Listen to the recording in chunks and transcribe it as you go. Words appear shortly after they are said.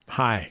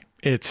Hi,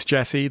 it's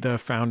Jesse, the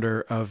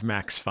founder of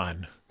Max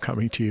Fun,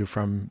 coming to you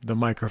from the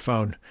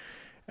microphone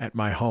at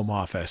my home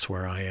office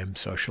where I am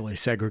socially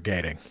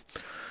segregating.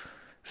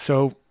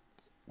 So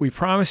we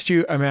promised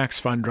you a Max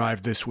Fun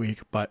drive this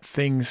week, but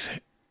things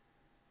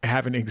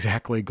haven't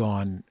exactly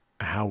gone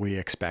how we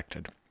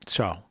expected.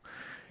 So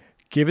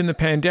given the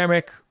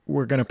pandemic,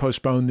 we're going to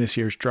postpone this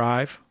year's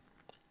drive.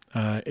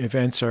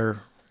 Events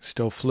are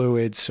still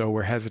fluid, so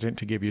we're hesitant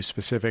to give you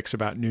specifics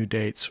about new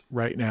dates.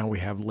 Right now, we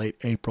have late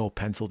April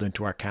penciled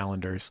into our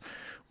calendars.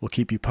 We'll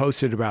keep you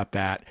posted about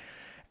that.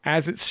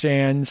 As it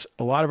stands,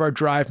 a lot of our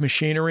drive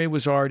machinery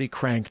was already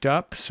cranked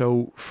up.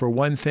 So for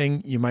one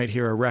thing, you might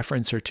hear a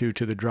reference or two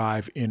to the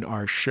drive in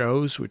our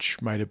shows,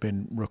 which might have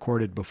been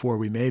recorded before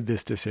we made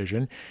this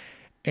decision.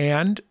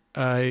 And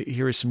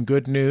here is some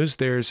good news.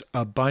 There's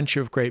a bunch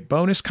of great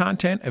bonus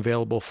content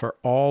available for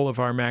all of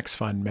our Max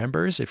Fun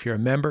members. If you're a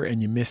member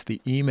and you missed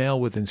the email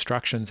with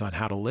instructions on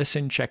how to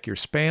listen, check your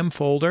spam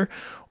folder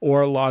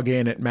or log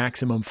in at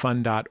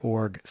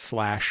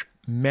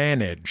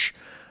MaximumFun.org/manage.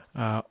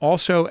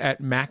 Also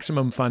at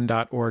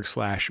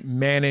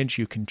MaximumFun.org/manage,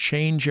 you can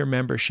change your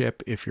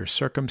membership if your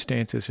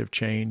circumstances have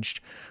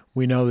changed.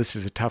 We know this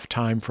is a tough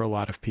time for a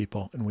lot of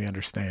people, and we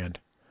understand.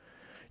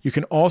 You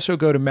can also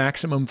go to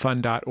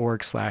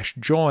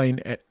MaximumFun.org/join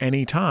at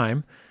any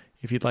time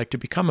if you'd like to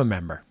become a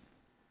member.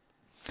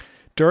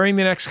 During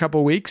the next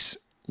couple of weeks,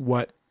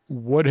 what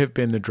would have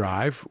been the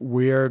drive,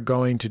 we're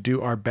going to do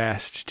our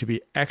best to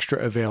be extra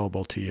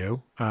available to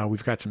you.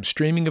 We've got some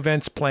streaming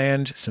events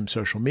planned, some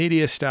social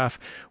media stuff.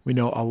 We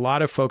know a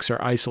lot of folks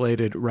are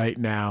isolated right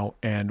now,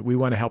 and we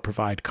want to help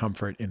provide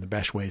comfort in the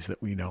best ways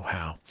that we know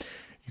how.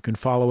 You can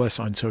follow us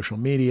on social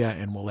media,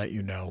 and we'll let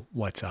you know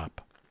what's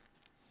up.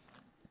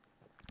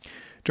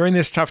 During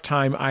this tough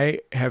time, I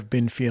have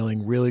been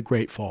feeling really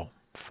grateful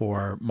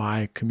for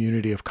my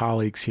community of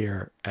colleagues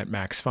here at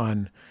Max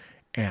Fun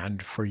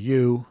and for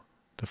you,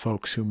 the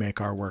folks who make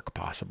our work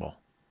possible,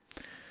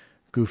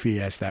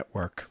 goofy as that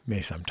work may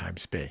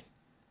sometimes be.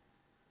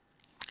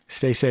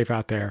 Stay safe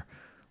out there.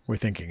 We're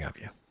thinking of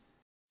you.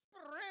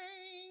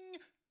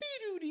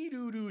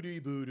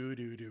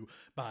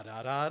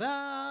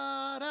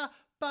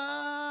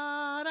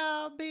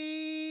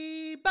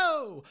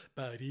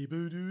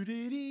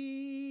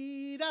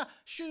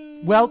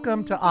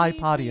 Welcome to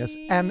iPodius,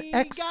 an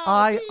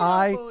XII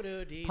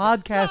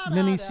podcast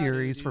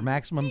miniseries for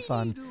Maximum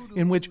Fun,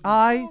 in which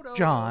I,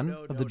 John,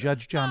 of the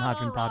Judge John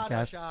Hodgman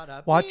podcast,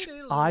 watch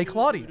I,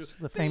 Claudius,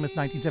 the famous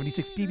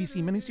 1976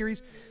 BBC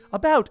miniseries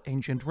about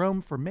ancient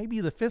Rome for maybe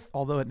the 5th,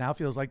 although it now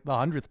feels like the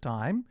 100th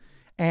time.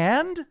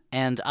 And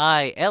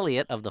I,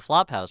 Elliot, of the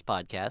Flophouse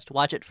podcast,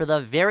 watch it for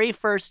the very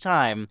first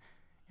time,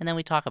 and then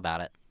we talk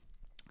about it.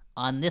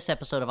 On this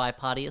episode of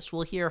iPodius,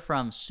 we'll hear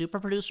from super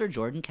producer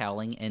Jordan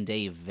Cowling and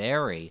a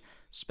very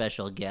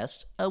special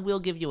guest. We'll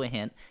give you a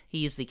hint.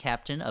 He's the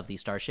captain of the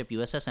starship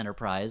USS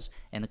Enterprise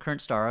and the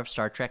current star of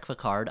Star Trek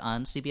Picard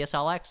on CBS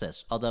All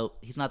Access, although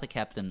he's not the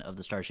captain of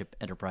the starship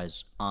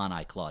Enterprise on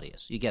I,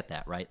 Claudius. You get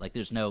that, right? Like,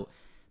 this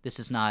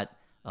is not,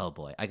 oh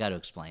boy, I got to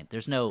explain.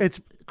 There's no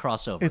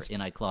crossover in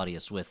I,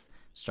 Claudius with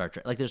Star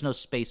Trek. Like, there's no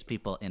space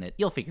people in it.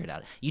 You'll figure it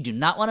out. You do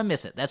not want to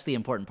miss it. That's the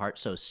important part,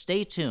 so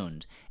stay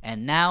tuned.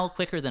 And now,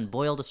 quicker than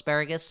boiled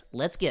asparagus,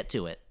 let's get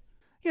to it.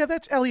 yeah,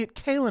 that's Elliot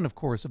Kalin, of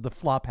course, of the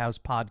Flophouse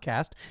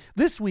podcast.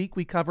 This week,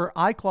 we cover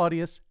I,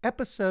 Claudius,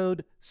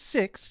 episode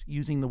 6,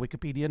 using the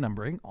Wikipedia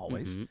numbering,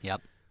 always.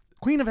 Yep.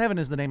 Queen of Heaven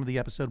is the name of the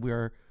episode we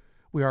are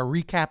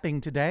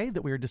recapping today,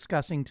 that we are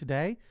discussing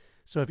today.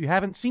 So if you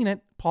haven't seen it,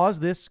 pause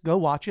this, go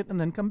watch it,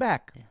 and then come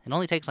back. It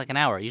only takes like an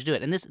hour. You should do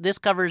it. And this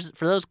covers,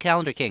 for those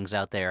calendar kings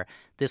out there,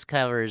 this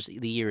covers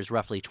the years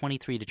roughly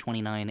 23 to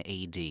 29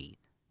 A.D.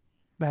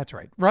 That's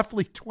right.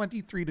 Roughly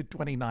 23 to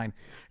 29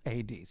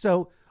 A.D.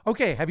 So,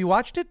 okay, have you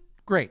watched it?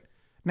 Great.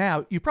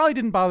 Now, you probably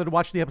didn't bother to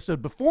watch the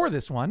episode before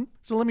this one,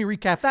 so let me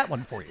recap that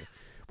one for you.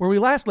 Where we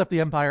last left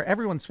the Empire,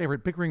 everyone's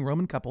favorite bickering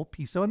Roman couple,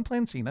 Piso and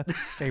Plancina,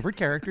 favorite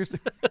characters,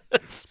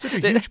 such a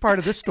huge part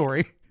of this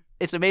story.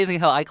 It's amazing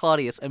how I,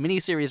 Claudius, a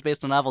miniseries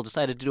based on a novel,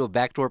 decided to do a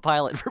backdoor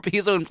pilot for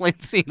Piso and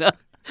Plancina,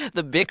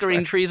 the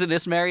bickering,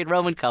 treasonous married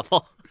Roman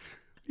couple.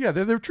 Yeah,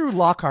 they're true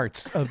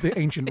Lockharts of the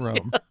ancient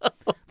Rome.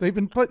 They've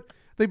been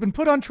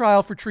put on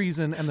trial for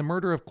treason and the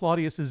murder of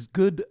Claudius's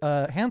good,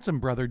 handsome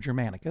brother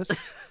Germanicus.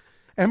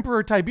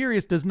 Emperor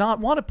Tiberius does not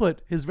want to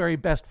put his very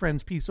best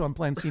friends Piso and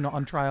Plancina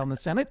on trial in the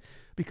Senate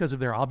because of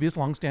their obvious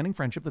long-standing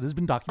friendship that has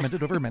been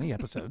documented over many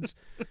episodes.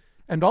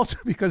 And also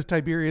because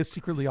Tiberius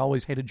secretly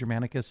always hated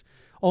Germanicus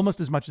almost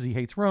as much as he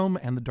hates Rome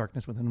and the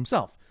darkness within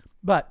himself.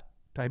 But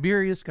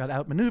Tiberius got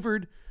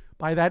outmaneuvered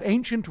by that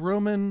ancient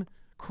Roman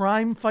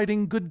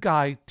crime-fighting good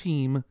guy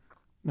team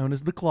known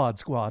as the Claude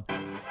Squad.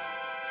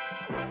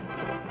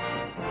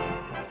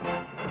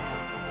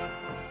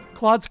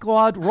 Claude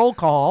Squad, roll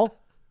call.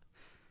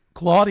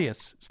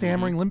 Claudius,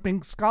 stammering,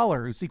 limping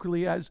scholar who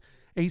secretly has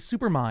a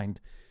supermind.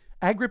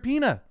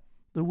 Agrippina,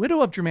 the widow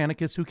of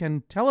Germanicus, who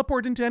can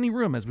teleport into any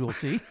room, as we will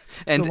see,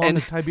 so long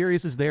as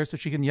Tiberius is there so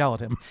she can yell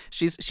at him.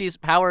 She's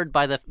powered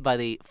by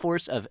the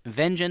force of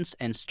vengeance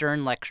and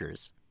stern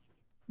lectures.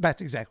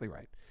 That's exactly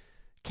right.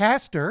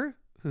 Castor,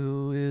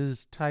 who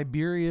is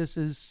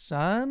Tiberius's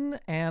son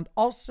and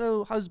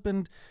also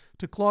husband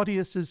to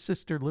Claudius's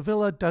sister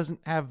Livilla, doesn't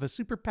have a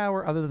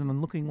superpower other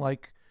than looking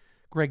like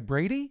Greg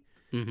Brady.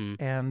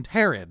 And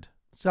Herod,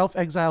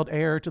 self-exiled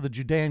heir to the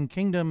Judean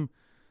kingdom.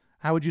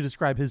 How would you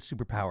describe his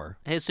superpower?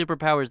 His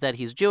superpower is that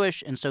he's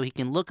Jewish, and so he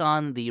can look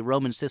on the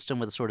Roman system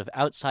with a sort of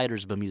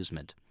outsider's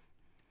bemusement.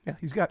 Yeah,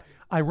 he's got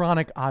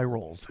ironic eye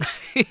rolls.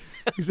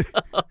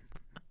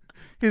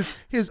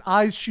 His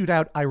eyes shoot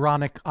out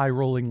ironic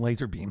eye-rolling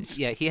laser beams.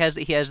 Yeah, he has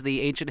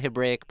the ancient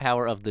Hebraic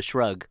power of the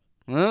shrug.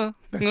 Huh?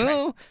 That's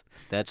right.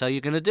 That's how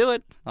you're going to do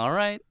it. All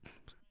right.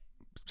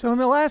 So in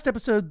the last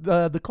episode,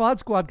 the Claude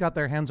Squad got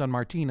their hands on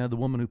Martina, the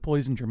woman who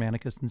poisoned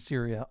Germanicus in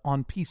Syria,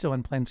 on Piso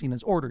and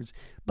Plancina's orders.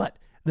 But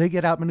they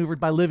get outmaneuvered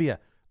by Livia,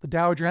 the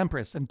Dowager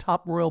Empress and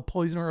top royal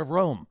poisoner of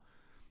Rome.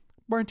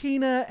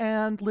 Martina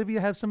and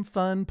Livia have some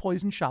fun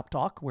poison shop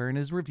talk, wherein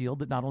it is revealed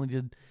that not only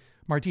did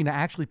Martina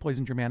actually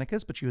poison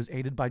Germanicus, but she was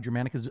aided by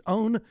Germanicus'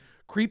 own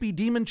creepy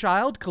demon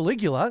child,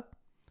 Caligula.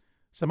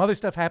 Some other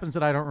stuff happens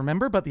that I don't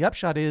remember, but the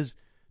upshot is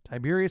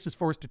Tiberius is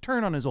forced to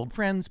turn on his old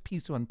friends,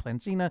 Piso and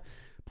Plancina.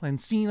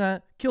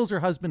 Plancina kills her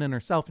husband and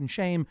herself in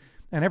shame,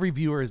 and every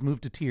viewer is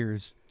moved to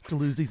tears to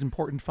lose these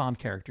important fond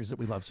characters that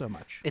we love so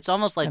much. It's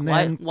almost like,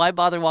 why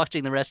bother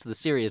watching the rest of the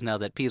series now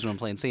that Piso and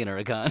Plancina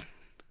are gone?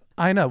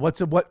 I know.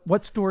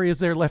 What story is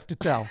there left to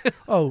tell?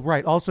 Oh,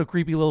 right. Also,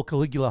 creepy little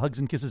Caligula hugs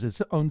and kisses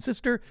his own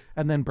sister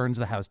and then burns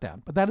the house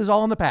down. But that is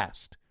all in the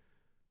past.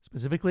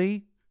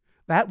 Specifically,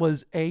 that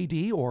was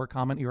AD, or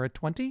Common Era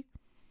 20.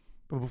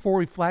 But before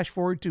we flash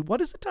forward to, what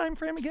is the time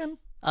frame again?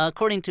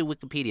 According to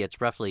Wikipedia, it's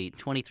roughly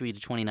 23 to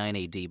 29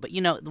 AD. But,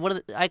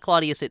 I,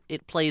 Claudius,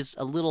 it plays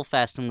a little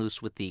fast and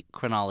loose with the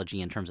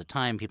chronology in terms of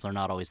time. People are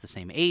not always the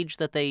same age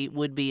that they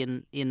would be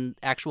in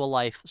actual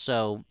life.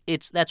 So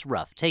that's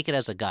rough. Take it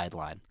as a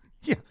guideline.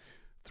 Yeah.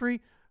 3.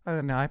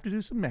 Now I have to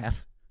do some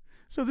math.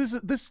 So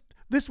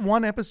this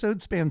one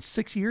episode spans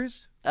 6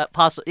 years?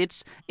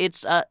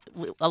 It's a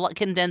lot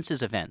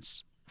condenses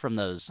events from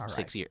those All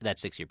right. that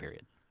 6 year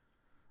period.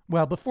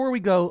 Well, before we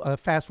go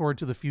fast forward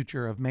to the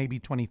future of maybe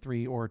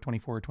 23 or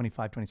 24 or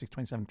 25, 26,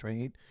 27,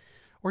 28,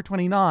 or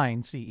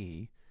 29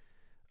 CE,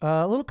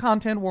 a little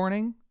content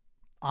warning.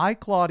 I,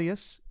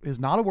 Claudius, is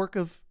not a work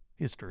of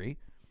history,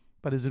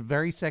 but is a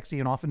very sexy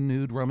and often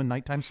nude Roman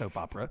nighttime soap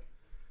opera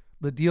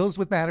that deals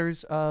with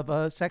matters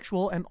of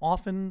sexual and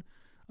often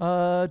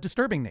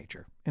disturbing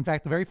nature. In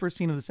fact, the very first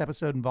scene of this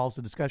episode involves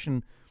a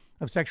discussion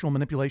of sexual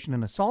manipulation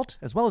and assault,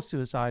 as well as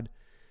suicide.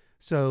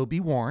 So be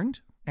warned.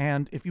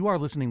 And if you are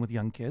listening with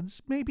young kids,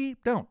 maybe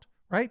don't,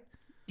 right?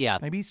 Yeah.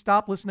 Maybe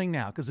stop listening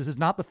now, because this is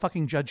not the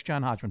fucking Judge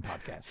John Hodgman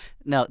podcast.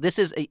 No, this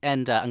is,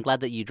 and I'm glad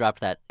that you dropped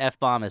that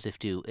F-bomb as if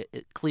to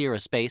clear a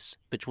space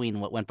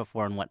between what went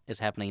before and what is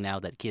happening now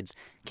that kids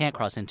can't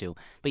cross into.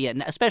 But yeah,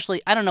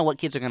 especially, I don't know what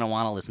kids are going to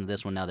want to listen to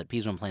this one now that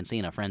Piso and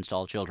Plancina, friends to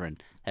all children,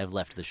 have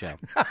left the show.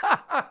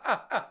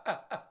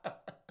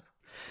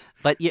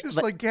 But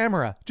like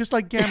Gamera,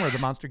 the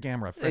monster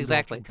Gamera.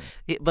 Exactly.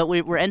 But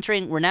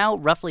we're now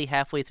roughly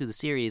halfway through the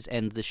series,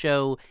 and the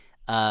show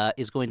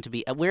is going to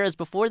be, whereas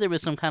before there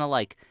was some kind of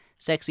like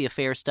sexy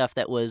affair stuff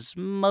that was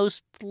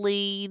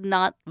mostly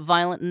not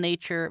violent in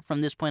nature.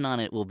 From this point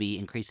on, it will be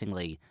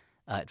increasingly,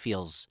 it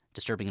feels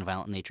disturbing and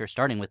violent in nature.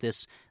 Starting with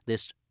this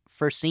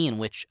first scene,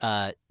 which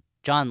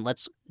John,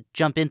 let's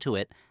jump into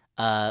it,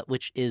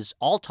 which is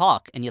all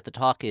talk, and yet the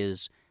talk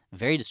is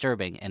very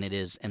disturbing, and it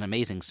is an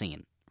amazing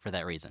scene for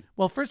that reason.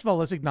 Well, first of all,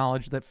 let's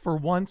acknowledge that for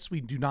once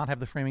we do not have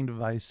the framing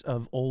device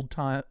of old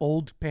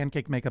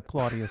pancake makeup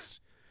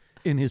Claudius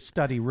in his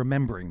study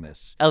remembering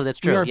this. Oh, that's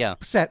true. We are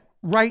set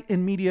right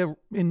in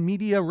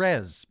media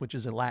res, which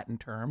is a Latin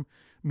term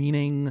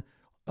meaning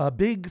a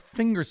big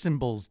finger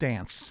cymbals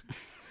dance,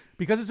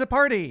 because it's a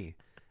party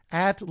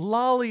at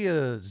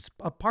Lalia's.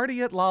 A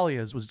party at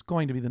Lalia's was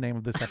going to be the name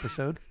of this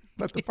episode.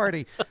 But the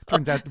party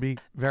turns out to be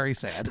very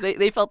sad.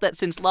 They felt that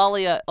since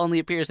Lalia only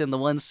appears in the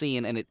one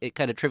scene and it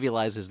kind of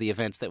trivializes the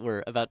events that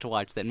we're about to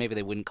watch, that maybe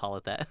they wouldn't call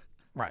it that.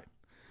 Right.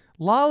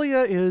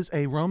 Lalia is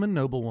a Roman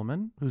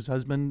noblewoman whose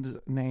husband's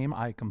name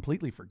I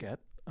completely forget.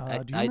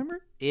 Do you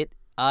remember?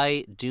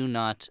 I do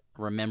not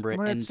remember it,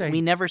 and we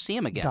never see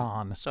him again.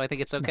 Don. So I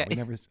think it's okay. No, we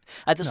never,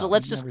 so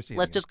let's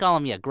just call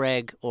him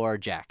Greg or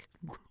Jack.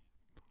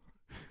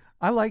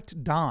 I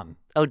liked Don.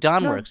 Oh,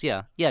 Don works.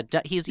 Yeah.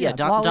 He's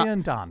Don. Lalia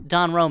and Don.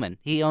 Don Roman.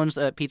 He owns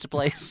a pizza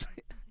place,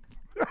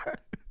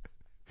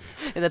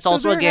 and that's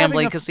also a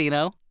gambling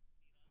casino.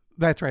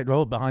 That's right.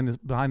 Well, behind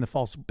the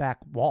false back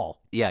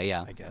wall.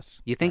 Yeah. I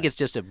guess you think it's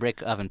just a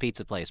brick oven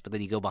pizza place, but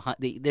then you go behind.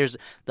 The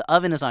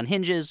oven is on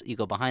hinges. You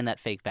go behind that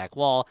fake back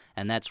wall,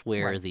 and that's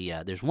where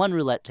there's one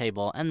roulette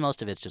table, and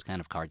most of it's just kind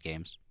of card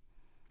games.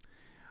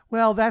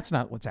 Well, that's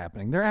not what's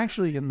happening. They're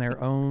actually in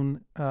their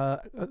own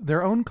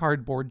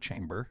cardboard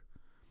chamber,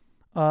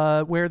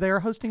 where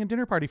they're hosting a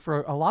dinner party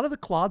for a lot of the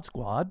Claude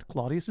Squad.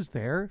 Claudius is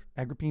there.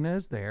 Agrippina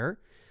is there.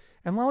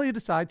 And Lalia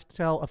decides to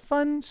tell a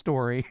fun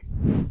story.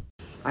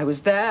 I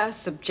was there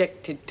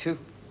subjected to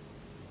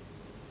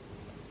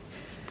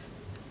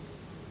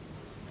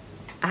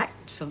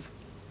acts of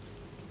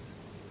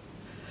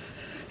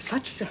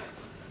Such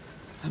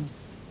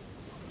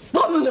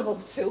abominable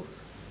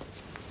filth.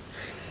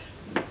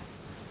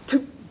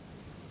 To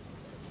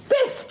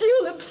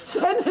bestial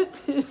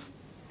obscenities.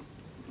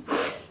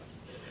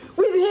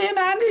 With him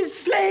and his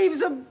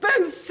slaves of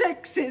both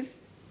sexes.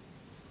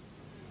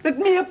 That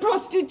mere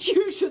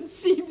prostitution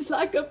seems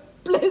like a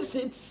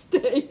blessed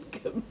state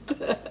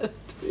compared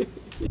to.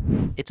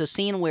 It's a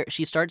scene where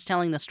she starts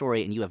telling the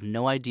story and you have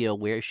no idea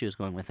where she was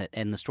going with it,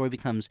 and the story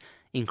becomes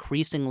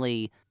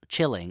increasingly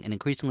chilling and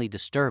increasingly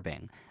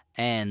disturbing,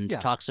 and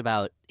talks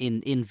about,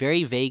 in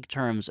very vague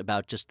terms,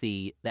 about just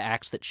the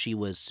acts that she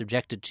was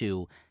subjected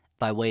to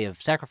by way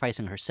of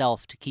sacrificing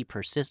herself to keep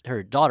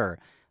her daughter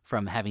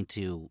from having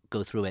to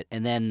go through it.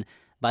 And then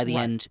by the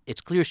end,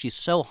 it's clear she's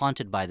so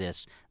haunted by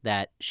this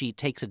that she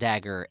takes a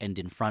dagger and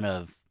in front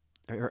of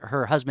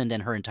her husband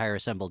and her entire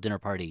assembled dinner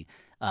party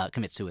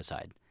commits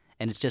suicide.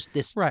 And it's just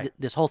this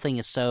this whole thing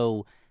is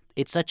so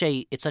it's such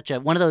a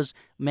one of those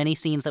many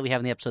scenes that we have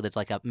in the episode that's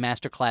like a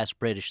masterclass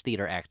British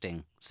theater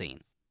acting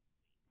scene.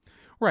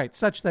 Right,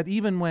 such that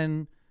even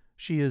when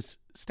she is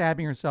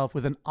stabbing herself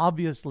with an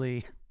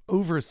obviously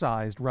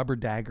oversized rubber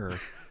dagger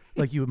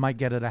like you might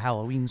get at a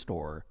Halloween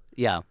store.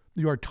 Yeah.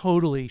 You are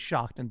totally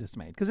shocked and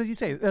dismayed. Because as you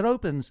say, it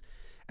opens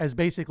as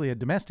basically a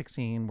domestic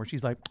scene where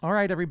she's like, all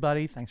right,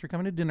 everybody, thanks for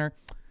coming to dinner.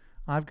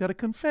 I've got a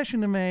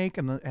confession to make.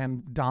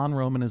 And Don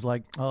Roman is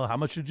like, oh, how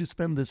much did you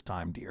spend this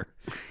time, dear?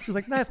 She's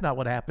like, that's not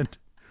what happened.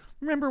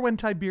 Remember when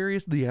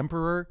Tiberius, the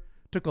emperor,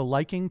 took a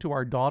liking to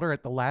our daughter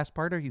at the last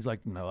party? He's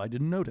like, no, I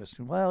didn't notice.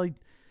 Well,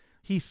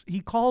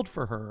 he called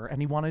for her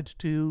and he wanted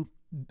to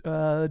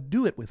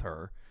do it with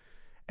her.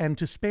 And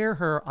to spare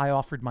her, I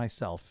offered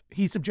myself.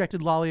 He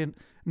subjected Lolly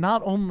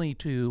not only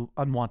to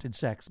unwanted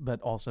sex, but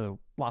also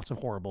lots of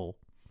horrible,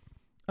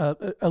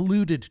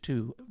 alluded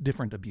to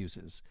different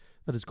abuses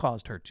that has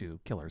caused her to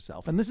kill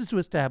herself. And this is to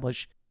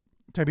establish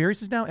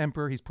Tiberius is now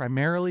emperor. He's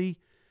primarily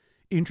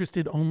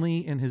interested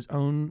only in his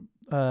own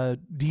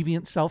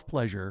deviant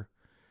self-pleasure.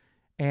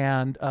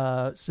 And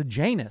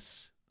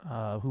Sejanus,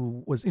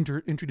 who was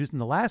introduced in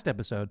the last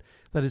episode,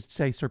 that is to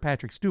say Sir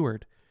Patrick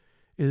Stewart,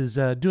 is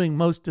doing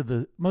most of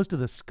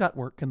the scut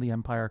work in the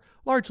Empire,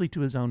 largely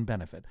to his own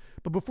benefit.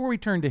 But before we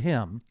turn to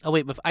him... Oh,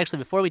 wait,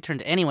 before we turn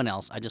to anyone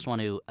else, I just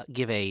want to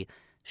give a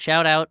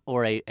shout-out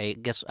or a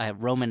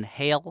Roman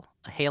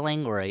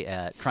hailing or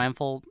a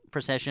triumphal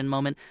procession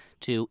moment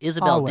to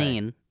Isabel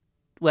Dean.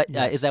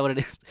 Yes. Is that what it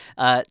is?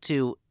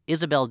 To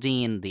Isabel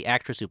Dean, the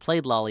actress who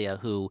played Lollia,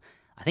 who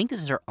I think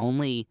this is her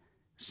only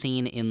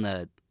scene in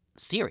the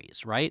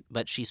series, right?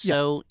 But she's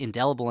so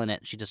indelible in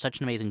it. She does such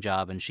an amazing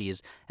job, and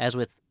she's, as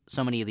with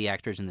so many of the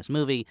actors in this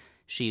movie,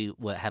 she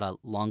had a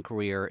long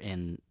career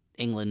in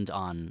England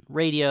on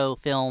radio,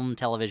 film,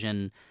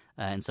 television,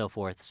 and so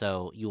forth.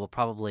 So you will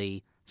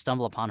probably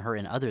stumble upon her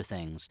in other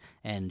things,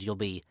 and you'll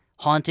be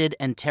haunted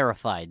and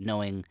terrified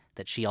knowing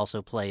that she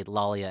also played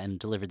Lollia and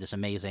delivered this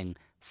amazing,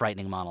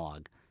 frightening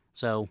monologue.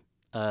 So,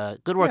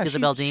 good work,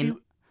 Isabel Dean.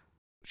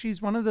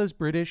 She's one of those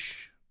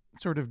British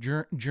sort of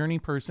journey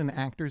person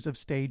actors of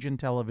stage and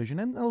television,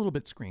 and a little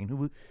bit screen,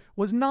 who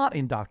was not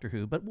in Doctor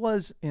Who, but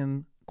was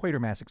in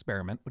Quatermass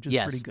Experiment, which is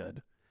pretty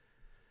good.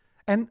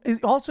 And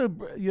it also a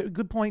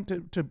good point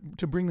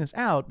to bring this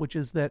out, which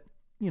is that,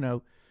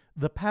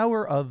 the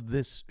power of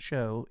this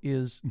show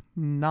is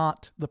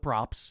not the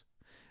props,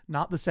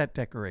 not the set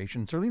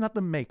decoration, certainly not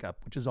the makeup,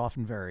 which is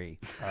often very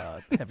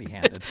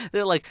heavy-handed.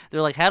 They're like,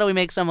 how do we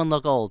make someone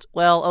look old?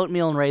 Well,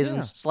 oatmeal and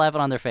raisins, slap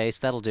it on their face,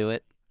 that'll do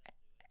it.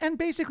 And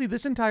basically,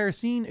 this entire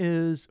scene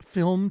is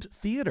filmed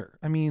theater.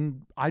 I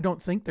mean, I don't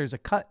think there's a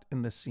cut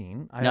in this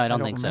scene. I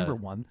don't think remember so.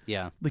 One.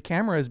 Yeah. The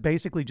camera is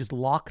basically just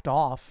locked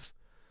off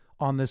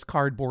on this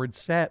cardboard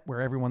set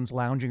where everyone's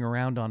lounging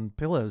around on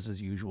pillows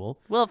as usual.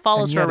 Well, it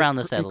follows her around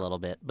the set a little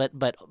bit, but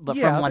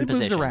from one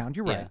position. It moves around.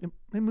 You're right.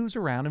 It moves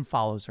around and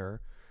follows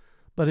her.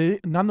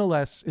 But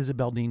nonetheless,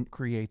 Isabel Dean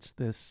creates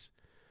this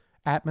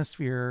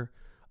atmosphere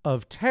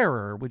of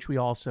terror, which we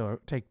also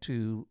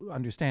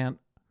understand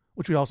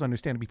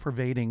to be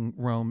pervading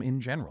Rome in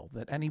general,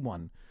 that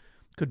anyone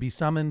could be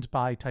summoned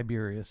by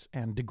Tiberius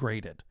and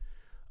degraded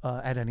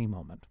at any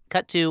moment.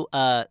 Cut to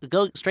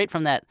go straight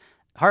from that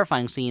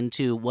horrifying scene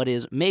to what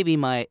is maybe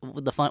one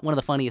of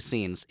the funniest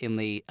scenes in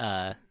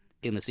the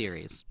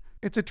series.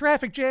 It's a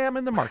traffic jam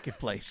in the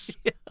marketplace.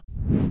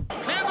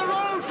 Clear the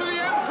road for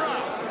the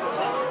Emperor!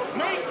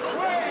 Make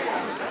way!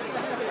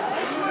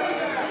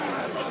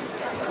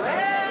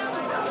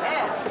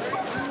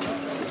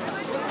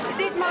 Is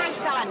it my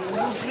son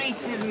who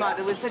greets his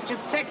mother with such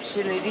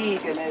affectionate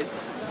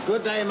eagerness?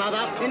 Good day,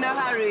 Mother. In a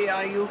hurry,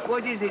 are you?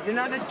 What is it,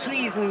 another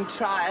treason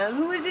trial?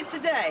 Who is it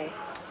today?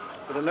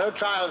 There are no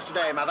trials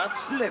today, Mother.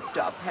 Slipped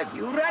up, have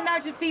you? Run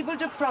out of people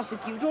to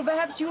prosecute, or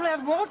perhaps you'll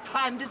have more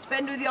time to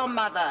spend with your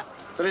mother.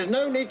 There is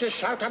no need to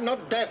shout. I'm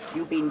not deaf.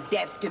 You've been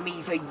deaf to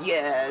me for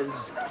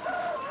years.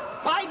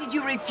 Why did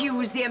you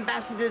refuse the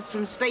ambassadors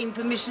from Spain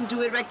permission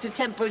to erect a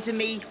temple to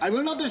me? I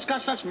will not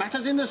discuss such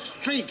matters in the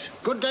street.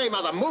 Good day,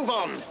 Mother. Move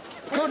on.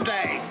 Good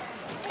day.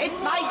 It's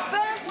my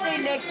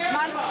birthday next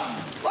month.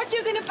 What are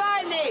you going to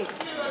buy me?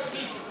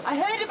 I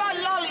heard about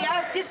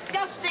Lollia.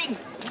 Disgusting.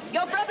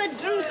 Your brother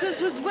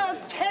Drusus was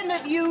worth 10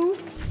 of you.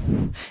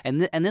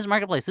 And this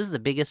marketplace, this is the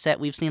biggest set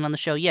we've seen on the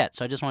show yet.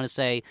 So I just want to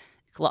say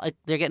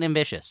they're getting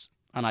ambitious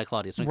on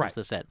iClaudius when it comes to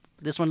the set.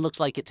 This one looks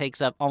like it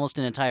takes up almost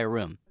an entire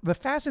room. The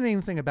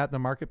fascinating thing about the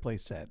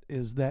marketplace set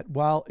is that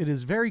while it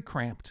is very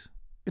cramped,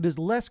 it is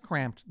less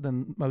cramped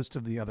than most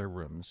of the other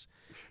rooms.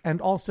 And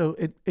also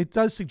it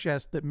does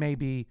suggest that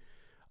maybe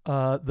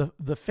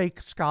the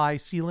fake sky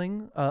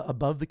ceiling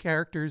above the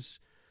characters'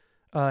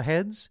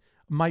 heads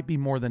might be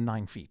more than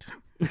 9 feet.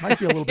 It might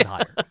be a little bit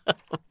higher.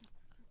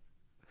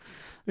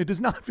 It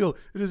does not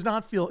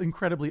feel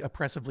incredibly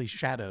oppressively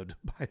shadowed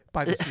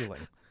by the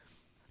ceiling.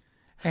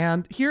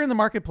 And here in the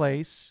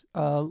marketplace,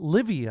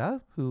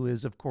 Livia, who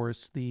is of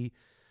course the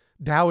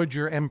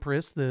Dowager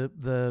Empress,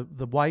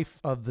 the wife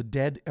of the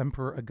dead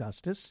Emperor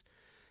Augustus,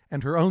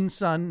 and her own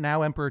son,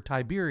 now Emperor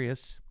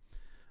Tiberius,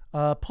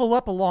 pull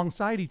up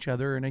alongside each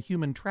other in a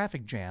human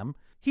traffic jam.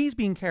 He's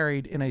being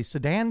carried in a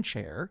sedan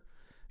chair.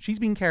 She's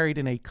being carried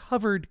in a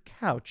covered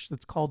couch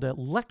that's called a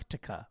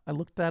lectica. I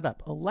looked that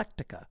up, a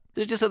lectica.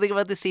 There's just something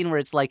about this scene where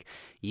it's like,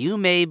 you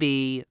may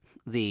be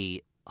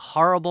the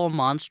horrible,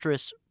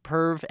 monstrous,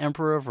 perv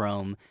Emperor of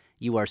Rome.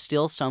 You are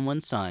still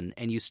someone's son,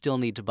 and you still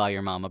need to buy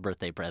your mom a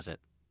birthday present.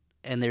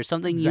 And there's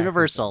something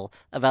universal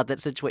about that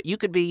situation. You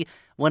could be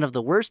one of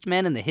the worst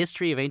men in the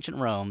history of ancient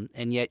Rome,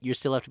 and yet you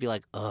still have to be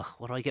like, ugh,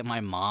 what do I get my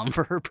mom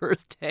for her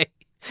birthday?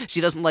 She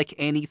doesn't like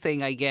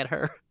anything I get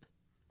her.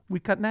 We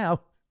cut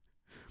now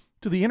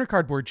to the inner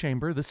cardboard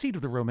chamber, the seat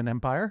of the Roman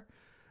Empire,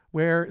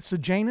 where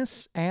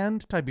Sejanus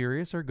and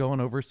Tiberius are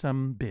going over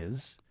some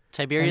biz.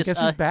 Tiberius, and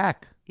guess who's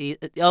back? I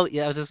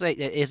was gonna say,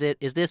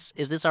 is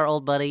this our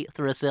old buddy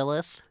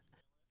Thrasyllus?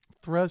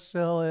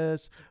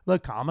 Thrasyllus, the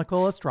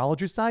comical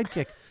astrologer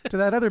sidekick to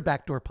that other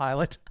backdoor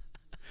pilot.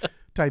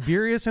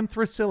 Tiberius and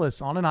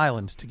Thrasyllus on an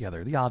island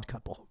together, the odd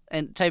couple.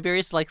 And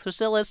Tiberius is like,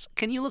 Thrasyllus,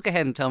 can you look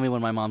ahead and tell me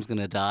when my mom's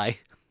gonna die?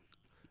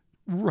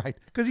 Right,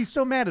 because he's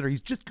so mad at her.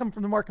 He's just come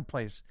from the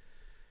marketplace.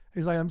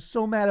 He's like, I'm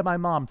so mad at my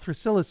mom.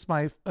 Thrasyllus,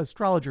 my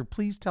astrologer,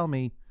 please tell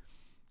me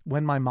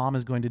when my mom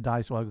is going to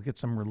die so I'll get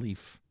some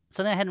relief.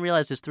 Something I hadn't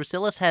realized is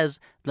Thrasyllus has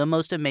the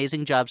most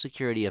amazing job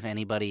security of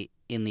anybody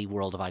in the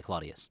world of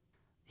iClaudius.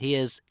 He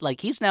is,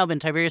 like, he's now been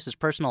Tiberius'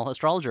 personal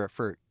astrologer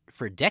for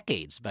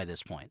decades by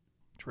this point.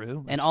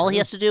 True. And all he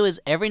has to do is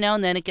every now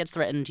and then it gets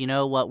threatened, you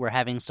know what, we're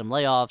having some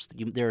layoffs,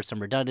 there are some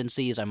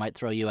redundancies, I might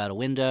throw you out a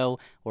window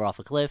or off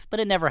a cliff, but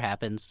it never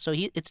happens. So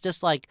it's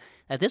just like,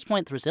 at this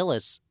point,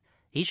 Thrasyllus,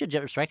 he should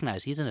just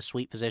recognize he's in a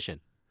sweet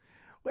position.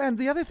 And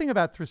the other thing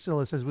about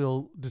Thrasyllus, as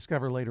we'll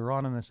discover later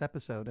on in this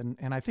episode,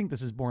 and I think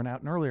this is borne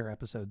out in earlier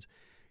episodes,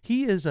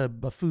 he is a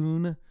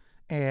buffoon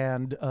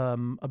and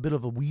a bit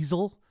of a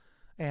weasel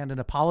and an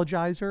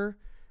apologizer,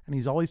 and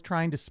he's always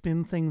trying to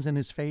spin things in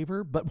his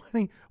favor. But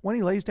when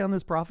he lays down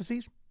those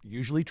prophecies,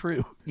 usually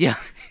true. Yeah.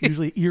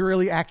 Usually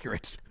eerily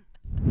accurate.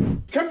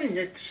 Coming,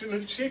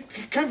 Excellency,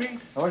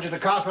 coming. I want you to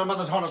cast my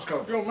mother's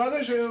horoscope. Your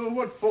mother's?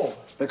 What for?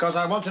 Because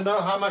I want to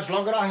know how much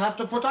longer I have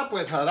to put up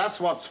with her.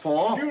 That's what's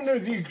for. Do you know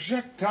the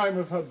exact time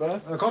of her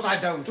birth? Of course I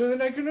don't. Well,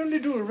 then I can only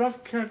do a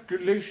rough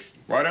calculation.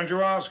 Why don't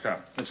you ask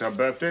her? It's her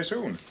birthday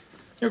soon.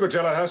 You could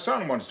tell her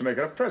son wants to make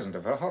her a present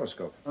of her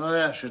horoscope. Oh,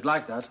 yeah, she'd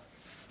like that.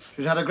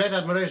 She's had a great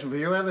admiration for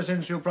you ever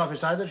since you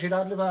prophesied that she'd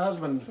outlive her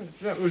husband.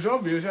 That was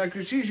obvious. I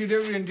could see she'd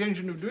every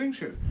intention of doing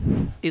so.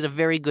 He's a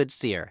very good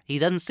seer. He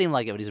doesn't seem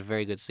like it, but he's a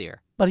very good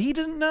seer. But he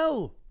doesn't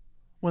know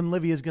when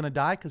Livia is going to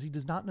die because he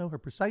does not know her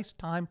precise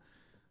time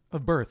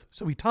of birth.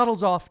 So he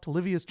toddles off to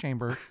Livia's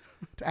chamber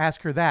to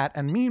ask her that.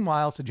 And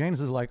meanwhile,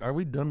 Sejanus is like, are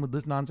we done with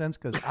this nonsense?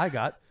 Because I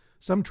got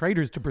some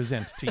traitors to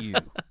present to you.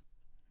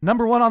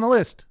 Number 1 on the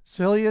list,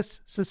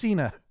 Silius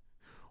Caecina.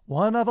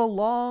 One of a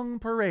long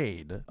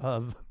parade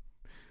of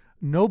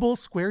noble,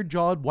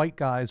 square-jawed white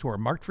guys who are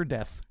marked for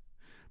death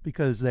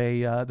because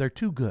they're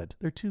too good.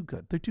 They're too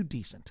good. They're too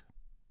decent.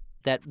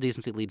 That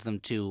decency leads them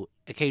to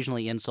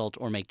occasionally insult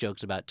or make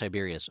jokes about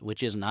Tiberius,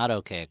 which is not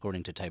okay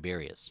according to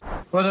Tiberius.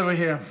 What have we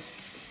here?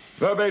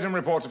 Verbatim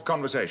reports of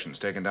conversations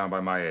taken down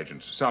by my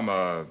agents. Some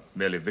are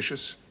merely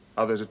vicious,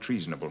 others are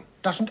treasonable.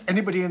 Doesn't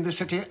anybody in this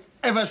city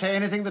ever say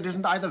anything that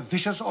isn't either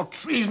vicious or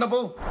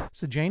treasonable?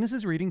 Sejanus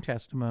is reading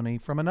testimony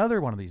from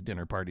another one of these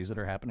dinner parties that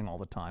are happening all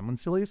the time when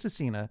Silius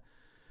Caecina,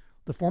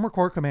 the former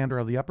corps commander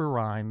of the Upper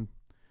Rhine,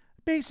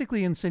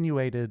 basically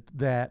insinuated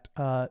that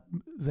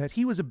that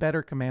he was a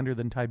better commander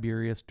than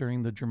Tiberius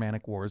during the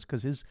Germanic Wars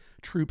because his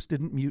troops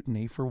didn't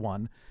mutiny, for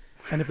one.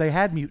 And if they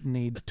had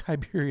mutinied,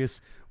 Tiberius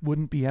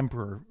wouldn't be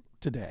emperor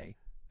today.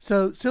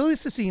 So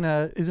Silius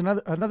Caecina is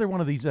another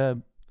one of these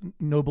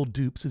noble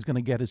dupes who's going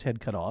to get his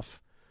head cut off.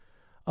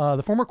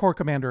 The former corps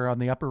commander on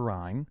the Upper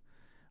Rhine.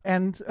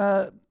 And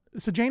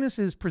Sejanus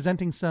is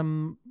presenting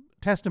some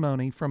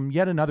testimony from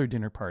yet another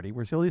dinner party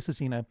where Silius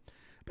Caecina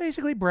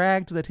basically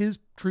bragged that his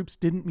troops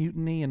didn't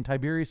mutiny and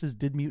Tiberius's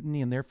did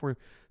mutiny, and therefore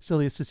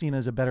Silius Caecina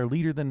is a better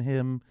leader than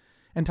him.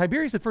 And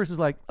Tiberius at first is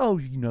like, oh,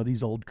 you know,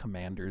 these old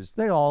commanders,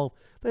 they all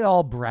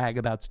brag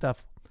about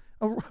stuff.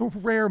 A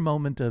rare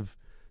moment of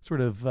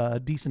sort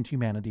of decent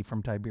humanity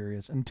from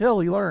Tiberius until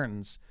he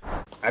learns.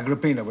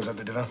 Agrippina was at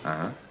the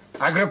dinner.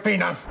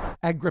 Agrippina!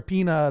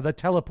 Agrippina, the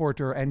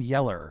teleporter, and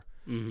Yeller.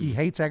 He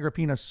hates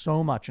Agrippina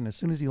so much, and as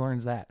soon as he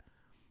learns that,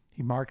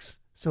 he marks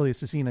Cilia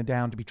Cecina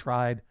down to be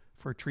tried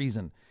for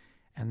treason.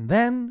 And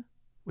then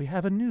we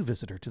have a new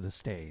visitor to the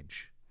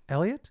stage.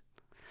 Elliot?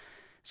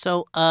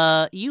 So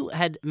you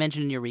had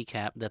mentioned in your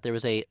recap that there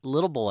was a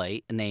little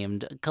boy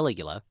named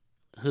Caligula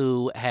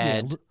who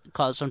had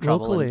caused some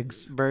trouble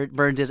and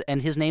burned his,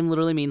 and his name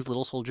literally means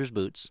little soldier's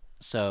boots.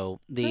 So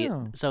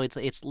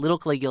it's little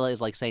Caligula is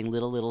like saying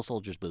little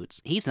soldier's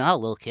boots. He's not a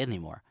little kid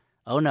anymore.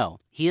 Oh no,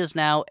 he is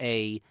now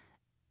a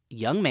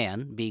young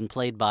man being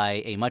played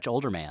by a much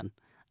older man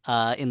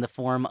in the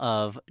form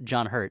of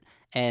John Hurt.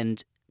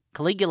 And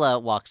Caligula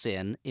walks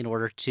in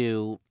order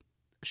to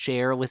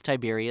share with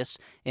Tiberius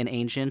an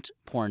ancient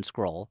porn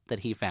scroll that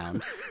he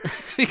found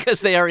because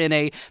they are in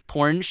a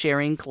porn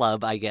sharing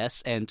club, I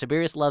guess, and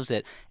Tiberius loves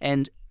it.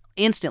 And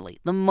instantly,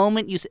 the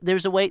moment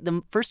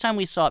the first time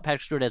we saw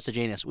Patrick Stewart as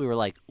Sejanus, we were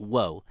like,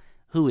 whoa,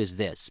 who is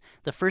this?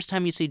 The first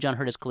time you see John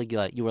Hurt as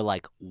Caligula, you were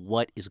like,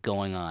 what is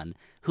going on?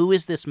 Who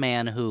is this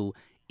man who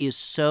is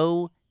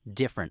so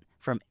different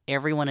from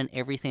everyone and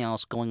everything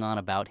else going on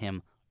about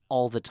him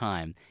all the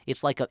time?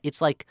 It's like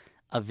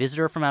a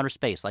visitor from outer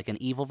space, like an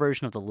evil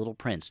version of the Little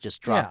Prince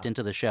just dropped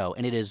into the show,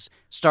 and it is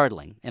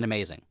startling and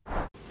amazing.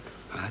 Well,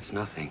 that's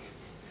nothing.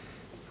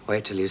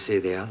 Wait till you see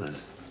the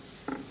others.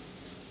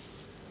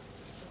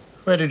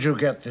 Where did you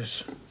get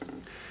this?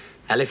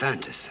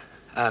 Elephantis,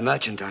 a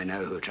merchant I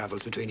know who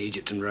travels between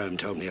Egypt and Rome,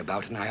 told me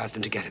about it, and I asked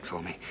him to get it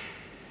for me.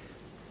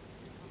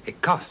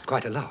 It cost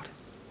quite a lot.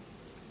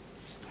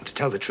 And to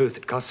tell the truth,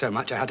 it cost so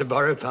much I had to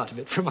borrow part of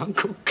it from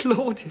Uncle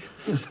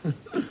Claudius.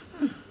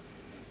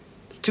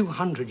 It's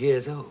 200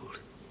 years old.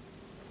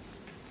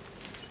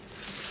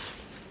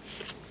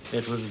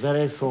 It was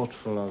very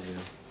thoughtful of you.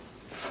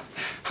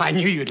 I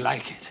knew you'd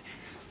like it.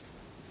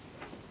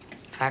 In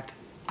fact,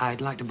 I'd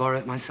like to borrow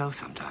it myself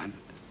sometime.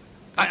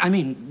 I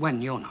mean,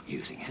 when you're not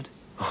using it.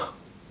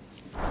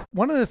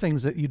 One of the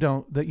things that you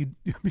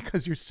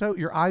because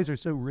your eyes are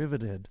so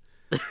riveted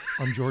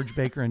on George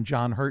Baker and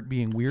John Hurt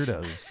being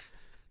weirdos,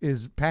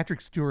 is Patrick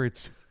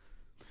Stewart's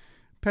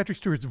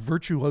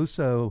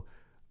virtuoso,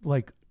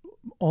 like,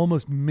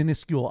 almost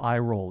minuscule eye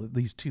roll at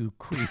these two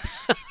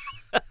creeps.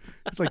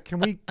 It's like,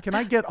 can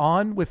I get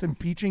on with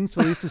impeaching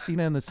Cilia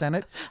Cecina in the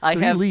Senate?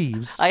 He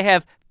leaves. I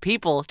have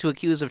people to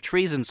accuse of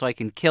treason so I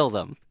can kill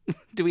them.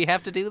 Do we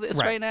have to do this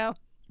right now?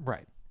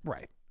 Right.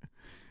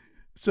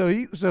 So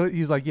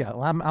he's like, yeah,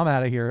 well, I'm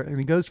out of here. And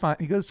he goes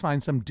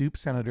find some dupe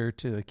senator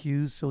to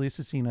accuse Cilia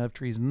Cecina of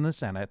treason in the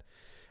Senate,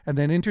 and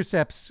then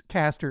intercepts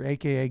Castor,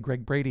 a.k.a.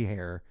 Greg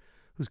Bradyhair,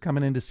 who's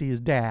coming in to see his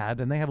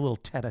dad, and they have a little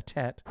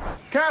tete-a-tete.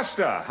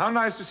 Castor, how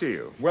nice to see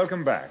you.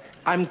 Welcome back.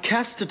 I'm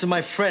Castor to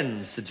my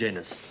friend,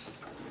 Sejanus.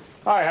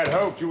 I had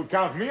hoped you would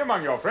count me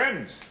among your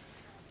friends.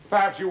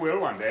 Perhaps you will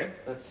one day.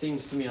 That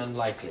seems to me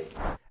unlikely.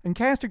 And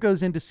Castor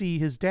goes in to see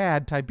his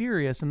dad,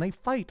 Tiberius, and they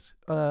fight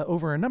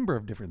over a number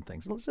of different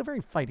things. It's a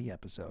very fighty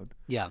episode.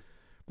 Yeah.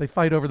 They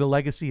fight over the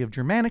legacy of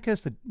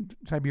Germanicus.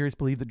 Tiberius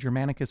believed that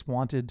Germanicus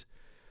wanted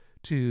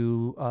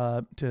to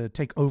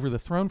take over the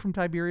throne from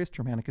Tiberius.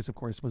 Germanicus, of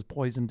course, was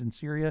poisoned in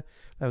Syria.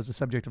 That was the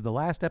subject of the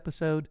last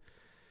episode.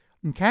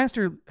 And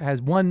Castor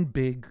has one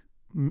big,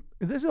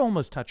 this is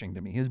almost touching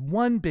to me, his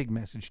one big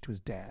message to his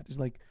dad is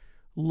like,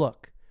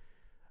 look,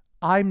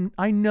 I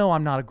know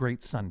I'm not a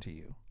great son to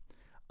you.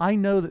 I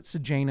know that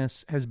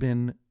Sejanus has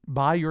been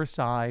by your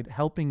side,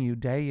 helping you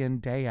day in,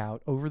 day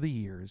out over the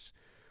years,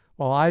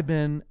 while I've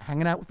been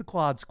hanging out with the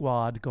Claude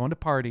Squad, going to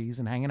parties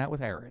and hanging out with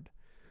Herod.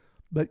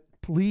 But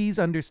please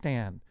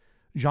understand,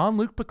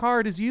 Jean-Luc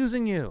Picard is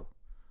using you.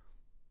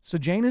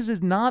 Sejanus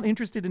is not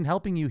interested in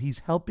helping you.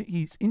 He's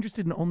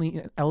interested in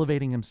only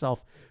elevating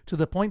himself to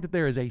the point that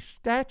there is a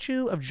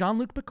statue of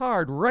Jean-Luc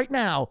Picard right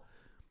now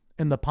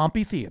in the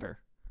Pompey Theater.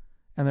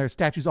 And there are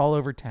statues all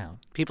over town.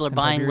 People are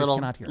buying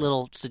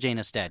little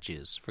Sejanus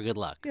statues for good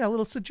luck. Yeah,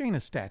 little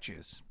Sejanus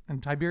statues.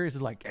 And Tiberius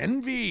is like,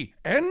 envy,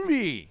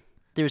 envy.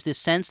 There's this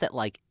sense that,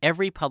 like,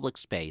 every public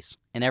space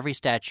and every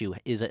statue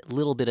is a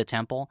little bit of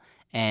temple.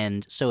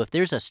 And so if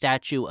there's a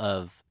statue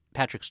of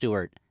Patrick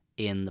Stewart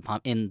in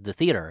the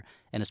theater,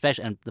 and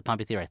especially the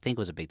Pompey Theater, I think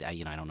was a big, I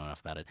don't know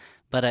enough about it.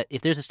 But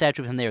if there's a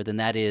statue of him there, then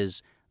that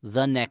is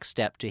the next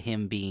step to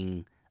him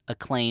being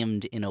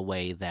acclaimed in a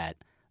way that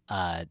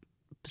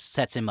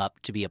sets him up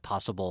to be a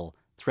possible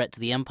threat to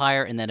the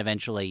empire, and then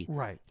eventually,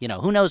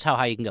 who knows how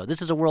high you can go.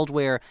 This is a world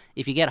where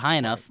if you get high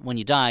enough, when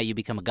you die, you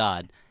become a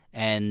god.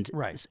 And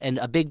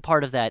a big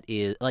part of that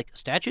is, like,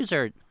 statues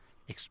were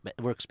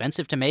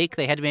expensive to make.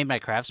 They had to be made by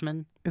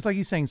craftsmen. It's like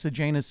he's saying,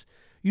 Sejanus,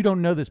 you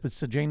don't know this, but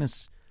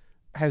Sejanus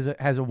has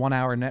a 1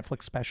 hour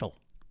Netflix special.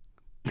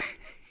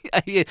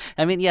 I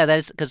mean, yeah, that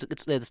is because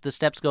the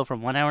steps go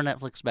from 1 hour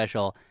Netflix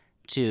special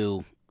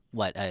to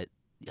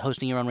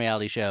hosting your own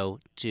reality show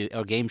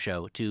or game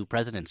show to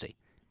presidency.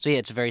 So yeah,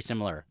 it's very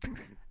similar.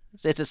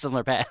 It's a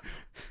similar path.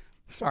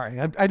 Sorry,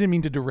 I didn't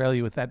mean to derail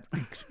you with that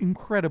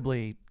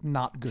incredibly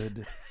not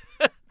good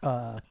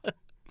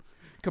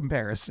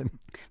comparison.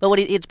 But what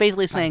it's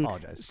basically saying,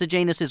 apologize.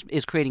 Sejanus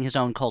is creating his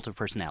own cult of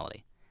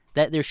personality.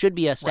 That there should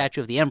be a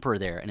statue of the emperor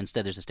there, and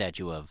instead there's a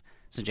statue of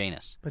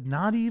Sejanus. But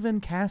not even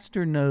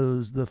Castor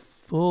knows the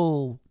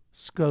full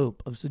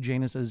scope of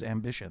Sejanus's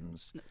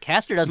ambitions.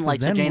 Castor doesn't Because like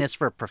then Sejanus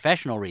for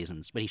professional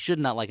reasons, but he should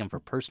not like him for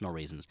personal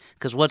reasons.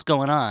 Because what's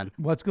going on?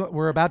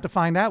 We're about to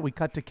find out. We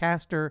cut to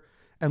Castor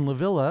and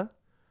Livilla.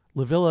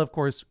 Livilla, of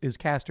course, is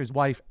Castor's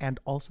wife and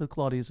also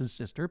Claudius's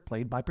sister,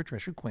 played by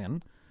Patricia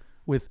Quinn,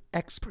 with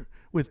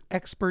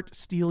expert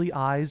steely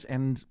eyes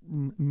and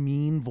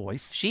mean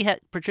voice.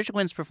 Patricia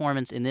Quinn's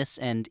performance in this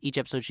and each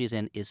episode she's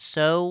in is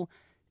so.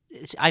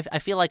 I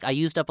feel like I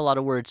used up a lot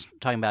of words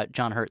talking about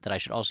John Hurt that I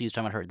should also use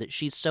talking about her. That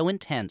she's so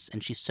intense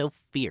and she's so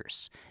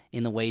fierce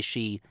in the way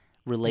she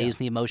relays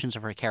the emotions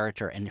of her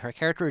character, and her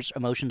character's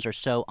emotions are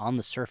so on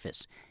the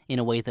surface in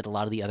a way that a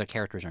lot of the other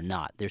characters are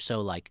not. They're so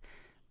like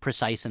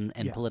precise and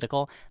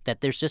political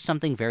that there's just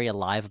something very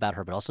alive about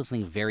her, but also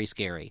something very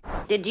scary.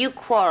 Did you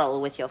quarrel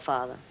with your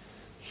father?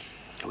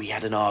 We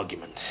had an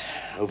argument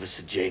over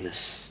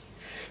Sejanus.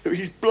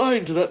 He's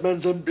blind to that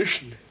man's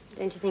ambition.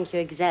 Don't you think you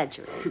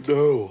exaggerate?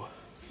 No.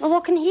 Well,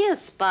 what can he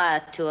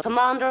aspire to? A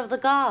commander of the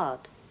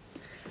guard?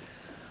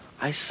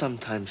 I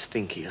sometimes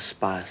think he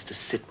aspires to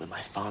sit where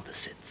my father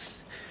sits.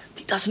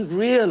 He doesn't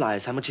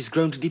realize how much he's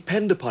grown to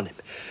depend upon him.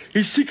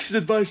 He seeks his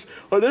advice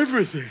on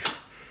everything.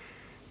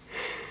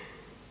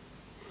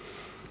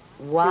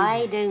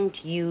 Why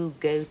don't you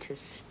go to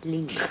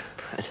sleep?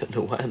 I don't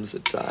know why I'm so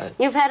tired.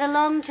 You've had a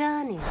long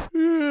journey.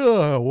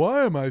 Yeah,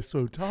 why am I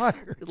so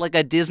tired? Like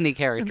a Disney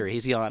character,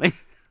 he's yawning.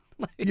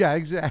 Yeah,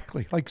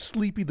 exactly. Like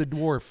Sleepy the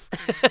Dwarf.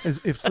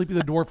 As if Sleepy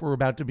the Dwarf were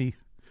about to be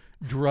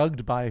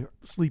drugged by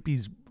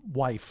Sleepy's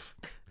wife.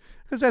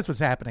 Because that's what's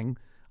happening.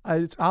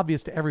 It's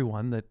obvious to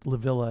everyone that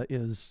Livilla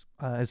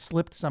has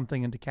slipped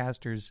something into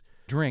Castor's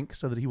drink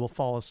so that he will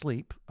fall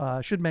asleep.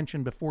 Should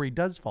mention before he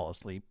does fall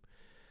asleep,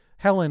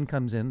 Helen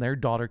comes in, their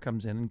daughter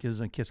comes in and gives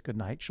him a kiss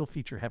goodnight. She'll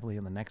feature heavily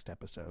in the next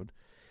episode.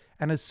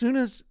 And as soon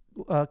as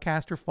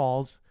Castor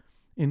falls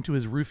into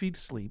his roofied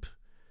sleep,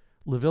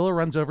 Livilla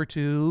runs over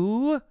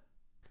to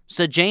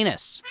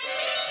Sejanus.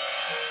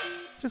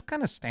 Just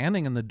kind of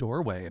standing in the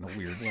doorway in a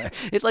weird way.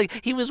 It's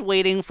like he was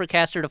waiting for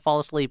Castor to fall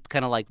asleep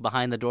kind of like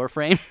behind the door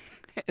frame.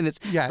 And it's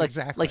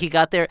exactly. Like he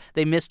got there,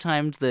 they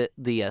mistimed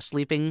the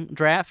sleeping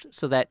draft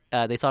so that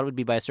they thought it would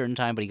be by a certain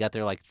time, but he got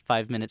there like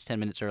 5 minutes, 10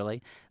 minutes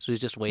early. So he's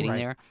just waiting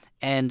there.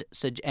 And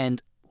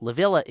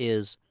Livilla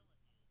is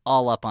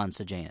all up on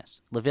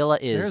Sejanus. Livilla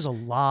is... There's a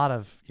lot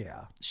of,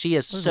 She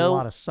is There's so... a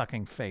lot of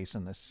sucking face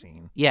in this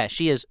scene. Yeah,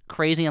 she is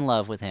crazy in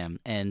love with him,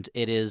 and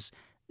it's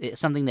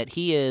something that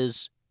he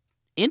is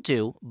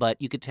into,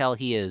 but you could tell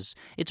it's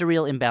a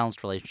real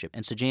imbalanced relationship.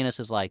 And Sejanus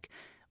is like,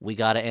 we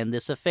got to end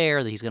this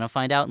affair that he's going to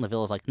find out. And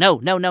Livilla's like,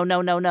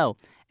 no.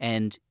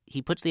 And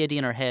he puts the idea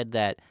in her head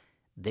that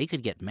they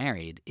could get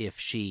married if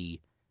she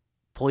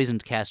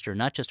poisoned Castor,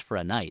 not just for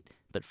a night,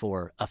 but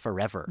for a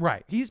forever.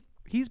 Right. He's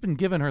been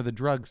giving her the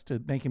drugs to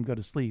make him go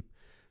to sleep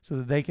so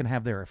that they can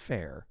have their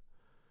affair.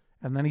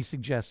 And then he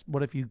suggests,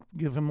 what if you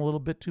give him a little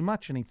bit too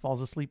much and he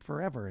falls asleep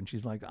forever? And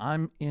she's like,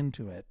 I'm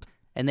into it.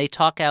 And they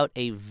talk out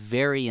a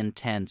very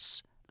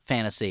intense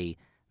fantasy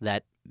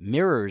that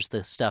mirrors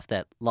the stuff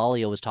that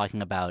Lollia was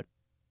talking about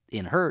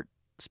in her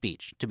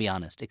speech, to be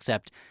honest,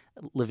 except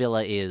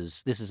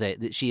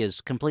Livilla she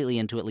is completely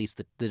into at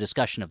least the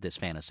discussion of this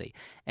fantasy.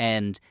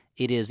 And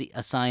it is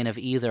a sign of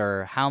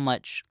either how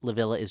much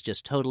Livilla is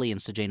just totally in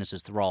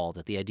Sejanus' thrall,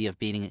 that the idea of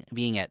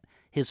being at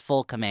his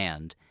full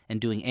command and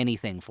doing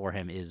anything for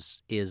him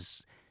is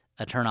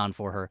a turn on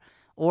for her.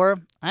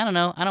 Or, I don't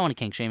know, I don't want to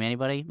kink shame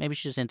anybody. Maybe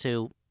she's just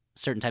into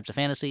certain types of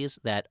fantasies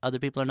that other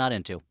people are not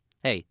into.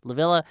 Hey,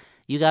 Livilla,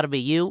 you got to be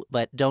you,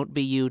 but don't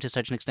be you to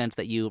such an extent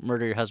that you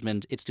murder your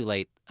husband. It's too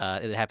late.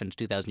 It happened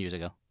 2,000 years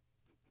ago.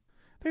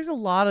 There's a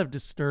lot of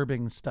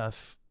disturbing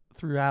stuff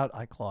throughout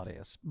I,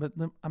 Claudius, but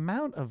the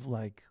amount of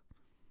like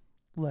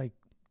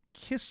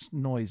kiss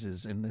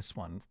noises in this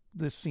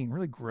scene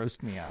really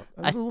grossed me out.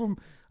 I was a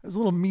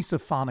little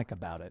misophonic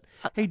about it.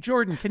 Hey,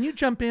 Jordan, can you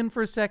jump in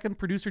for a second?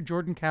 Producer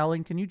Jordan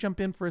Cowling, can you jump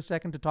in for a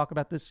second to talk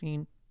about this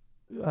scene?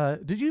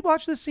 Did you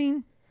watch this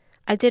scene?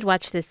 I did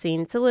watch this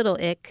scene. It's a little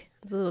ick.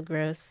 It's a little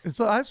gross.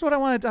 So that's what I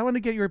wanted. I want to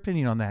get your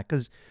opinion on that,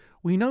 because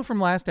we know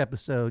from last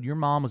episode your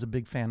mom was a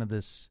big fan of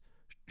this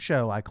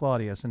show, I,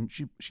 Claudius, and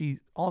she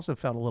also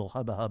felt a little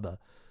hubba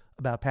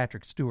about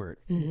Patrick Stewart.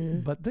 Mm-hmm.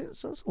 But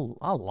this is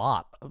a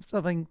lot of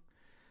something.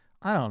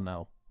 I don't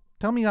know.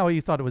 Tell me how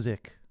you thought it was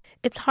ick.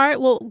 It's hard.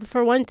 Well,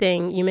 for one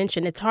thing, you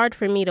mentioned it's hard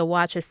for me to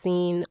watch a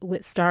scene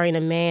starring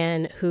a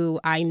man who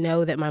I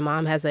know that my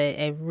mom has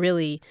a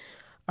really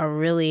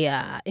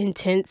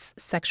intense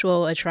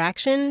sexual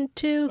attraction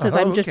to, because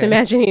I'm just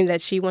imagining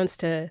that she wants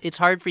to... It's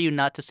hard for you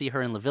not to see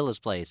her in Livilla's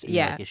place.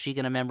 Yeah. Like, is she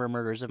going to remember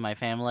Murders of My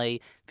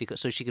Family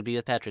so she could be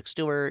with Patrick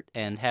Stewart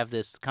and have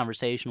this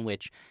conversation,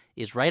 which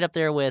is right up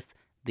there with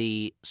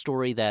the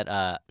story that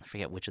I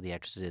forget which of the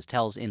actresses it is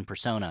tells in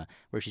Persona,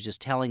 where she's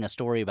just telling a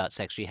story about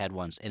sex she had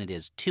once, and it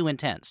is too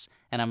intense.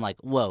 And I'm like,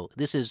 whoa,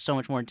 this is so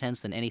much more intense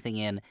than anything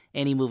in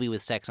any movie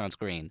with sex on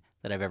screen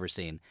that I've ever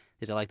seen.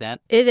 Is it like that?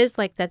 It is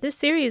like that. This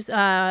series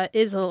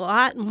is a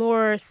lot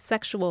more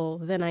sexual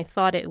than I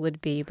thought it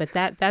would be. But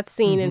that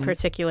scene in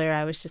particular,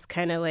 I was just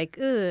kind of like,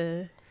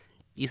 ugh.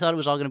 You thought it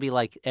was all going to be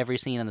like every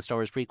scene in the Star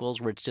Wars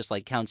prequels where it's just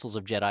like councils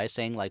of Jedi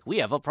saying, like, we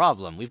have a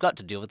problem. We've got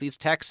to deal with these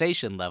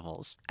taxation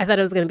levels. I thought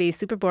it was going to be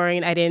super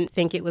boring. I didn't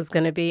think it was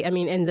going to be,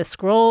 and the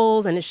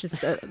scrolls, and it's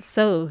just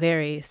so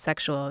very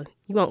sexual.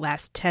 You won't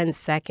last 10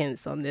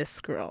 seconds on this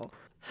scroll.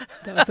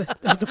 That was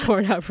a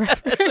Pornhub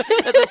reference. That's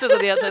what it says on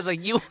the outside. It's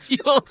like, you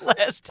won't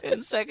last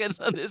 10 seconds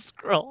on this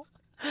scroll.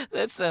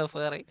 That's so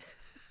funny.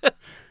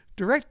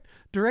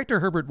 Director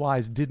Herbert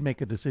Wise did make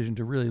a decision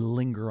to really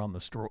linger on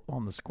the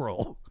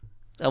scroll.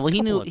 Well,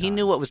 he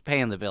knew what was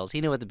paying the bills. He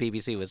knew what the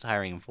BBC was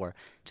hiring him for,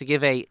 to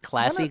give a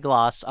classy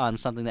gloss on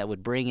something that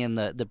would bring in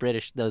the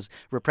British, those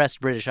repressed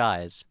British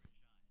eyes.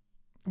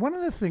 One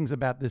of the things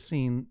about this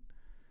scene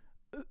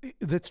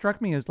that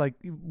struck me is like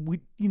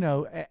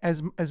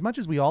as much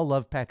as we all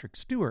love Patrick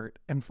Stewart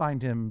and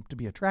find him to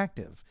be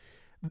attractive,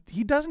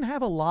 he doesn't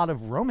have a lot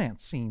of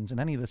romance scenes in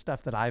any of the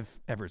stuff that I've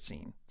ever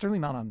seen. Certainly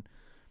not on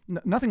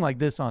nothing like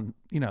this on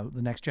The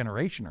Next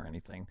Generation or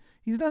anything.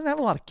 He doesn't have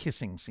a lot of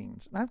kissing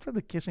scenes. And I thought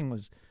the kissing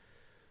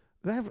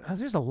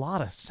there's a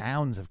lot of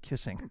sounds of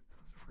kissing.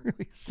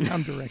 Really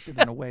sound directed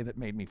in a way that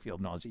made me feel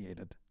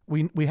nauseated.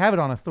 We have it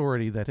on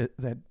authority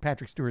that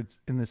Patrick Stewart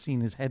in this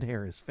scene, his head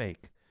hair is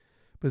fake.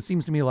 But it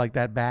seems to me like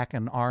that back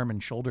and arm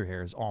and shoulder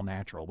hair is all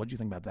natural. What do you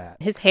think about that?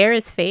 His hair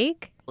is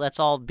fake? That's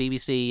all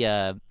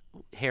BBC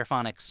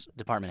Hairphonics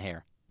department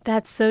hair.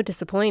 That's so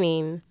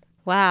disappointing.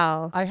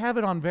 Wow. I have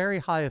it on very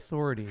high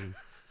authority,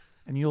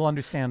 and you'll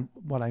understand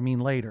what I mean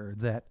later,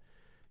 that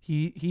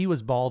he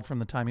was bald from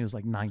the time he was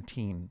like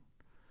 19.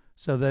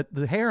 So that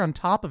the hair on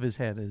top of his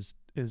head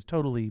is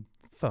totally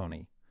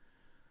phony.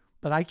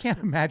 But I can't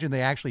imagine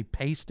they actually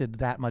pasted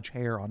that much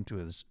hair onto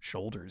his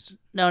shoulders.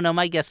 No,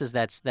 my guess is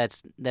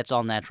that's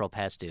all natural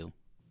past due.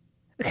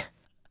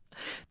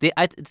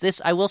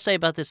 I will say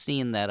about this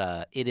scene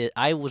that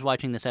I was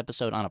watching this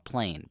episode on a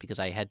plane because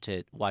I had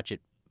to watch it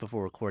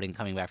before recording,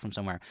 coming back from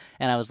somewhere,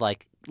 and I was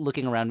like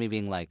looking around me,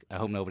 being like, I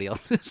hope nobody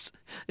else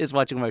is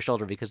watching my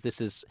shoulder because this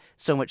is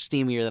so much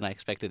steamier than I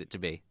expected it to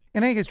be.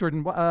 In any case,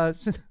 Jordan,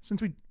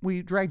 since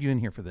we dragged you in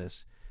here for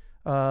this,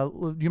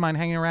 do you mind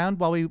hanging around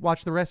while we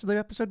watch the rest of the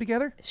episode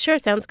together? Sure,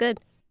 sounds good.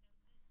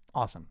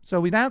 Awesome. So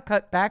we now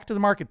cut back to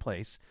the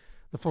marketplace.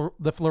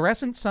 The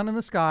fluorescent sun in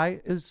the sky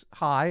is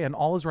high and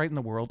all is right in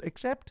the world,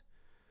 except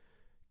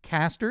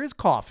Castor is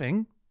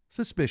coughing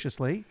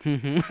suspiciously,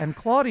 and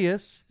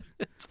Claudius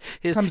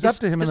comes up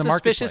to him in the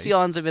marketplace. Suspicious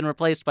yawns have been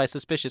replaced by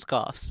suspicious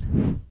coughs.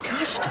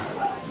 Castor!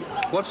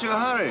 What's your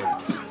hurry?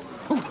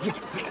 Oh,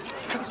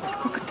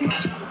 yeah. Look at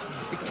this.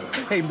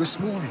 It came this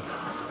morning.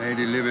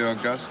 Lady Livia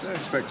Augusta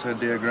expects her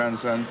dear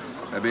grandson,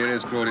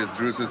 Tiberius Claudius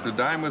Drusus, to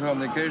dine with her on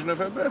the occasion of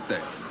her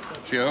birthday.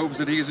 She hopes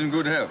that he's in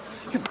good health.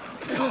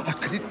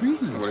 What can it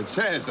mean? Well, it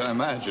says, I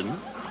imagine.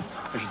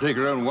 I should take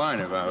her own wine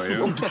if I were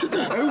you.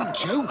 Oh,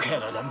 joke,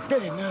 Helen. I'm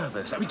very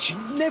nervous. I mean, she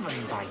never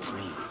invites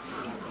me.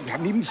 We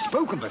haven't even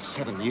spoken for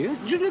 7 years.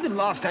 Do you know the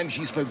last time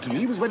she spoke to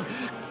me was when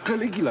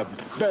Caligula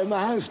burned the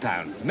house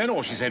down? And then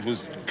all she said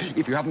was,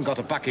 if you haven't got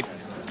a bucket,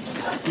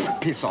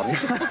 piss on it.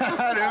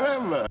 I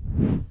remember.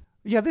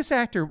 Yeah, this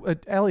actor,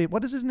 Elliot,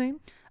 what is his name?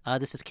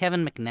 This is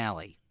Kevin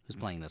McNally, who's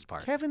playing this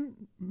part. Kevin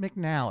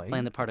McNally.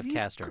 Playing the part of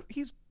Castor.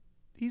 He's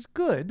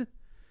good.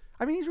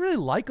 I mean, he's really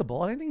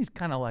likable. I think he's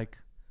kind of like,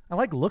 I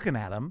like looking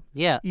at him.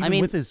 Yeah,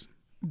 Even with his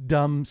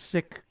dumb,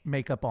 sick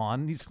makeup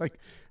on. He's like,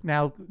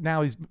 now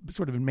he's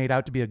sort of been made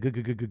out to be a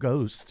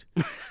ghost.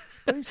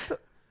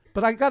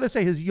 But I got to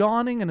say, his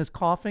yawning and his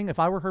coughing, if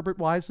I were Herbert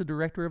Wise, the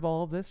director of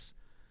all of this,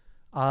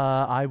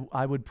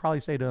 I would probably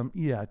say to him,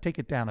 yeah, take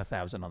it down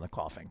 1,000 on the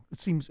coughing. It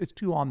seems it's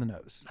too on the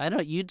nose. I know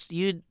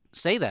you'd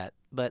say that,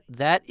 but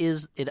that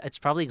is it. It's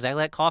probably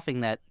exactly that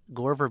coughing that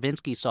Gore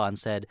Verbinski saw and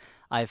said,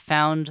 "I've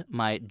found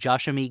my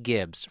Joshua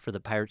Gibbs for the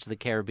Pirates of the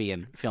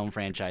Caribbean film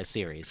franchise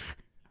series."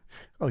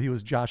 Oh, he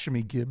was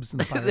Joshua Gibbs in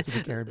the Pirates of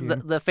the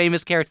Caribbean. the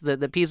famous character,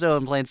 the Pizzo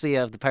and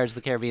Plancia of the Pirates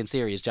of the Caribbean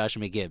series,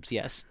 Joshua Gibbs.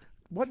 Yes.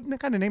 What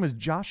kind of name is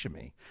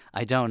Joshua?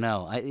 I don't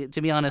know.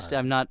 To be honest,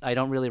 I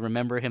don't really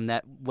remember him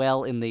that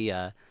well in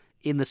the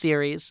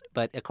series.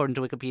 But according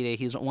to Wikipedia,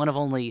 he's one of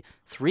only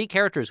 3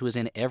 characters who is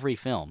in every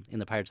film in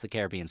the Pirates of the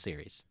Caribbean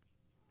series.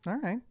 All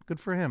right,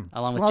 good for him.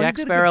 Along with Jack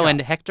Sparrow and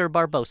Hector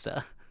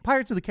Barbosa.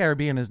 Pirates of the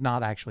Caribbean is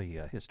not actually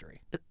history.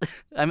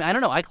 I mean, I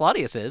don't know.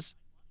 Claudius is.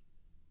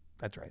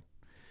 That's right.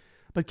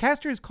 But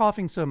Castor is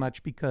coughing so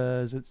much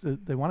because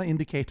they want to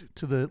indicate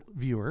to the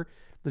viewer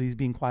that he's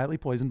being quietly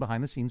poisoned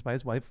behind the scenes by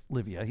his wife,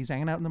 Livia. He's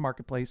hanging out in the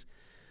marketplace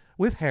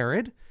with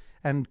Herod,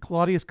 and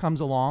Claudius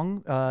comes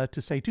along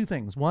to say 2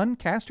 things. 1,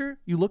 Castor,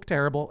 you look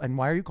terrible, and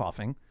why are you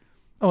coughing?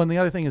 Oh, and the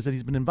other thing is that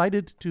he's been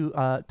invited to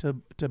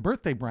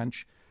birthday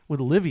brunch with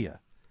Livia,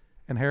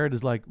 And Herod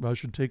is like, I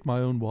should take my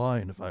own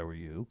wine if I were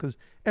you, because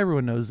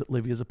everyone knows that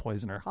Livia's a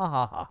poisoner. Ha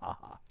ha ha ha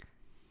ha.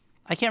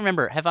 I can't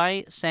remember. Have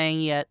I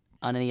sang yet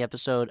on any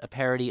episode a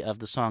parody of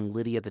the song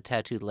Lydia the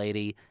Tattooed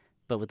Lady,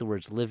 but with the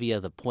words Livia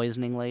the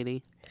Poisoning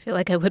Lady? I feel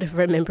like I would have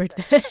remembered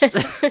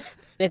that.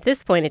 At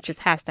this point, it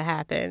just has to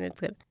happen.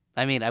 It's good.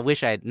 I mean, I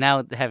wish I had,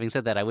 now having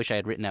said that, I wish I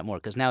had written that more,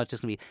 because now it's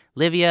just going to be,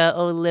 Livia,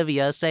 oh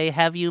Livia, say,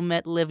 have you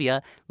met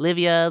Livia?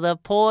 Livia the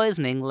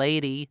Poisoning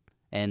Lady.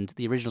 And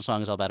the original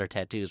song is all about her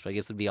tattoos, but I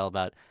guess it'd be all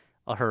about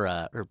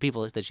her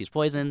people that she's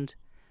poisoned.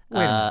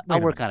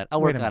 I'll work on it.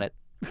 I'll work on it.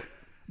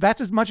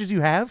 That's as much as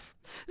you have?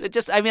 I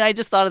just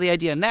thought of the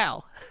idea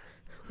now.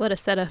 What a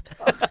setup.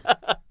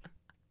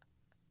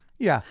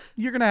 Yeah,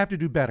 you're going to have to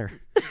do better.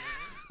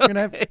 You're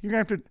going to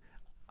have to...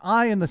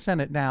 I in the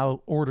Senate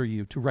now order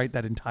you to write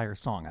that entire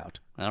song out.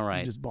 All right.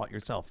 You just bought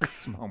yourself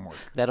some homework.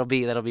 That'll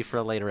be for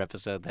a later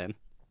episode then.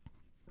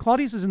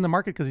 Claudius is in the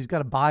market because he's got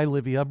to buy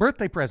Livia a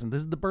birthday present.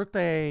 This is the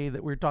birthday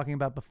that we were talking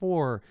about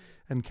before.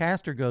 And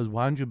Castor goes,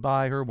 why don't you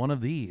buy her one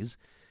of these?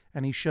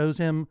 And he shows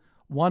him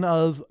one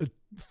of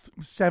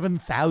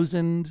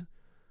 7,000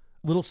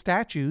 little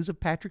statues of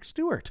Patrick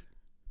Stewart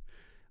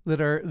that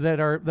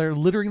are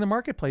littering the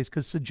marketplace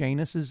because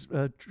Sejanus is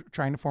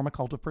trying to form a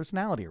cult of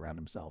personality around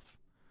himself.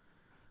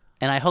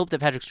 And I hope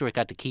that Patrick Stewart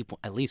got to keep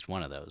at least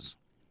one of those.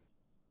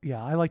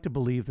 Yeah, I like to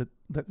believe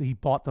that he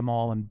bought them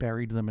all and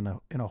buried them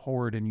in a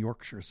hoard in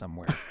Yorkshire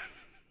somewhere.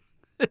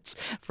 It's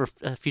for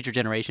future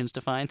generations to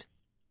find.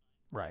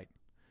 Right.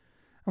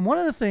 And one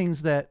of the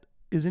things that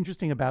is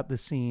interesting about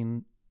this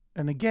scene,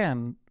 and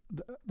again,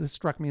 this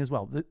struck me as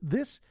well,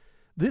 this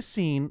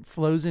scene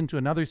flows into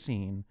another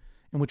scene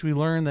in which we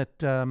learn that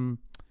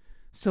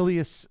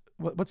Silius,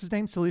 what's his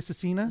name? Silius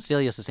Acina?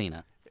 Silius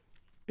Acina.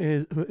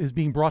 Is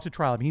being brought to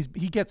trial. I mean,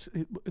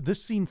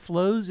 this scene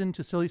flows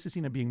into Silius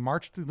Acina being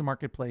marched through the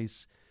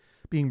marketplace,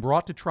 being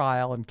brought to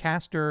trial, and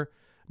Castor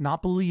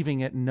not believing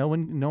it. And no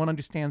one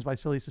understands why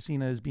Silius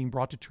Acina is being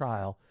brought to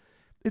trial.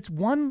 It's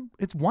one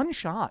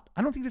shot.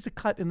 I don't think there's a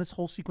cut in this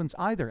whole sequence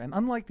either. And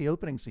unlike the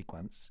opening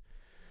sequence,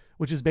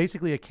 which is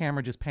basically a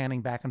camera just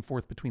panning back and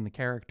forth between the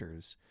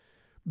characters,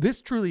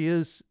 this truly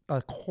is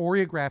a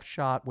choreographed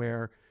shot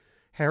where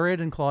Herod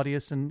and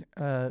Claudius and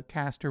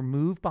Castor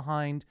move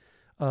behind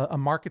a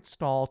market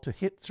stall to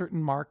hit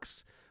certain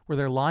marks where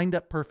they're lined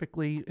up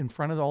perfectly in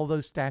front of all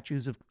those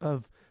statues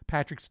of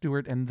Patrick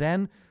Stewart, and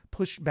then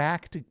push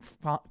back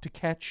to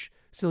catch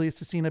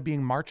Silius Acina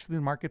being marched through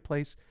the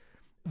marketplace.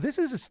 This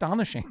is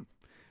astonishing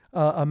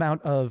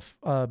amount of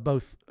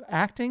both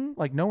acting,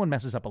 like no one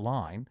messes up a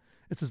line.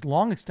 It's this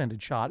long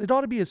extended shot. It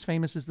ought to be as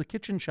famous as the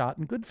kitchen shot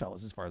in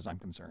Goodfellas, as far as I'm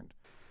concerned.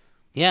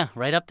 Yeah,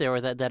 right up there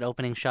with that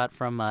opening shot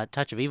from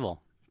Touch of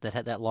Evil that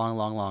had that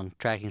long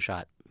tracking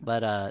shot.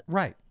 But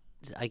right.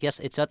 I guess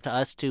it's up to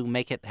us to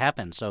make it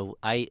happen. So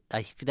I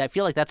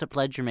feel like that's a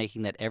pledge you're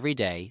making, that every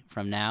day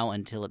from now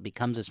until it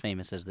becomes as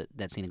famous as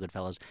that scene in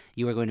Goodfellas,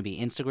 you are going to be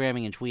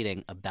Instagramming and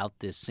tweeting about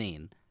this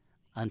scene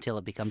until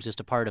it becomes just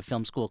a part of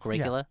film school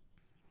curricula.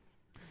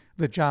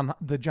 Yeah.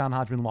 That John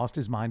Hodgman lost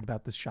his mind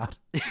about this shot.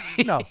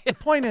 No, the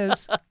point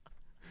is,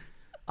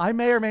 I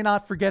may or may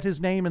not forget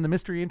his name in the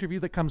mystery interview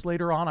that comes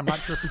later on. I'm not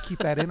sure if we keep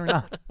that in or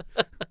not.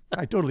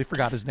 I totally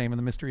forgot his name in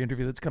the mystery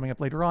interview that's coming up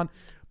later on,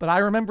 but I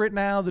remember it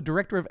now. The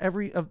director of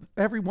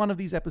every one of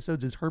these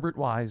episodes is Herbert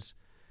Wise,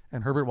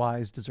 and Herbert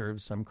Wise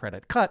deserves some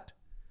credit. Cut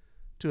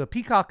to a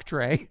peacock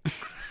tray.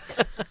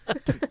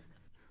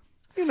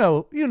 You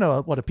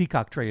know what a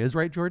peacock tray is,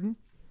 right, Jordan?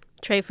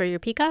 Tray for your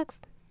peacocks?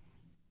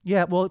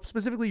 Yeah, well,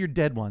 specifically your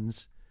dead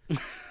ones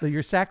that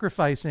you're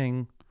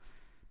sacrificing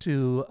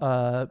to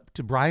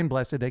Brian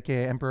Blessed,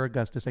 aka Emperor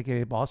Augustus,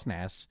 aka Boss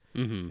Nass.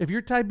 Mm-hmm. If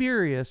you're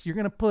Tiberius, you're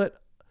going to put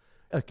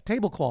a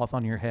tablecloth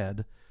on your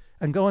head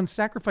and go and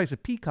sacrifice a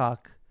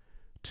peacock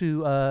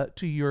to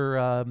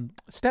your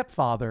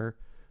stepfather,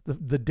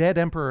 the dead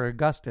Emperor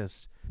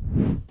Augustus.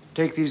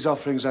 Take these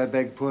offerings, I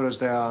beg, poor as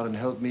they are, and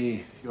help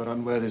me, your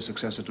unworthy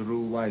successor, to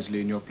rule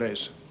wisely in your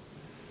place.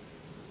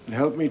 And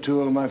help me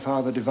too, O my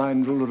father,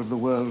 divine ruler of the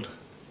world,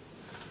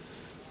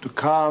 to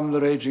calm the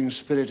raging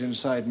spirit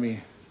inside me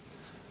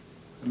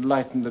and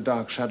lighten the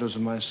dark shadows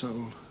of my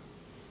soul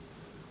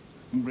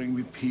and bring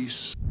me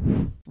peace.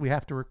 We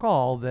have to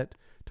recall that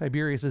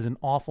Tiberius is an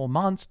awful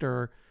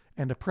monster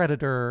and a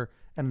predator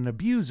and an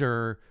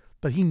abuser,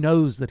 but he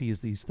knows that he is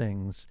these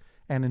things.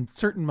 And in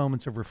certain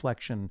moments of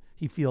reflection,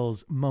 he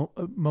feels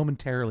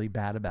momentarily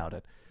bad about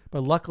it.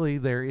 But luckily,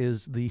 there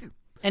is the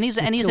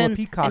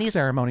peacock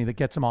ceremony that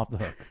gets him off the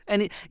hook.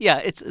 And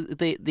it's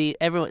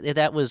everyone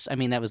that was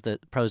the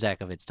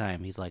Prozac of its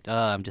time. He's like, oh,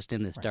 I'm just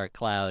in this dark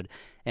cloud,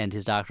 and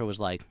his doctor was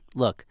like,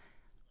 look,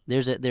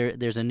 there's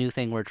a new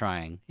thing we're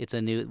trying. It's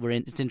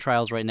in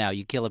trials right now.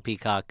 You kill a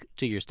peacock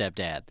to your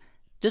stepdad.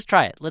 Just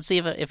try it. Let's see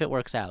if it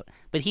works out.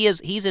 But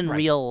he's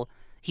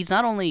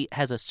not only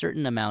has a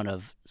certain amount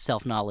of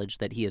self-knowledge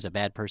that he is a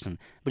bad person,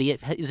 but he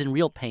is in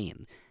real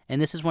pain.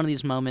 And this is one of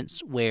these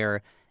moments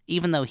where,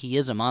 even though he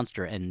is a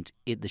monster, and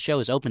the show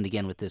is opened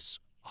again with this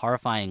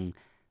horrifying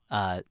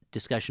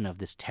discussion of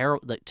this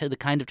the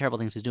kind of terrible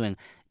things he's doing.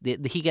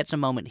 He gets a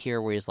moment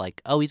here where he's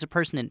like, oh, he's a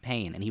person in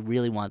pain, and he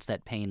really wants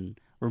that pain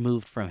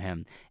removed from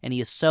him, and he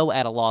is so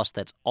at a loss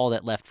that's all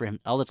that's left for him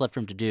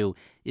to do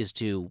is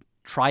to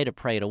try to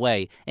pray it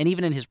away. And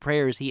even in his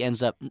prayers, he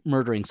ends up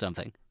murdering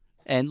something.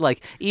 And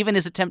like even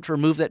his attempt to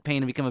remove that pain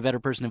and become a better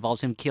person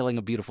involves him killing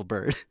a beautiful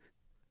bird.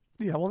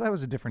 Yeah, well, that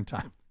was a different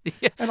time.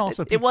 Yeah, and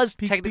also, it was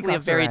technically a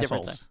very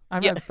different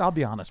time. I'll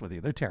be honest with you;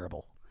 they're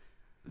terrible.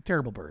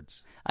 Terrible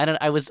birds.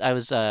 I was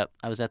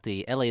at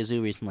the LA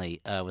Zoo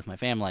recently with my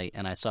family,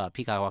 and I saw a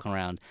peacock walking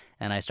around,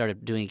 and I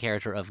started doing a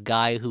character of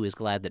guy who is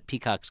glad that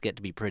peacocks get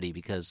to be pretty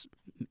because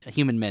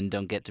human men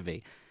don't get to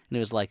be. And it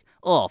was like,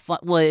 oh,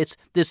 finally,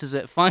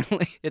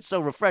 it's so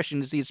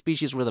refreshing to see a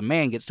species where the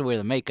man gets to wear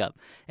the makeup.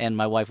 And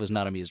my wife was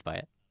not amused by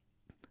it.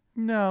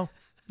 No,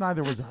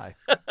 neither was I.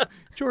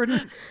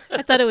 Jordan?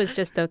 I thought it was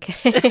just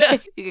okay.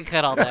 You can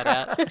cut all that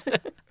out.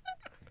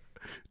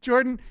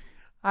 Jordan,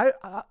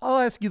 I'll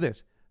ask you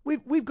this.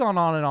 We've gone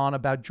on and on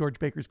about George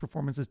Baker's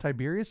performance as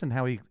Tiberius and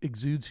how he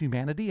exudes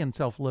humanity and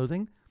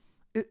self-loathing.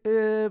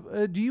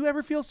 Do you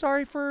ever feel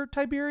sorry for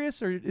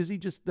Tiberius, or is he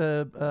just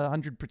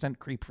 100%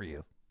 creep for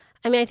you?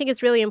 I mean, I think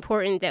it's really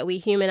important that we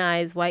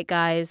humanize white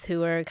guys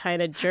who are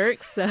kind of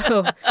jerks,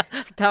 so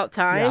it's about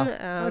time.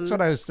 Yeah, that's what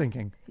I was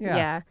thinking.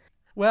 Yeah.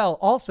 Well,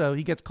 also,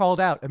 he gets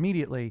called out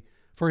immediately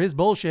for his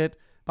bullshit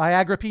by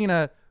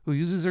Agrippina, who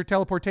uses her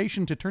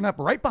teleportation to turn up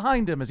right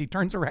behind him as he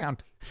turns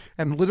around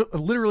and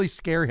literally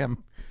scare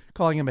him,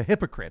 calling him a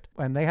hypocrite.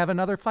 And they have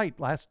another fight.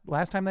 Last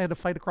time they had a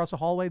fight across a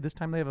hallway. This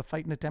time they have a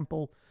fight in a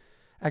temple.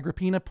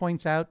 Agrippina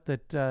points out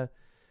that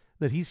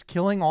he's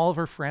killing all of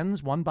her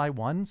friends one by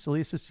one.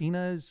 Sillia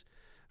Cecina is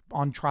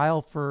on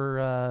trial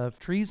for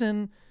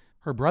treason.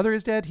 Her brother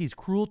is dead. He's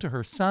cruel to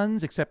her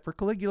sons, except for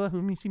Caligula,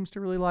 whom he seems to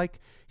really like.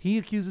 He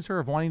accuses her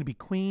of wanting to be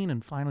queen,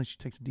 and finally she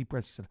takes a deep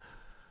breath. She said,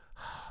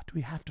 do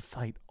we have to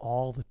fight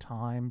all the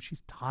time?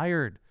 She's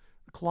tired.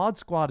 The Claude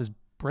squad is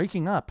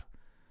breaking up.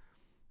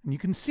 And you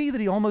can see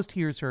that he almost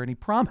hears her, and he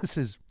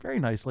promises very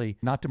nicely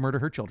not to murder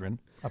her children.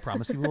 A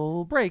promise he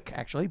will break,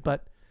 actually,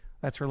 but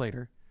that's for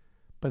later.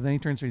 But then he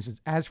turns to her and he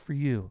says, as for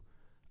you,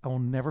 I will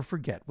never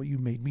forget what you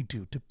made me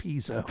do to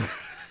Piso.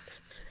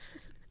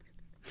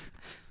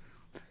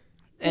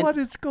 Why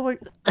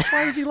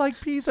does he like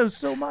Piso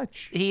so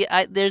much?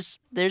 There's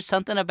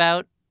something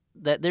about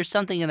that. There's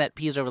something in that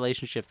Piso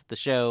relationship that the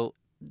show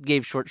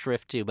gave short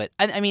shrift to. But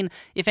I mean,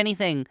 if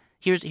anything,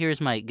 here's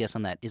my guess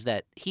on that, is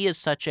that he is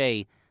such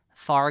a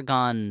far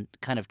gone,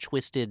 kind of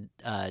twisted,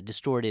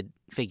 distorted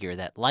figure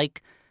that,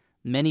 like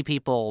many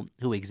people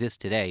who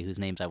exist today, whose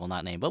names I will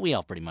not name, but we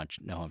all pretty much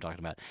know who I'm talking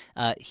about,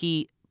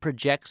 he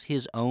projects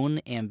his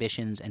own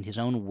ambitions and his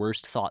own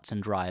worst thoughts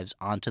and drives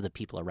onto the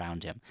people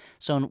around him.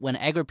 So when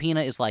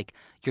Agrippina is like,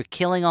 you're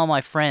killing all my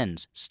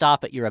friends,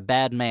 stop it, you're a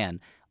bad man,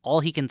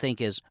 all he can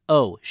think is,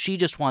 oh, she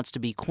just wants to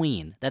be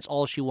queen. That's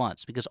all she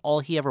wants, because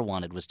all he ever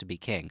wanted was to be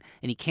king.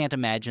 And he can't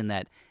imagine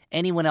that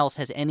anyone else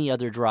has any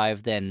other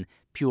drive than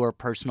pure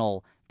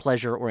personal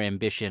pleasure or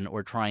ambition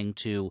or trying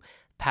to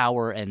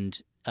power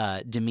and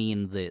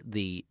demean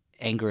the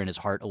anger in his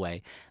heart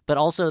away. But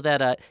also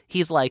that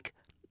he's like,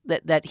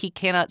 that he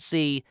cannot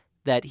see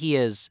that he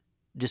is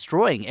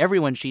destroying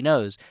everyone she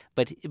knows,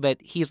 but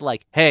he's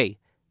like, hey,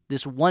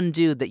 this one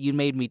dude that you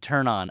made me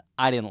turn on,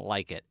 I didn't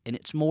like it. And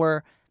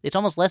it's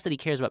almost less that he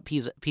cares about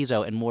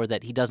Piso and more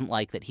that he doesn't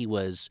like that he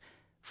was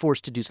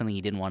forced to do something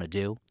he didn't want to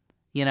do,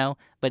 you know?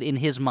 But in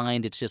his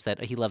mind, it's just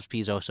that he loves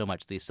Piso so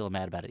much that he's still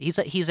mad about it.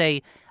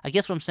 I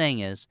guess what I'm saying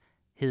is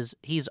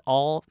he's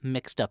all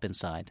mixed up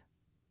inside.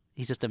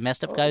 He's just a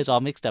messed up guy who's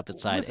all mixed up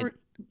inside.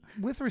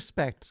 With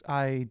respect,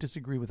 I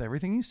disagree with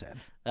everything you said.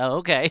 Oh,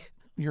 okay.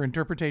 Your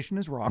interpretation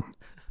is wrong.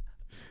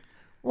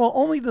 Well,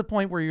 only to the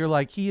point where you're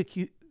like,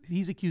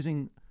 he's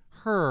accusing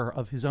her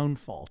of his own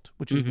fault,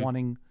 which is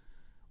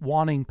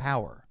wanting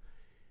power.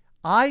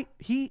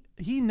 He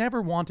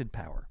never wanted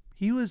power.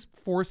 He was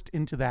forced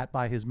into that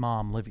by his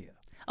mom, Livia.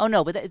 Oh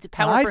no, but it's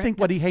power. I think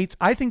what he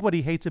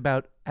hates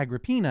about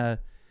Agrippina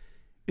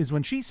is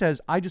when she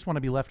says, "I just want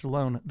to be left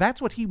alone."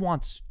 That's what he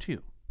wants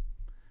too.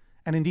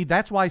 And indeed,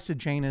 that's why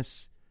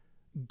Sejanus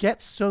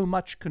gets so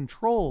much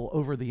control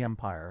over the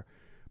empire,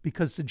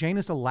 because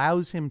Sejanus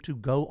allows him to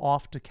go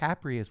off to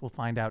Capri, as we'll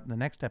find out in the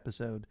next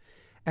episode,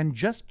 and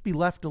just be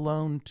left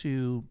alone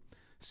to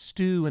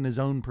stew in his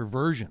own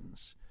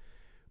perversions.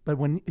 But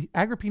when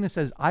Agrippina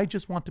says, I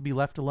just want to be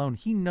left alone,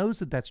 he knows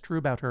that that's true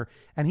about her,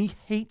 and he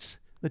hates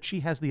that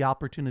she has the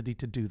opportunity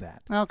to do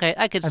that. Okay,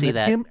 I could see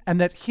that.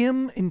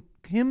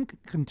 Him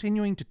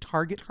continuing to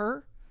target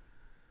her,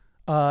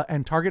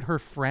 and target her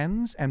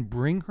friends and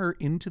bring her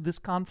into this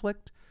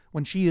conflict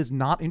when she is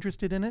not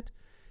interested in it,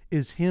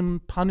 is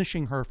him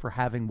punishing her for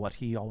having what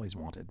he always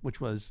wanted, which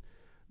was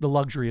the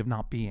luxury of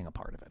not being a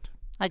part of it.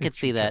 I could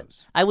see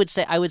that. I would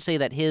say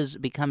that his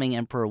becoming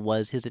emperor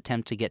was his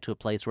attempt to get to a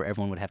place where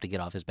everyone would have to get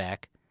off his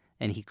back,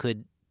 and he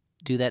could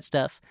do that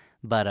stuff.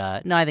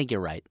 But no, I think you're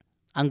right.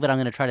 I'm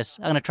going to try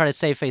to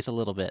save face a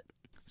little bit.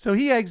 So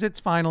he exits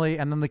finally,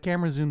 and then the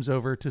camera zooms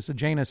over to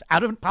Sejanus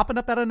popping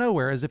up out of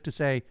nowhere, as if to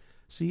say,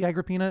 See,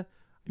 Agrippina,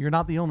 you're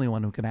not the only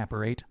one who can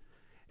apparate.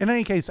 In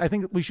any case, I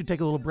think we should take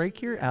a little break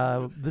here.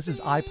 This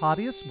is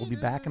iPodius. We'll be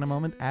back in a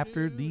moment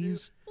after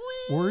these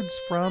words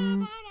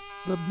from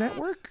the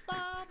network.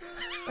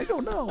 I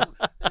don't know.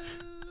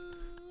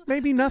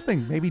 Maybe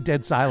nothing. Maybe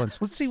dead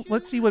silence. Let's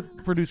see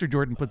what producer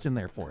Jordan puts in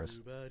there for us.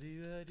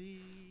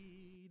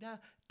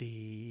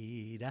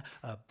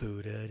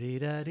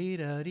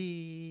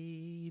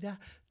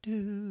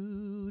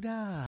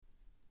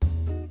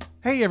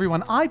 Hey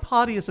everyone,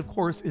 iPodius, of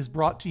course, is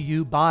brought to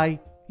you by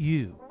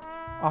you,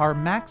 our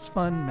Max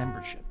Fun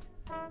membership,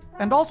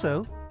 and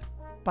also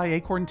by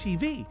Acorn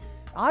TV.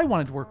 I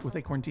wanted to work with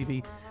Acorn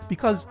TV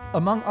because,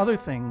 among other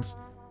things,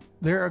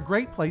 they're a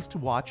great place to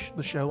watch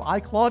the show I,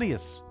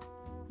 Claudius,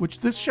 which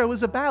this show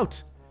is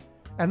about.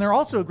 And they're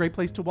also a great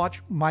place to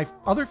watch my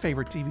other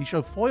favorite TV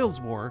show,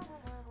 Foyle's War,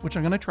 which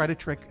I'm going to try to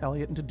trick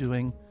Elliot into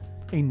doing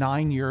a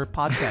 9-year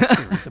podcast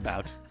series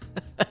about.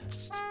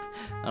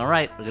 All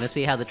right, we're going to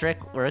see how the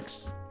trick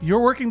works.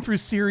 You're working through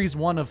series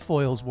 1 of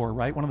Foyle's War,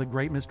 right? One of the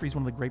great mysteries,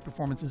 one of the great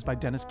performances by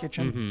Dennis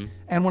Kitchen,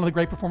 and one of the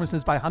great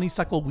performances by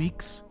Honeysuckle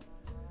Weeks.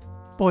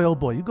 Boy, oh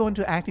boy, you go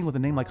into acting with a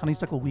name like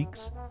Honeysuckle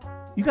Weeks,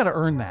 you got to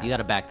earn that. You got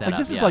to back that up.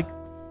 This is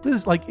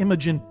like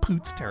Imogen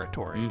Poots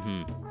territory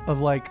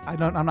of like,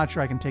 I'm not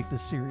sure I can take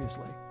this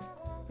seriously.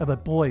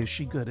 But boy, is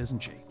she good, isn't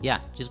she?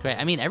 Yeah, she's great.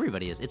 I mean,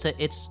 everybody is. It's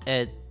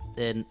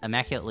an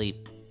immaculately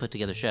put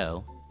together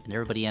show, and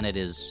everybody in it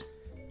is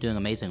doing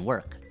amazing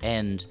work.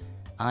 And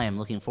I am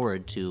looking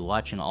forward to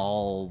watching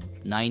all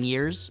 9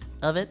 years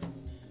of it.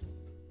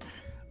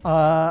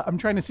 I'm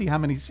trying to see how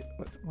many.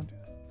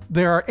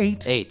 There are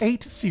eight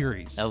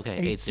series. Okay,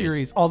 8 8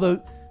 series.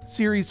 Although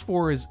series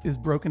 4 is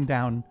broken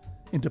down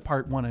into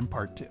part 1 and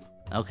part 2.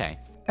 Okay.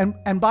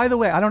 And by the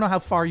way, I don't know how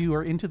far you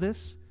are into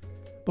this,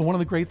 but one of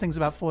the great things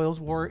about Foyle's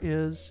War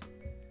is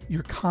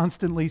you're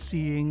constantly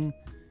seeing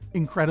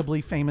incredibly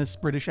famous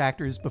British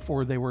actors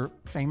before they were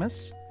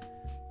famous.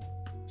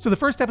 So the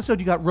first episode,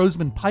 you got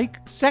Rosamund Pike.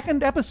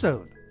 Second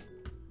episode,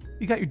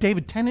 you got your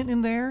David Tennant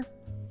in there.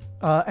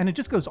 And it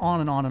just goes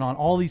on and on and on.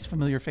 All these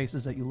familiar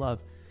faces that you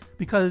love.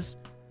 Because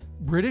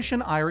British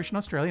and Irish and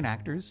Australian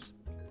actors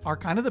are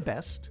kind of the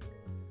best.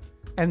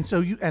 And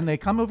so they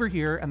come over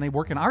here and they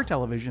work in our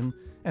television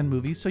and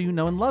movies, so you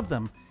know and love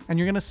them. And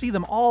you're going to see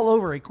them all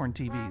over Acorn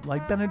TV.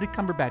 Like Benedict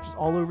Cumberbatch is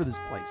all over this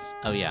place.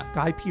 Oh, yeah.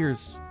 Guy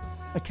Pearce,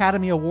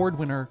 Academy Award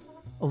winner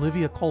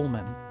Olivia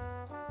Colman.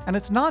 And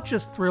it's not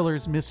just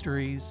thrillers,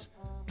 mysteries,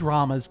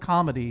 dramas,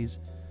 comedies,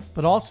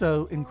 but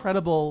also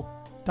incredible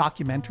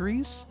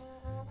documentaries.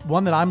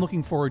 One that I'm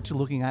looking forward to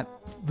looking at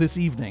this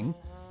evening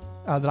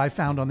that I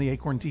found on the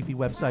Acorn TV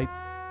website,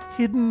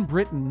 Hidden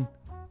Britain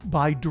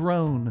by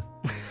Drone.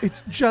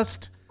 It's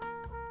just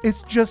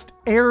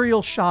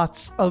aerial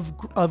shots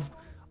of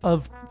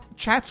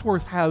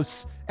Chatsworth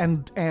House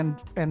and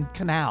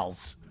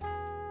canals.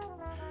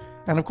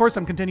 And of course,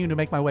 I'm continuing to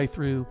make my way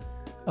through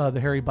the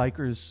Harry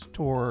Bikers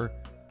tour,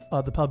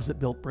 the pubs that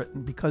built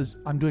Britain, because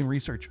I'm doing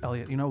research,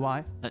 Elliot. You know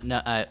why?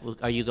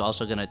 Are you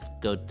also going to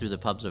go through the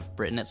pubs of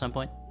Britain at some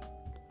point?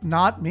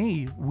 Not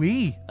me.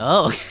 We.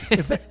 Oh.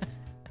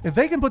 If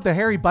they can put the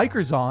Harry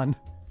Bikers on,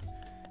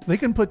 they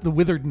can put the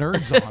Withered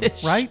Nerds on,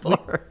 right?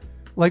 Sure.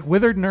 Like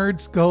Withered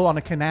Nerds go on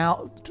a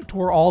canal,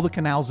 tour all the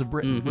canals of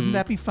Britain. Wouldn't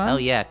that be fun? Oh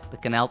yeah, the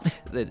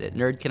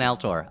Nerd Canal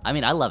tour. I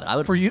mean, I love it. I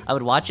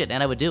would watch it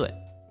and I would do it.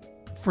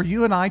 For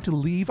you and I to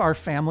leave our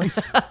families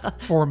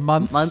for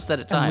months at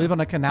a time and live on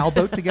a canal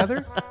boat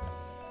together.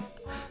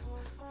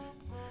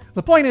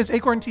 The point is,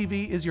 Acorn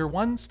TV is your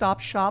one-stop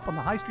shop on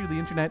the high street of the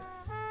internet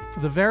for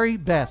the very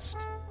best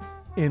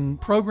in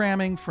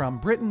programming from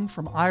Britain,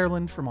 from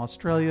Ireland, from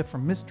Australia,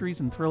 from mysteries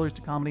and thrillers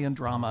to comedy and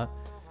drama.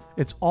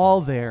 It's all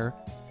there.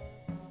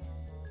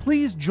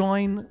 Please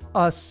join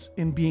us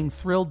in being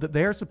thrilled that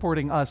they're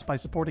supporting us by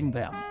supporting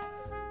them.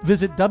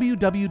 Visit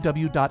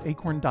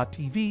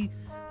www.acorn.tv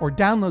or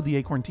download the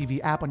Acorn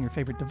TV app on your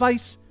favorite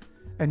device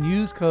and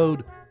use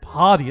code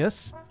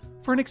PODIUS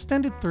for an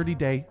extended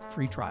 30-day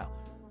free trial.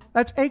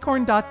 That's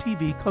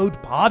acorn.tv,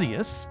 code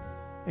PODIUS.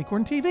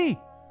 Acorn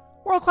TV,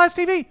 world-class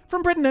TV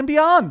from Britain and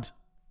beyond.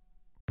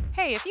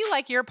 Hey, if you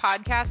like your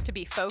podcast to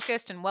be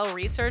focused and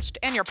well-researched,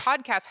 and your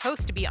podcast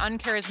host to be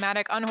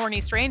uncharismatic,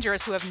 unhorny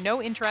strangers who have no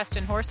interest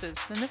in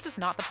horses, then this is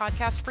not the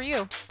podcast for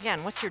you. Yeah,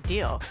 and what's your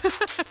deal?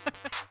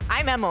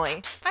 I'm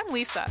Emily. I'm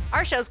Lisa.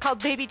 Our show's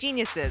called Baby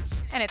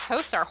Geniuses. And its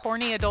hosts are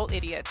horny adult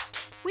idiots.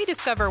 We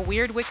discover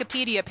weird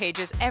Wikipedia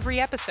pages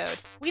every episode.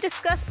 We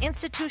discuss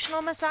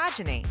institutional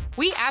misogyny.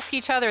 We ask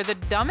each other the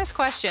dumbest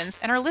questions,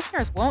 and our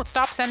listeners won't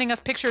stop sending us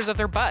pictures of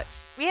their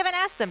butts. We haven't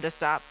asked them to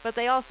stop, but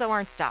they also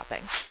aren't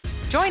stopping.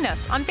 Join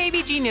us on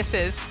Baby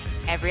Geniuses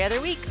every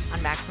other week on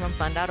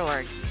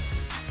MaximumFun.org.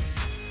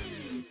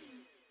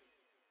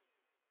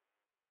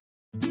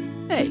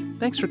 Hey,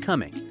 thanks for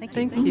coming.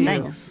 Thank you.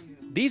 Thanks.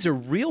 These are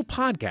real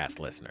podcast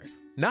listeners,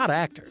 not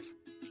actors.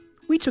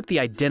 We took the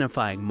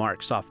identifying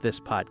marks off this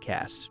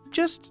podcast.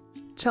 Just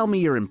tell me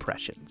your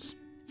impressions.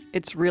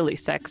 It's really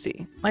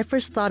sexy. My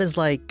first thought is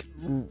like,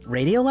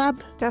 Radiolab?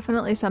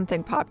 Definitely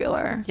something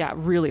popular. Yeah,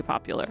 really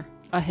popular.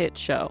 A hit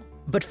show.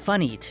 but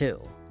funny,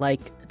 too.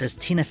 Like, does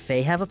Tina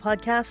Fey have a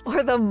podcast?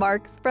 Or the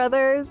Marx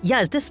Brothers?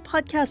 Yeah, is this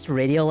podcast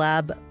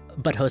Radiolab,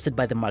 but hosted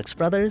by the Marx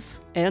Brothers?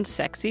 And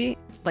sexy,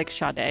 like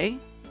Sade.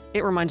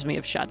 It reminds me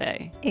of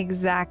Sade.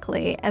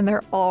 Exactly. And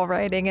they're all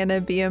riding in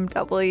a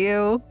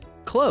BMW.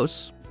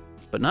 Close,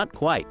 but not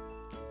quite.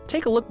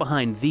 Take a look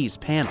behind these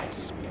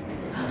panels.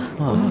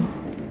 Whoa.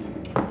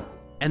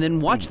 And then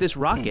watch this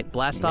rocket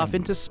blast off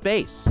into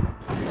space.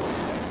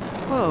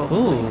 Whoa.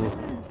 Ooh.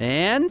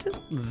 And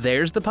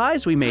there's the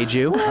pies we made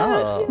you.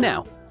 Oh.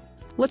 Now,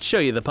 let's show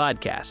you the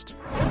podcast.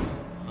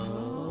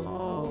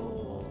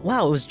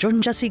 Wow, it was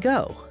Jordan Jesse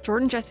Go.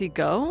 Jordan Jesse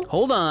Go?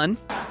 Hold on.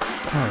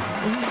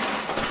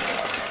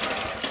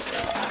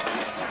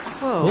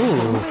 Whoa. Ooh.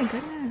 Oh my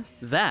goodness.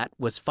 That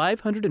was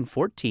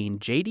 514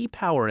 J.D.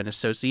 Power and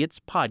Associates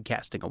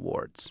Podcasting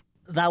Awards.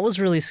 That was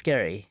really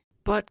scary.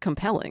 But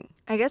compelling.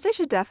 I guess I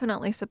should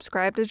definitely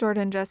subscribe to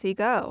Jordan Jesse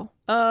Go.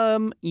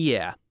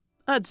 Yeah,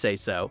 I'd say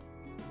so.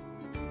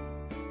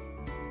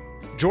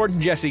 Jordan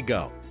Jesse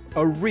Go,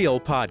 a real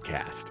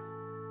podcast.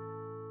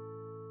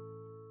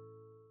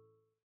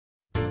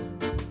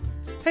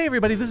 Hey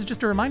everybody, this is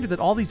just a reminder that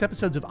all these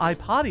episodes of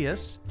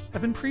iPodius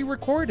have been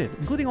pre-recorded,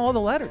 including all the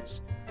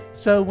letters.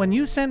 So when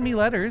you send me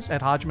letters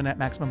at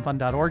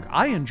hodgman@MaximumFun.org,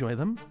 I enjoy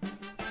them.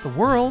 The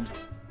world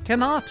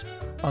cannot,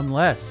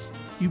 unless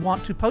you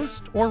want to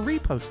post or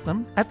repost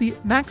them at the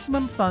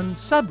Maximum Fun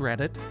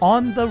subreddit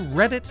on the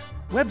Reddit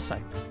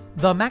website.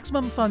 The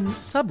Maximum Fun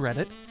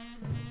subreddit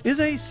is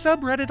a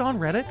subreddit on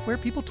Reddit where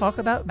people talk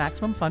about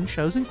Maximum Fun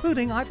shows,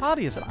 including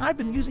iPodius, and I've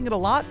been using it a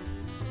lot,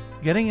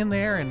 getting in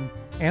there and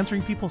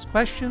answering people's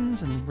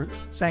questions and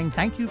saying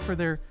thank you for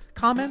their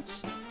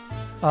comments.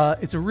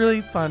 It's a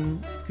really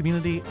fun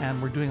community,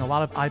 and we're doing a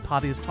lot of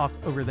iPodius talk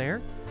over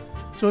there.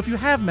 So if you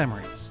have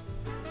memories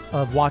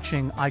of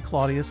watching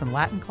iClaudius in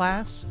Latin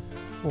class,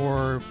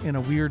 or in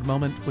a weird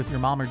moment with your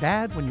mom or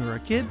dad when you were a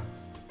kid,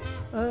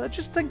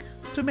 just think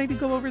to maybe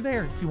go over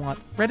there if you want.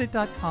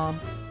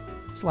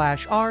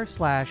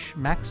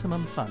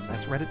 Reddit.com/r/MaximumFun.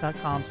 That's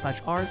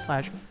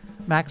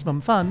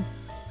reddit.com/r/MaximumFun.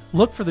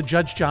 Look for the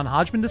Judge John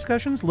Hodgman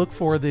discussions. Look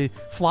for the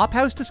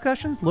Flophouse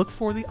discussions. Look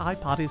for the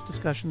iPodius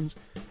discussions.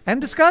 And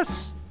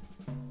discuss.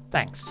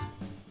 Thanks.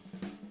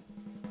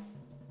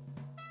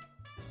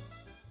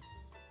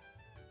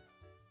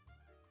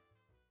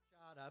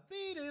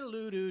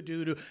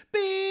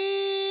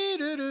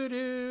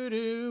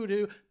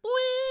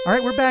 All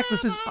right, we're back.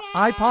 This is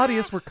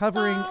iPodius. We're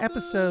covering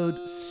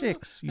episode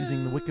 6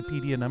 using the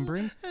Wikipedia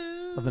numbering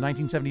of the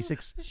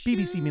 1976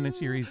 BBC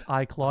miniseries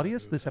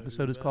iClaudius. This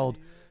episode is called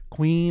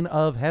Queen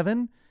of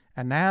Heaven.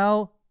 And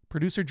now,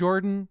 producer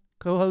Jordan,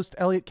 co-host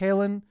Elliot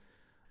Kalin,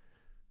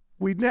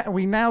 we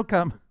now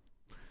come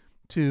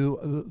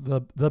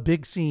to the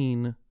big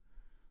scene.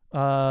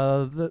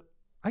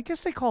 I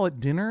guess they call it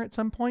dinner at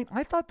some point.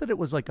 I thought that it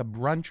was like a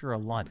brunch or a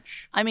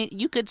lunch. I mean,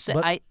 you could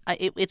say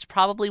it's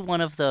probably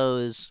one of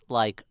those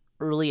like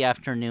early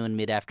afternoon,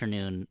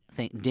 mid-afternoon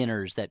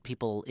dinners that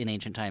people in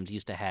ancient times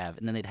used to have,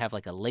 and then they'd have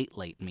like a late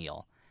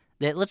meal.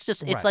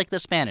 It's like the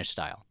Spanish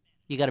style.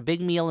 You got a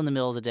big meal in the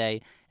middle of the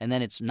day, and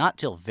then it's not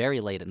till very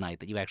late at night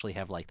that you actually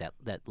have like that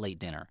late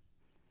dinner.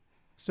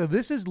 So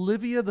this is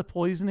Livia the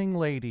Poisoning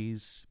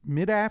Lady's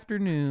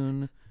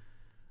mid-afternoon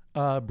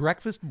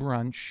breakfast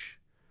brunch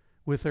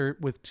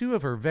with two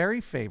of her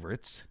very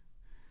favorites,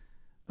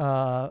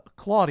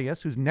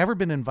 Claudius, who's never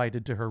been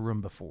invited to her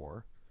room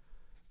before,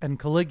 and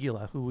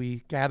Caligula, who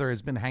we gather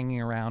has been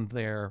hanging around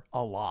there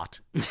a lot.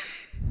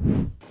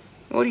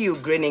 What are you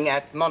grinning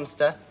at,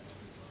 monster?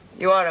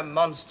 You are a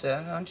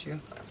monster, aren't you?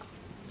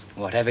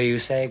 Whatever you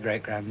say,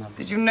 great-grandmother.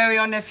 Did you know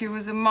your nephew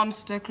was a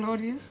monster,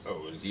 Claudius?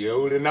 Oh, is he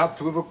old enough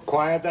to have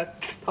acquired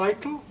that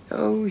title?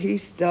 Oh, he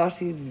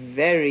started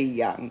very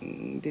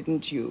young,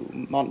 didn't you,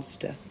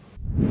 monster?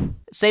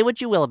 Say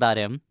what you will about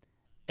him.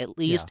 At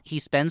least he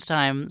spends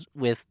time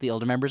with the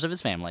older members of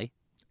his family.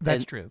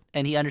 That's true.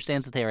 And he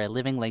understands that they are a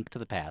living link to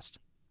the past.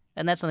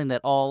 And that's something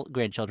that all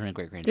grandchildren and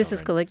great-grandchildren... This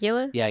is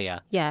Caligula? Yeah.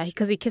 Yeah,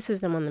 because he kisses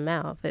them on the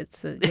mouth.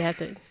 It's you have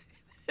to...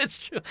 It's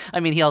true. I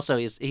mean, he also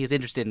he's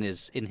interested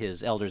in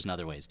his elders in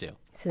other ways, too.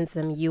 Sends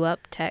them you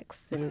up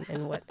texts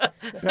and what...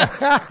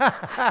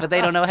 But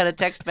they don't know how to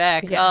text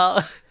back.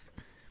 Yeah.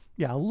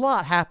 Yeah, a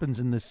lot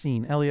happens in this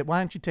scene. Elliot, why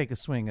don't you take a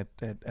swing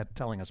at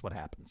telling us what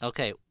happens?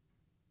 Okay.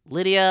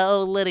 Lydia,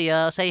 oh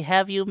Lydia, say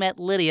have you met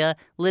Lydia?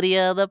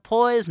 Lydia the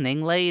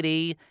poisoning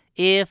lady.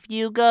 If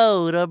you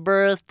go to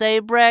birthday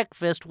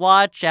breakfast,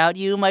 watch out,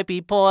 you might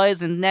be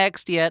poisoned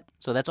next yet.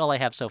 So that's all I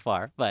have so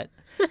far. But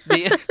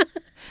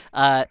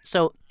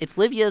so it's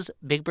Livia's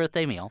big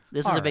birthday meal.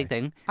 This is a big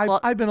thing.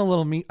 I've been a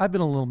little mean. I've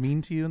been a little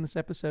mean to you in this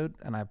episode,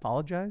 and I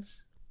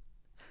apologize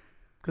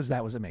because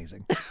that was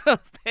amazing.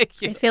 Thank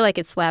you. I feel like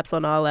it slaps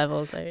on all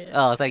levels. Thank you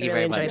really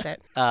very enjoyed much.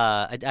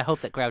 That. I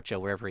hope that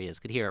Groucho, wherever he is,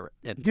 could hear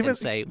and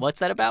say, "What's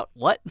that about?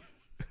 What?"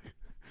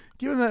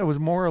 Given that it was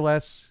more or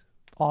less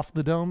off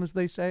the dome, as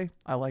they say,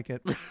 I like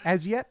it.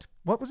 As yet,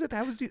 what was it?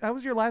 How was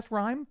your last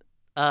rhyme?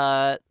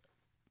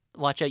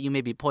 Watch out, you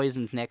may be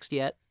poisoned next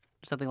yet.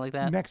 something like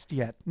that. Next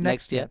yet.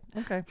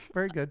 Okay,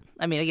 very good.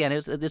 I mean, again,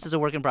 this is a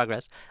work in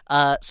progress.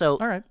 So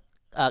all right.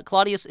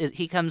 Claudius,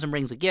 he comes and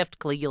brings a gift.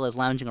 Caligula is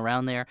lounging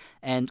around there,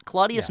 and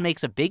Claudius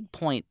makes a big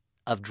point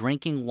of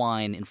drinking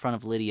wine in front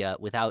of Lydia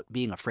without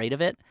being afraid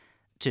of it,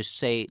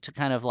 to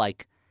kind of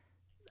like...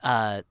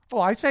 I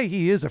say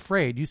he is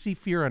afraid. You see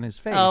fear on his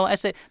face. Oh, I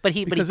say, but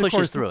he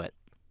pushes through it.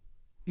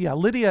 Yeah,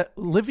 Livia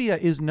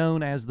is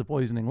known as the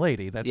poisoning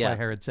lady. That's why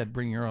Herod said,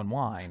 "Bring your own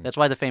wine." That's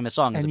why the famous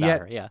song is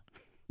about her. Yeah,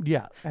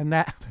 yeah, and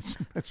that's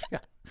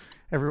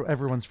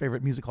everyone's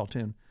favorite music hall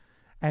tune.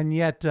 And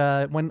yet,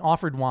 when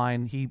offered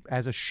wine, he,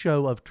 as a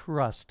show of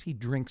trust, he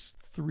drinks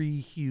 3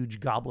 huge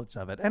goblets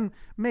of it, and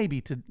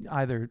maybe to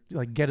either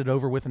like get it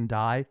over with and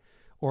die,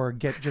 or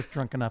get just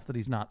drunk enough that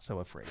he's not so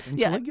afraid. And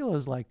Caligula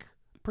is like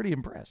pretty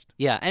impressed.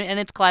 Yeah, and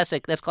it's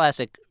classic. That's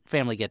classic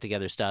family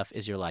get-together stuff,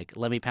 is you're like,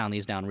 let me pound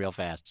these down real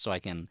fast so I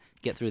can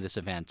get through this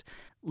event.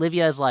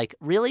 Livia is like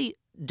really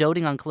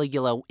doting on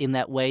Caligula in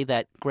that way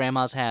that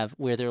grandmas have,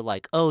 where they're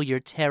like, oh, you're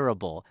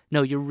terrible.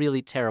 No, you're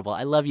really terrible.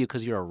 I love you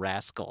because you're a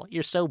rascal.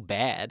 You're so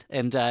bad.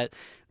 And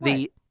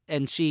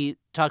and she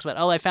talks about,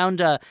 I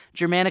found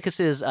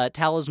Germanicus's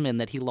talisman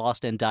that he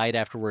lost and died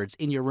afterwards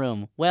in your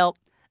room. Well,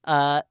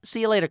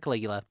 see you later,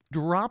 Caligula.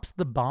 Drops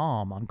the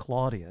bomb on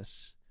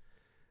Claudius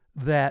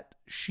that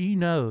she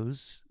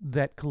knows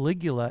that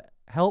Caligula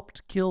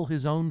helped kill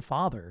his own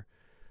father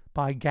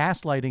by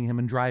gaslighting him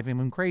and driving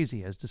him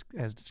crazy, as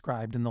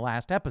described in the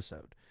last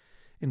episode.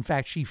 In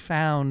fact, she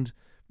found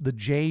the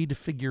jade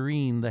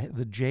figurine,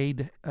 the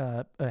jade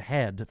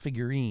head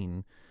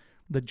figurine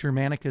that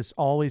Germanicus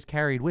always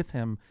carried with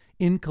him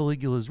in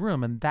Caligula's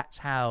room, and that's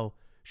how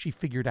she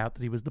figured out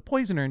that he was the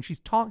poisoner. And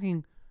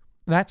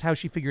that's how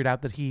she figured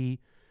out that he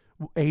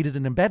aided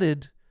and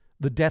abetted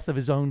the death of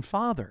his own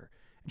father.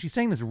 And she's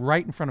saying this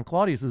right in front of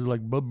Claudius, who's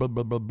like, blah, blah,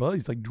 blah, blah, blah.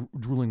 He's like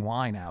drooling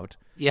wine out.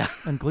 Yeah.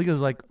 And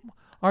Caligula's like,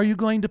 are you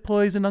going to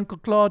poison Uncle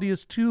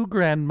Claudius too,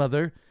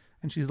 grandmother?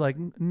 And she's like,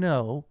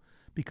 no,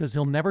 because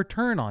he'll never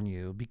turn on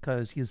you,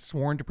 because he has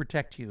sworn to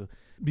protect you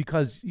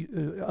because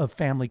of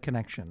family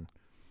connection.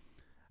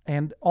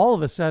 And all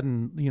of a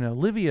sudden,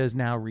 Livia is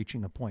now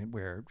reaching a point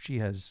where she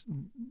has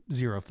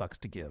 0 fucks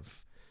to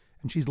give.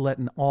 And she's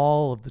letting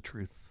all of the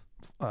truth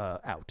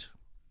out,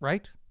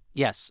 right?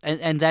 Yes,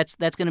 and that's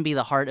going to be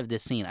the heart of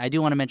this scene. I do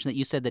want to mention that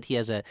you said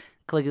that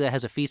Caligula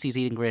has a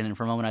feces-eating grin, and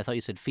for a moment I thought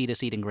you said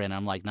fetus-eating grin.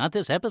 I'm like, not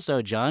this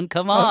episode, John.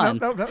 Come on.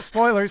 No,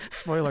 spoilers.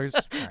 Right.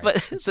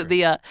 But so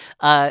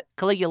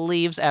Caligula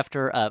leaves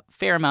after a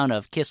fair amount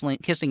of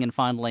kissing and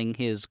fondling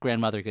his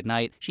grandmother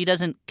goodnight. She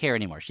doesn't care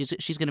anymore.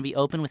 She's going to be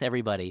open with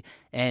everybody,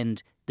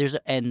 and there's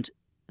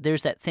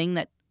that thing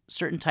that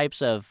certain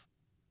types of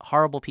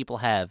horrible people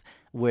have,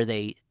 where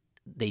they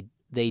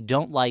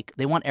don't like,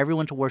 they want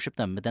everyone to worship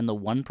them, but then the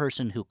one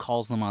person who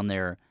calls them on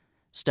their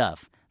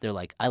stuff, they're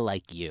like, I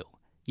like you.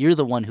 You're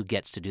the one who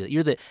gets to do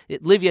that.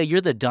 Livia, you're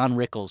the Don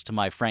Rickles to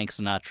my Frank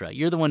Sinatra.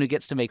 You're the one who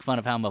gets to make fun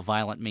of how I'm a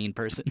violent, mean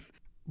person.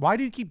 Why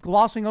do you keep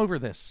glossing over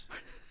this?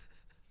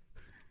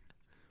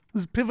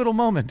 This is a pivotal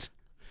moment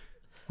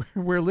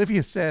where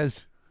Livia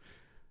says,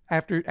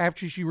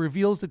 after she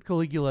reveals that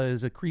Caligula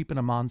is a creep and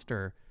a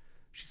monster,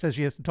 she says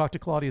she has to talk to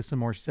Claudius some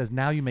more. She says,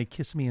 now you may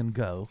kiss me and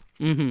go,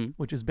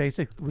 which is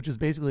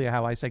basically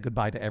how I say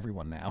goodbye to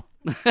everyone now.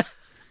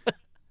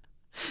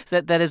 So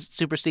that is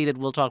superseded.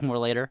 We'll talk more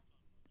later.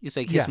 You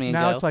say kiss me and go.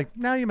 Now it's like,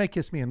 now you may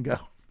kiss me and go.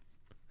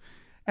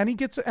 And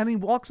he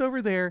walks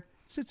over there,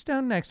 sits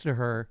down next to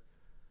her,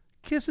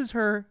 kisses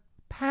her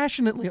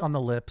passionately on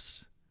the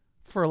lips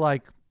for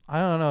like, I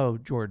don't know,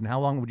 Jordan, how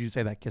long would you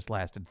say that kiss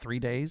lasted? 3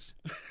 days?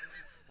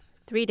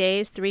 3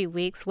 days, 3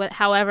 weeks,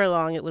 however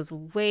long. It was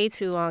way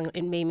too long.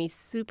 It made me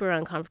super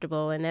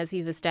uncomfortable. And as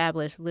you've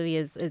established,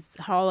 Livia's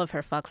all of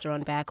her fucks are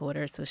on back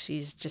order, so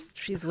she's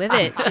with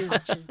it.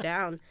 She's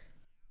down.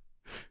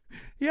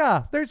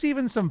 Yeah, there's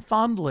even some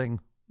fondling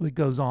that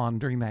goes on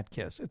during that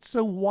kiss. It's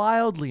so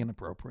wildly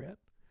inappropriate.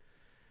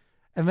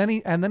 And then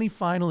he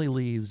finally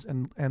leaves,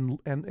 and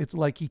it's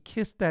like he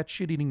kissed that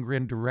shit-eating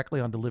grin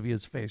directly onto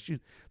Livia's face.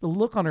 The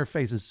look on her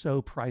face is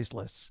so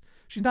priceless.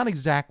 She's not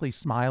exactly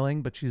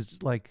smiling, but she's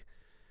just like,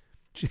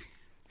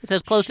 it's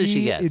as close as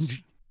she gets.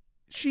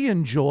 She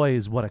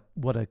enjoys what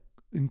a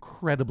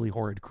incredibly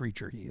horrid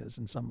creature he is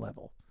in some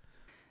level.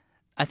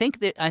 I think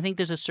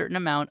there's a certain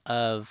amount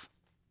of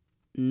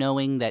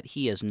knowing that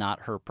he is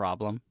not her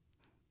problem,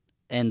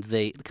 and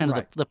the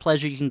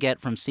pleasure you can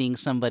get from seeing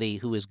somebody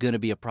who is going to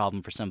be a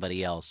problem for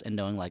somebody else, and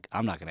knowing like,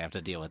 I'm not going to have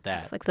to deal with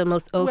that. It's like the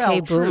most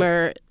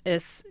boomer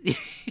is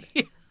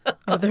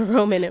of the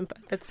Roman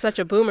Empire. That's such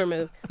a boomer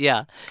move.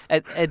 Yeah,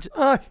 and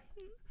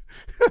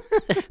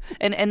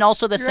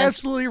also the You're sense.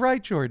 Absolutely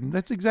right, Jordan.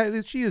 That's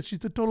exactly she is.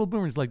 She's a total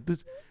boomer. It's like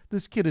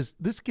this kid is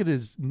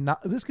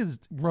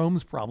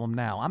Rome's problem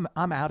now.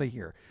 I'm out of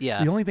here.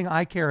 Yeah. The only thing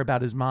I care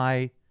about is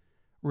my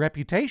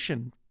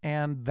reputation,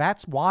 and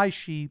that's why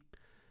she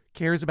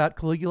cares about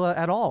Caligula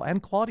at all,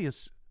 and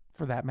Claudius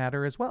for that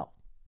matter as well.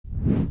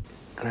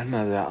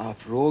 Grandmother,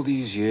 after all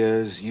these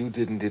years, you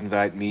didn't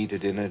invite me to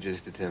dinner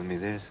just to tell me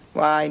this.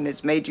 Wine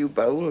has made you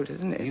bold,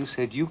 hasn't it? You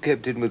said you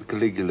kept in with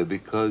Caligula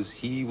because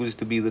he was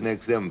to be the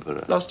next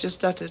emperor. Lost your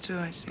stutter, too,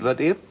 I see. But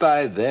if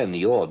by then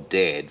you're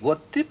dead,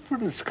 what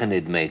difference can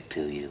it make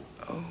to you?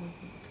 Oh,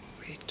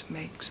 it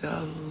makes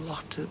a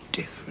lot of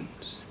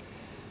difference.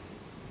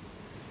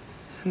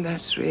 And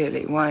that's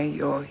really why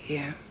you're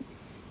here.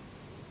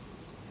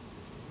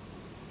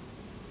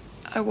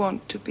 I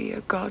want to be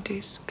a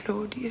goddess,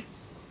 Claudius.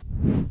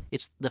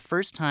 It's the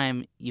first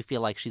time you feel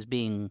like she's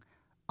being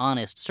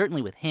honest,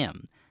 certainly with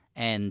him,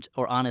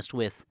 or honest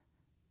with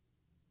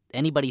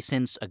anybody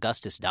since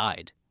Augustus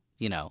died,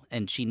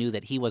 and she knew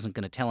that he wasn't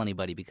going to tell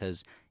anybody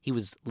because he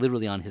was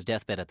literally on his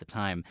deathbed at the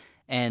time.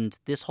 And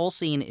this whole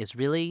scene is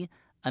really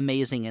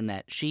amazing in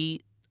that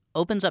she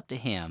opens up to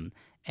him,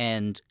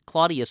 and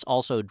Claudius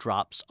also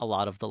drops a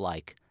lot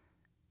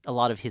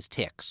of his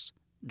tics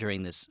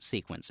during this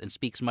sequence and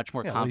speaks much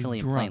more confidently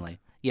and plainly.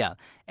 Yeah.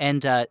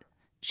 And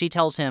she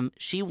tells him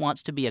she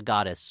wants to be a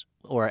goddess,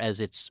 or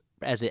as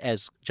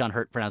John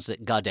Hurt pronounces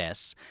it,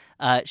 goddess.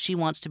 She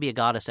wants to be a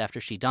goddess after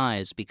she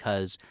dies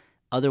because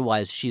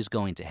otherwise she's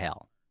going to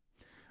hell.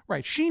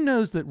 Right. She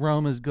knows that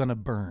Rome is going to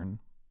burn.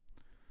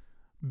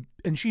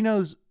 And she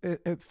knows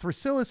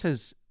Thrasyllus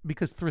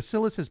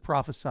has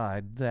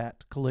prophesied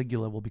that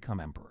Caligula will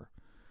become emperor,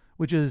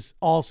 which is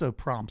also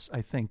prompts,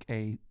 I think,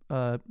 a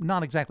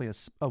not exactly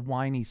a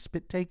whiny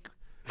spit take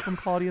from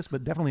Claudius,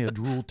 but definitely a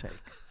drool take.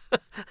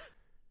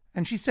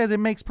 And she said it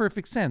makes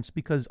perfect sense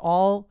because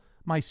all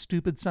my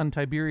stupid son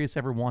Tiberius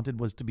ever wanted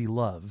was to be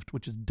loved,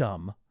 which is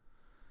dumb.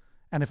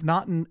 And if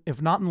not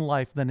in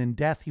life, then in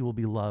death he will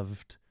be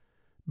loved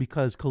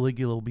because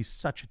Caligula will be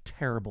such a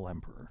terrible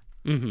emperor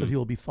that he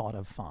will be thought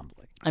of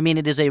fondly. I mean,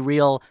 it is a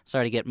real,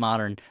 sorry to get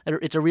modern,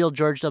 it's a real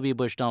George W.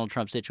 Bush, Donald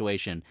Trump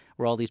situation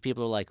where all these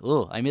people are like,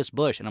 oh, I miss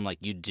Bush. And I'm like,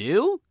 you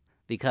do?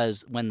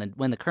 Because when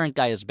the current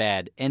guy is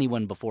bad,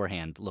 anyone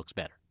beforehand looks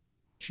better.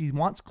 She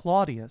wants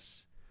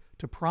Claudius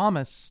to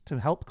promise to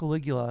help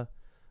Caligula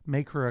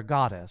make her a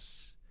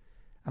goddess.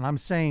 And I'm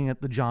saying it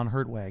the John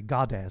Hurt way,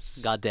 goddess.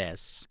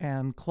 Goddess.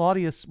 And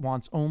Claudius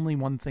wants only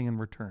one thing in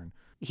return.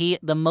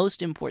 The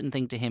most important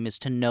thing to him is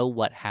to know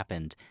what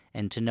happened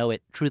and to know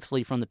it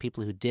truthfully from the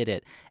people who did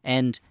it.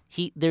 And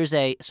she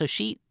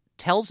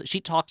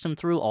talks him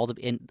through all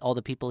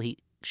the people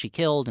she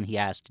killed, and he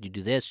asked, did you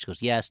do this? She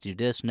goes, yes. Did you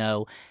do this?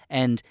 No.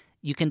 And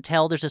you can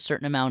tell there's a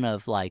certain amount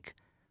of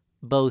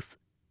both,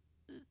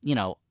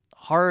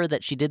 horror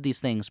that she did these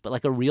things,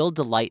 but a real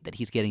delight that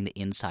he's getting the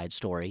inside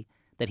story,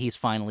 that he's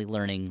finally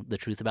learning the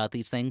truth about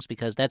these things,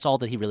 because that's all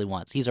that he really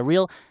wants. He's a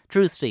real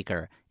truth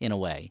seeker in a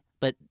way,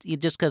 but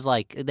just because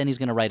then he's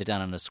going to write it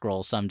down on a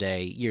scroll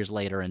someday, years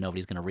later, and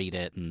nobody's going to read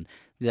it, and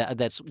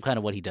that's kind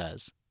of what he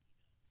does.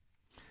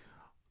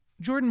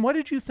 Jordan, what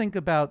did you think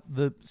about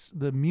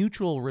the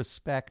mutual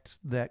respect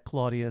that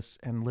Claudius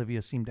and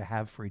Livia seem to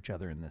have for each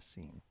other in this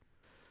scene?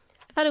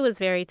 I thought it was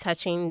very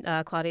touching.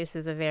 Claudius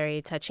is a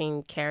very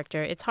touching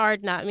character. It's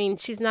hard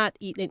she's not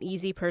an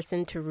easy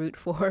person to root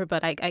for,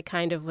 but I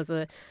kind of was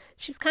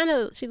she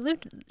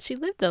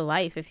lived the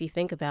life, if you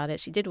think about it.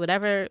 She did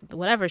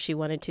whatever she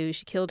wanted to.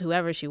 She killed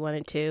whoever she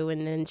wanted to,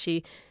 and then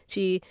she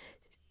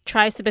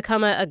tries to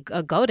become a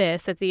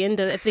goddess at the end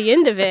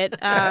of it.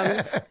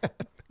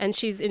 And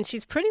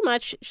she's pretty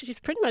much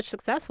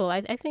successful.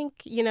 I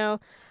think,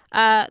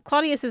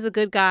 Claudius is a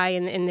good guy,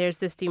 and there's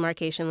this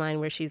demarcation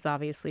line where she's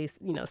obviously,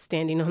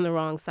 standing on the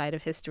wrong side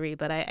of history.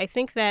 But I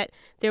think that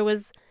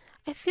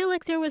I feel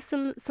like there was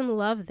some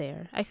love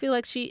there. I feel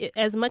like she,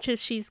 as much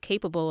as she's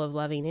capable of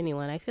loving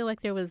anyone, I feel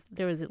like there was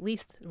at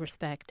least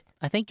respect.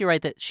 I think you're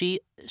right that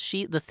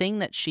the thing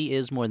that she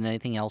is more than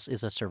anything else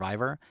is a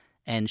survivor,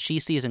 and she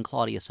sees in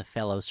Claudius a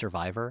fellow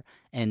survivor,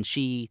 and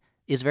she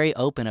is very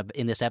open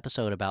in this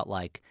episode about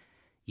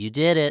you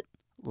did it.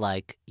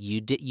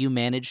 You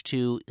managed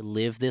to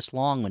live this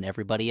long when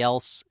everybody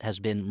else has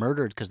been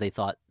murdered because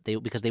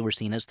they were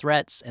seen as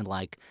threats, and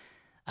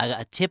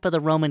a tip of the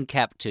Roman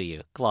cap to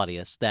you,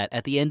 Claudius, that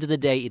at the end of the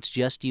day it's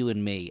just you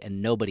and me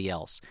and nobody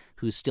else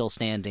who's still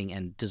standing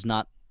and does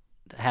not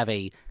have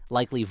a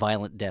likely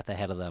violent death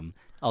ahead of them.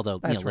 Although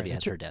Livia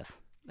has her death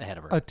ahead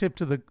of her. A tip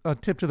to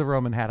the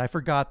Roman hat. I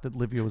forgot that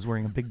Livia was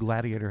wearing a big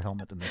gladiator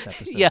helmet in this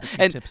episode. Yeah,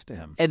 and tips to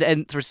him.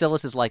 And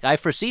Thrasyllus is like, I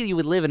foresee you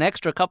would live an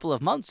extra couple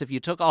of months if you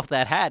took off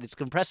that hat. It's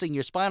compressing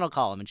your spinal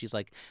column. And she's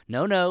like,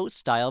 no,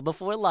 style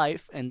before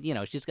life. And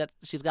she's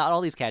got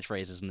all these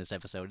catchphrases in this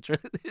episode.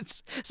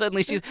 It's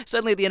suddenly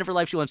at the end of her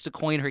life she wants to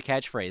coin her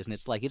catchphrase, and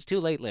it's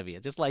too late, Livia.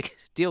 Just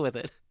deal with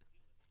it.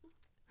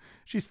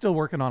 She's still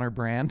working on her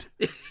brand.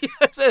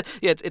 It's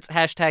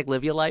hashtag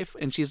Livia Life,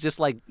 and she's just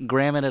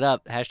gramming it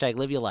up, hashtag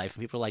Livia Life.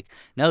 And people are like,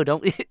 no,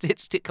 don't,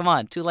 come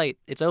on, too late,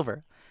 it's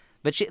over.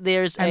 But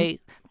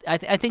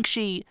I think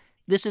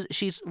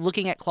she's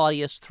looking at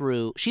Claudius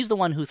through, she's the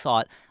one who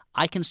thought,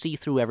 I can see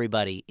through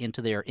everybody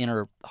into their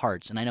inner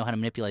hearts, and I know how to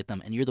manipulate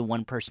them, and you're the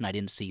one person I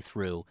didn't see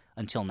through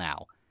until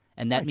now.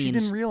 And that means... She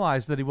didn't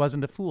realize that he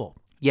wasn't a fool.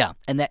 Yeah,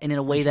 and in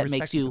a way should that respect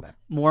makes him you for that.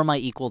 more my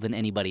equal than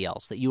anybody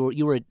else. That you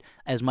were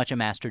as much a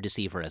master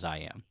deceiver as I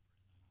am.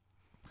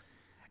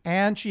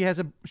 And she has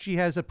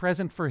a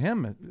present for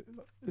him.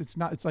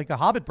 It's like a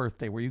Hobbit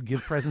birthday where you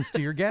give presents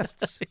to your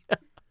guests. Yeah.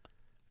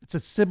 It's a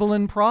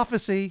Sibylline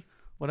prophecy,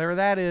 whatever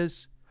that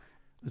is.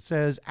 It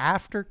says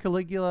after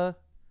Caligula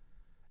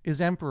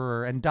is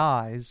emperor and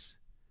dies,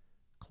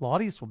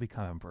 Claudius will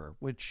become emperor,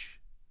 which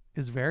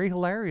is very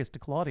hilarious to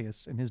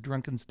Claudius in his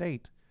drunken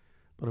state.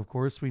 But of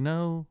course we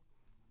know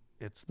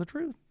it's the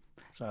truth.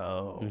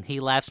 So and he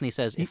laughs and he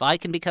says, if I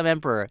can become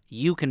emperor,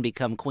 you can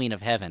become queen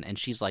of heaven. And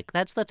she's like,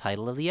 that's the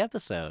title of the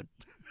episode.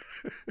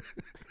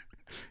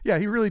 Yeah,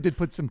 he really did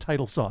put some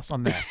title sauce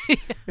on that.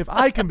 If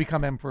I can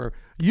become emperor,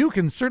 you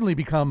can certainly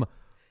become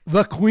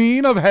the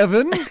queen of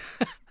heaven.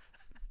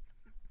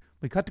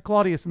 We cut to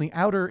Claudius in the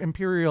outer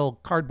imperial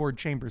cardboard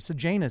chamber.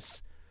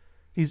 Sejanus,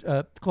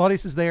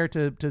 Claudius is there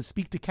to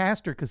speak to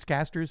Castor because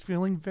Castor is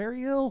feeling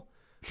very ill.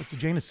 But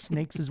Sejanus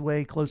snakes his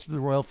way closer to the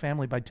royal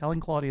family by telling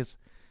Claudius,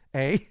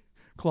 A,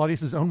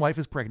 Claudius's own wife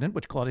is pregnant,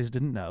 which Claudius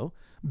didn't know.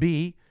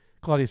 B,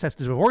 Claudius has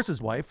to divorce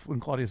his wife when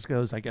Claudius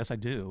goes, I guess I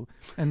do.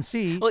 And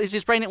C, well,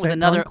 he's pregnant with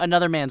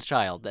another man's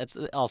child. That's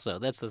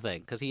the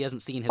thing, because he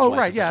hasn't seen his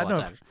wife in such a long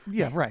time.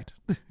 Yeah, right.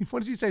 What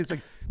does he say? It's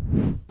like,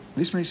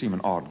 this may seem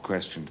an odd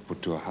question to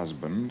put to a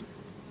husband,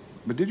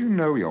 but did you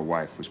know your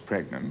wife was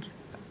pregnant?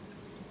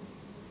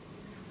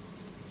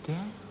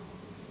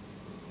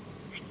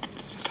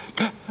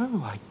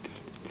 No, I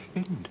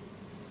didn't.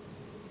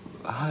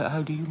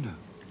 How do you know?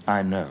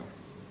 I know.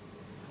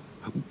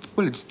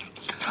 Well, it's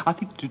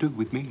nothing to do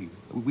with me.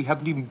 We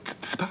haven't even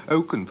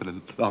spoken for a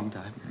long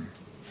time.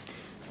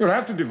 You'll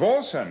have to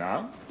divorce her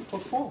now.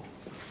 What for?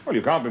 Well,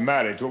 you can't be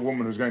married to a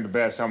woman who's going to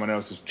bear someone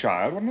else's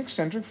child. What an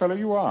eccentric fellow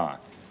you are.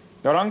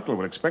 Your uncle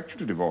will expect you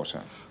to divorce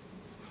her.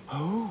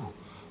 Oh,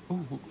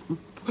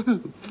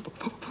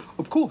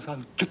 of course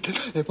I'll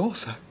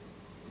divorce her.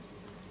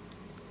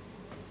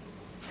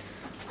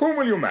 Whom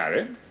will you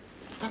marry?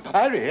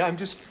 Harry, I'm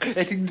just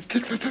getting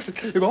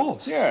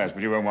divorced. Yes,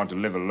 but you won't want to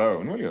live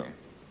alone, will you?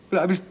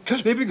 Well, I was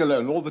living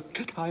alone all the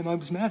time I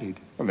was married.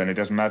 Well, then it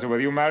doesn't matter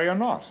whether you marry or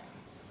not.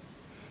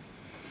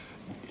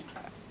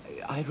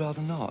 I'd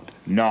rather not.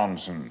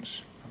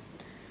 Nonsense.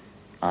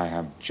 I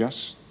have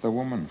just the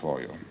woman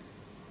for you.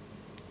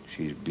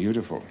 She's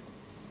beautiful.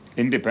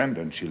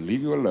 Independent. She'll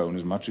leave you alone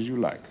as much as you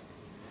like.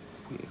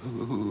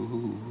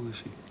 Who is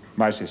she?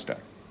 My sister.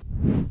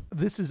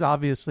 This is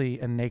obviously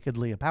and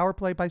nakedly a power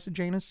play by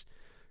Sejanus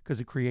because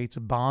it creates a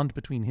bond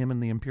between him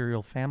and the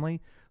imperial family.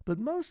 But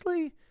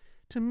mostly,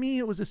 to me,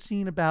 it was a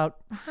scene about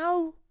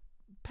how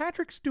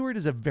Patrick Stewart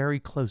is a very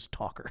close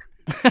talker.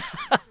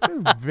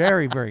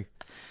 Very, very.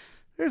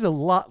 There's a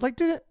lot. Like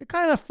it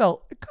kind of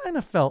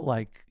felt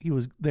like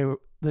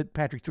that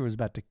Patrick Stewart was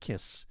about to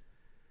kiss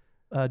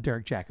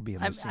Derek Jacobi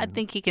in this scene. I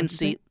think he can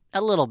see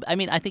a little. I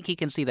mean, I think he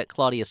can see that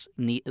Claudius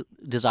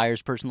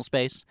desires personal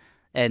space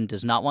and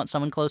does not want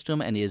someone close to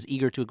him and is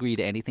eager to agree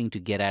to anything to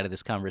get out of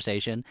this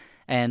conversation.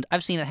 And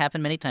I've seen it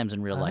happen many times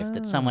in real life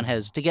that someone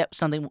has, to get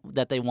something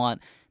that they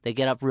want, they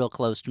get up real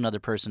close to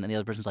another person and the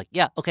other person's like,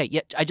 yeah, okay,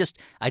 yeah,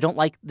 I don't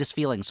like this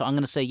feeling, so I'm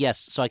going to say yes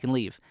so I can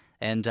leave.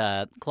 And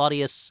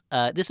Claudius,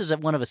 this is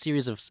one of a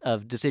series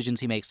of decisions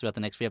he makes throughout the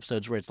next few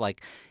episodes where it's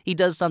like he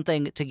does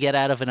something to get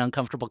out of an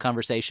uncomfortable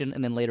conversation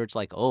and then later it's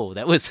like, oh,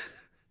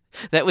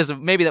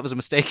 maybe that was a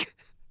mistake.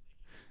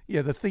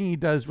 Yeah, the thing he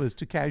does was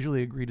to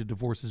casually agree to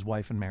divorce his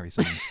wife and marry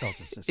someone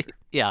else's sister.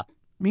 Yeah.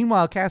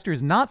 Meanwhile, Castor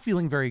is not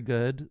feeling very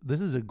good.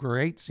 This is a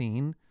great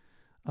scene.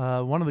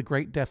 One of the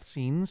great death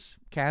scenes.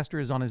 Castor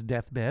is on his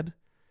deathbed,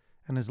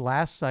 and his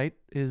last sight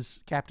is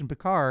Captain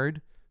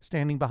Picard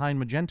standing behind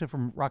Magenta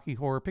from Rocky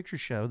Horror Picture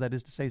Show, that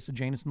is to say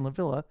Sejanus and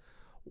Lavilla,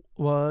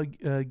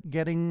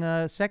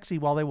 getting sexy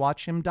while they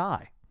watch him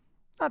die.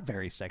 Not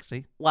very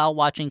sexy. While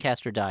watching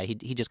Castor die,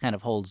 he just kind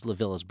of holds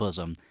Lavilla's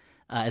bosom,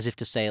 as if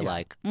to say,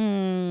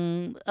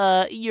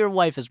 your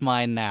wife is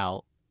mine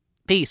now.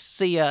 Peace.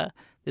 See ya.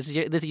 These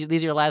are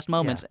your last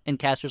moments. Yeah. And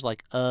Castor's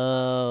like,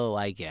 oh,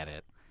 I get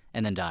it,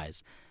 and then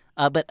dies.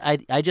 But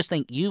I just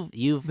think you've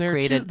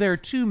created. There are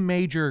two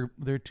major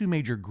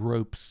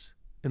gropes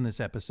in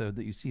this episode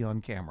that you see on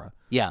camera.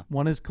 Yeah.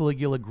 One is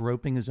Caligula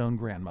groping his own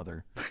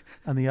grandmother,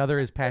 and the other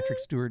is Patrick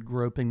Stewart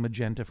groping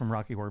Magenta from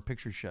Rocky Horror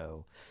Picture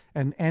Show.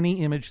 And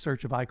any image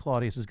search of I,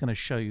 Claudius is going to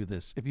show you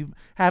this. If you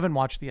haven't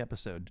watched the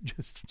episode,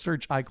 just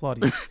search I,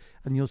 Claudius,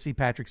 and you'll see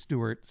Patrick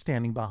Stewart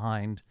standing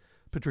behind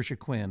Patricia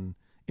Quinn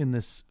in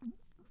this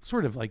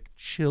sort of like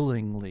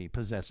chillingly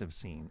possessive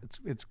scene.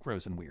 It's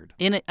gross and weird.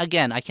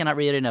 Again, I cannot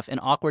read it enough. An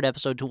awkward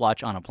episode to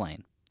watch on a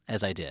plane,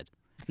 as I did,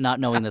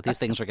 not knowing that these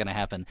things were going to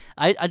happen.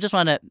 I just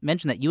want to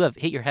mention that you have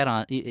hit your head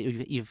on.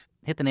 You've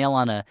hit the nail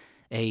on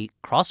a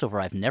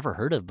crossover I've never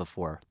heard of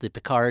before. The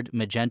Picard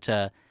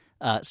Magenta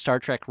Star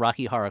Trek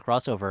Rocky Horror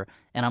crossover,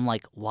 and I'm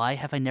like, why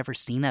have I never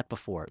seen that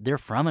before? They're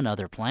from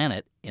another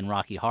planet in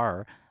Rocky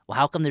Horror. Well,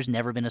 how come there's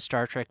never been a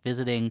Star Trek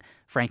visiting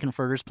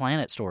Frankenfurter's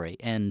planet story?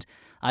 And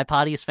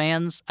iPodius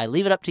fans, I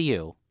leave it up to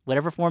you.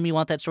 Whatever form you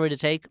want that story to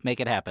take, make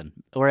it happen.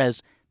 Or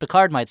as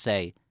Picard might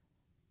say,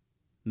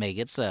 Make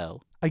it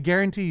so. I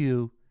guarantee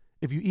you,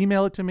 if you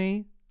email it to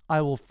me,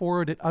 I will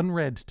forward it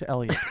unread to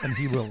Elliot, and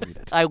he will read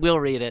it. I will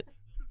read it,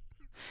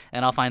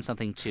 and I'll find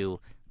something to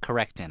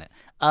correct in it.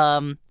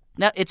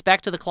 Now, it's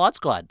back to the Claude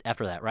Squad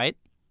after that, right?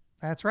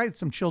 That's right.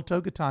 Some chill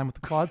toga time with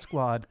the Claude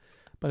Squad,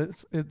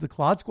 but the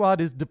Claude Squad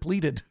is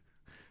depleted.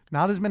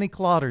 Not as many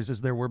Clauders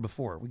as there were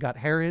before. We got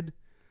Herod,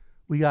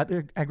 we got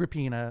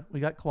Agrippina, we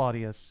got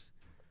Claudius,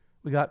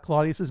 we got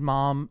Claudius's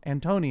mom,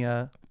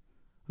 Antonia,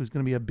 who's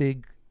going to be a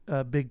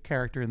big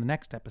character in the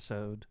next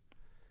episode.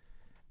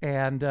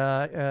 And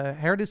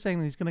Herod is saying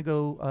that he's going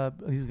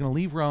to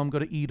leave Rome, go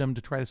to Edom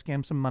to try to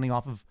scam some money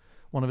off of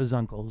one of his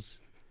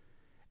uncles.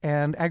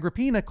 And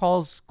Agrippina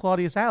calls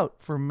Claudius out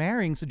for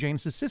marrying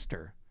Sejanus'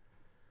 sister.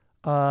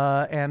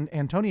 And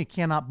Antonia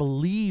cannot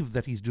believe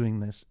that he's doing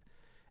this.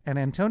 And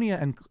Antonia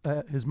and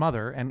his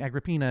mother and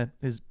Agrippina,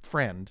 his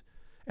friend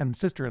and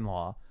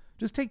sister-in-law,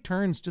 just take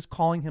turns just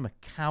calling him a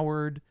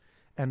coward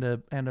and a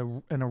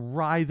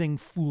writhing,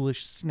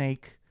 foolish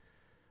snake.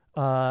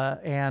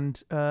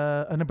 And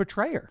a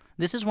betrayer.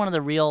 This is one of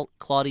the real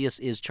Claudius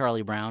is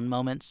Charlie Brown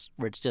moments,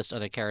 where it's just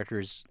other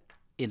characters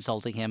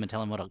insulting him and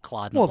telling him what a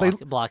clod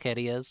and blockhead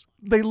he is.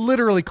 They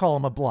literally call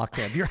him a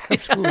blockhead. You're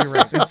absolutely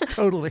right. It's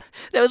totally.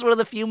 That was one of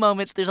the few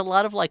moments. There's a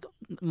lot of like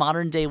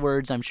modern day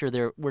words I'm sure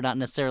there were not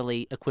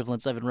necessarily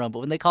equivalents of in Rome, but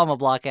when they call him a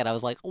blockhead, I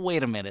was like,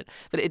 wait a minute.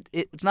 But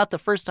it's not the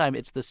first time,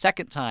 it's the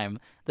second time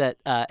that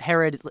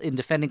Herod, in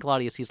defending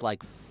Claudius, he's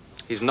like,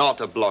 He's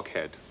not a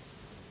blockhead.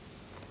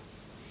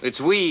 It's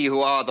we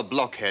who are the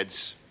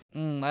blockheads.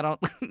 Now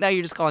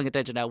you're just calling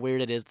attention how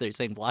weird it is that they're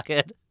saying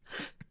blockhead.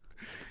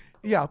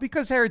 Yeah,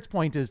 because Herod's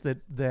point is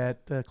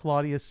that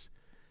Claudius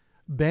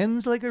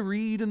bends like a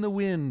reed in the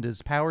wind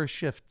as power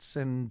shifts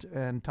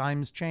and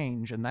times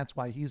change, and that's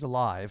why he's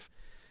alive.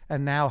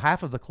 And now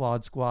half of the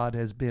Claude Squad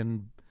has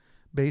been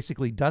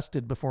basically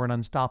dusted before an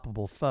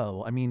unstoppable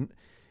foe. I mean,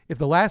 if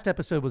the last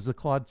episode was the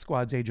Claude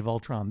Squad's Age of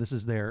Ultron, this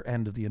is their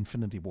end of the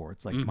Infinity War.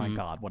 It's like, my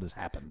God, what has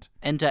happened?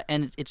 And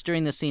it's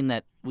during this scene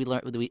that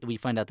we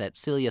find out that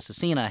Celia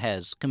Cecina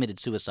has committed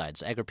suicide.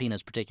 So Agrippina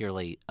is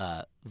particularly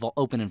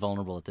open and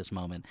vulnerable at this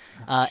moment.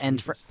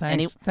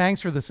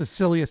 Thanks for the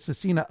Cecilia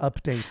Cecina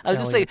update. I was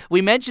just saying,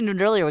 we mentioned it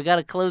earlier. We got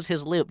to close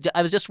his loop.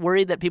 I was just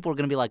worried that people were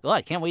going to be like, "Oh,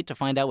 I can't wait to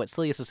find out what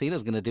Celia Cecina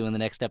is going to do in the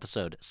next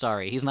episode."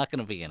 Sorry, he's not going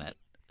to be in it.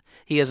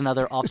 He is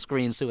another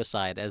off-screen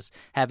suicide, as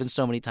happens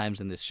so many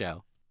times in this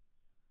show.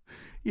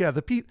 Yeah,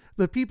 the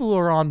people who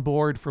are on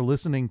board for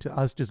listening to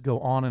us just go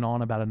on and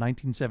on about a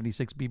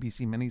 1976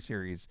 BBC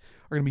miniseries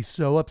are going to be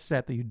so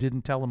upset that you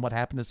didn't tell them what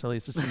happened to Celia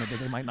Cecina that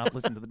they might not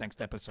listen to the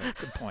next episode.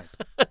 Good point.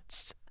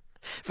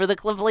 For the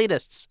Claude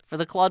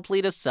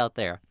Pletists out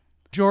there.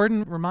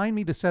 Jordan, remind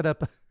me to set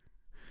up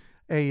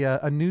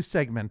a new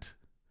segment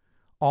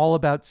all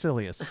about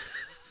Celius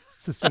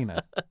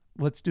Cecina.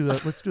 Let's do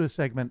a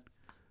segment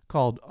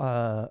called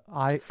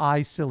I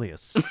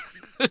Celius.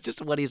 It's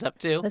just what he's up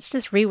to. Let's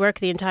just rework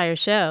the entire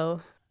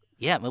show.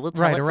 Yeah, we'll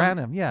tell it around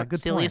him. Yeah, good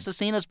Celia point.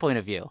 Cecina's point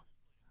of view.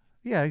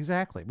 Yeah,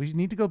 exactly. We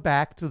need to go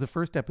back to the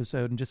first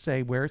episode and just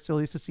say where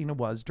Celia Cecina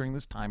was during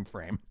this time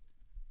frame.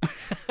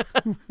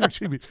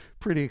 Actually, be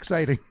pretty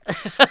exciting.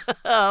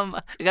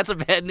 I got some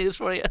bad news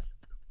for you.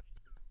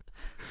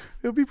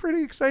 It would be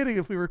pretty exciting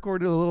if we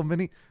recorded a little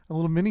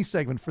mini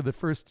segment for the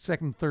first,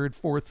 second, third,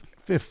 fourth,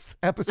 fifth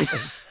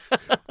episodes,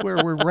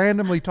 where we're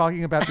randomly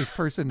talking about this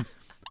person,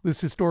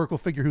 this historical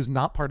figure who's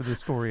not part of the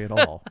story at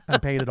all,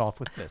 and paid it off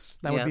with this.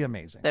 That would be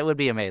amazing. That would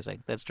be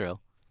amazing. That's true.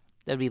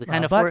 That'd be the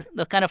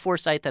kind of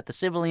foresight that the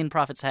Sibyllene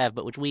prophets have,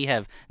 but which we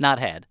have not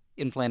had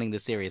in planning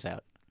this series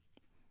out.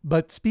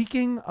 But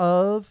speaking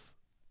of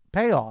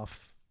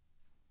payoff,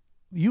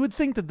 you would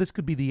think that this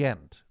could be the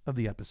end of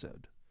the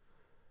episode,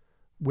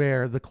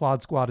 where the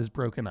Claude Squad is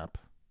broken up,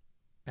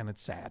 and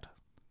it's sad.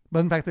 But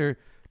in fact, there are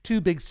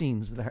two big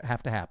scenes that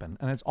have to happen,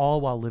 and it's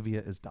all while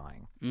Livia is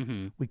dying.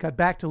 Mm-hmm. We cut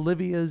back to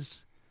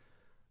Livia's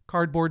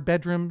cardboard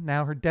bedroom,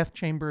 now her death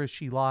chamber as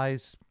she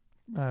lies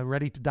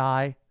ready to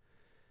die.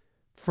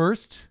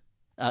 First,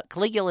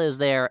 Caligula is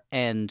there,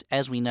 and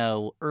as we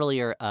know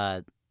earlier,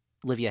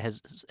 Livia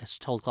has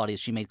told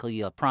Claudius she made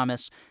Caligula a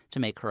promise to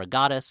make her a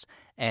goddess,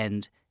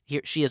 and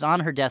here she is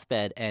on her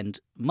deathbed, and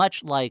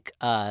much like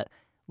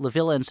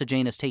Livilla and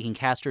Sejanus taking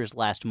Castor's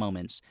last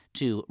moments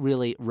to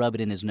really rub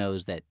it in his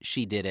nose that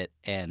she did it,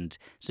 and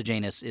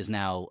Sejanus is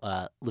now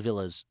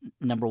Livilla's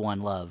number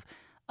one love.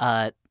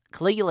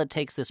 Caligula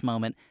takes this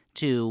moment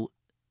to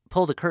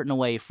pull the curtain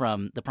away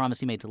from the promise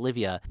he made to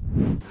Livia.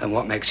 And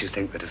what makes you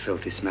think that a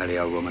filthy, smelly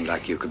old woman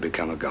like you could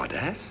become a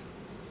goddess?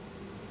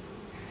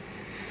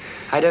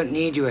 I don't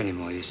need you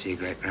anymore, you see,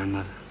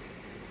 great-grandmother.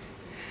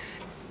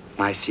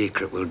 My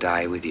secret will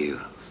die with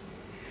you.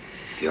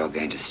 You're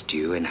going to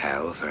stew in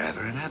hell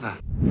forever and ever.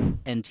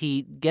 And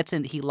he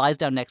lies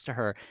down next to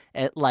her,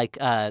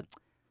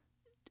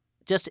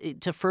 just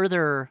to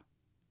further,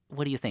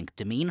 what do you think,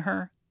 demean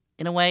her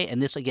in a way?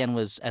 And this, again,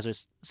 was, as I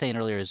was saying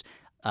earlier, is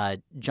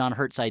John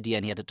Hurt's idea,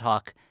 and he had to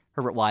talk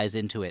Herbert Wise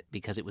into it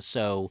because it was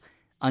so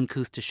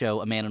uncouth to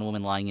show a man and a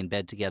woman lying in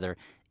bed together,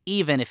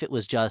 even if it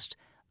was just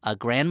a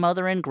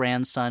grandmother and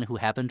grandson who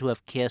happened to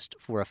have kissed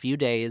for a few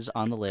days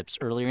on the lips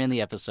earlier in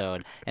the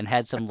episode and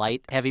had some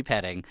light, heavy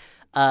petting.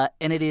 And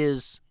it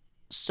is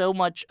so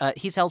much...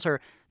 he tells her,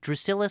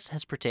 Drusillus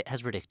has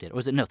predicted... Or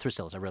was it... No,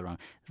 Thrasyllus. I wrote it wrong.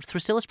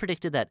 Thrasyllus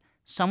predicted that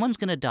someone's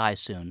going to die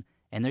soon,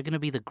 and they're going to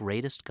be the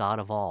greatest god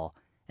of all.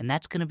 And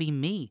that's going to be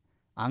me.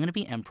 I'm going to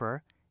be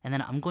emperor, and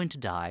then I'm going to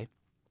die,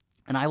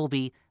 and I will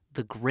be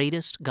the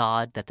greatest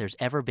god that there's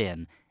ever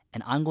been,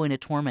 and I'm going to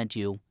torment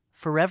you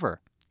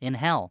forever in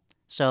hell.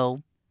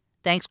 So,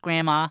 thanks,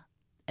 Grandma.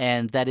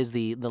 And that is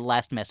the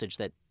last message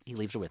that he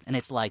leaves her with. And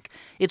it's like,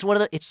 it's one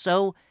of the, it's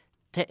so,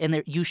 and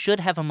there, you should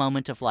have a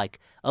moment of like,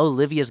 oh,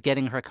 Livia's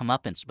getting her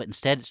comeuppance, but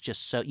instead it's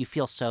just so, you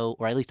feel so,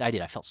 or at least I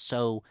did, I felt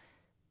so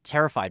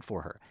terrified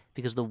for her.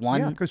 Because the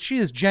one... Yeah, because she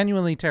is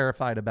genuinely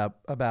terrified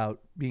about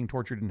being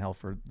tortured in hell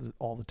for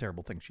all the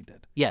terrible things she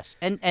did. Yes.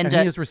 And he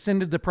has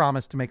rescinded the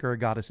promise to make her a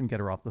goddess and get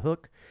her off the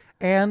hook.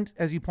 And,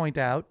 as you point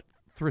out,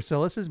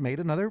 Thrasyllus has made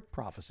another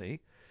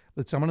prophecy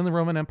that someone in the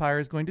Roman Empire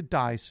is going to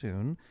die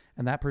soon,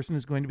 and that person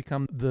is going to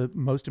become the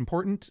most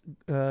important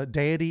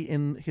deity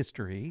in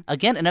history.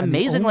 Again, an and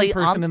amazingly... the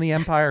only person in the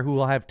empire who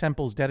will have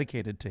temples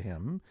dedicated to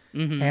him.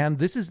 Mm-hmm. And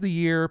this is the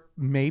year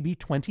maybe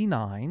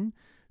 29.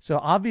 So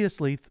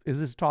obviously,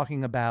 this is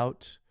talking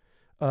about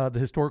the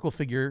historical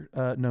figure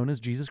known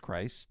as Jesus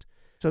Christ.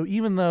 So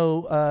even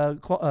though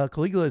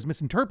Caligula is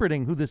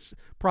misinterpreting who this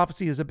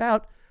prophecy is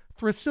about,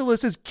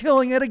 Thrasyllus is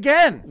killing it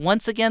again.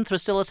 Once again,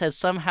 Thrasyllus has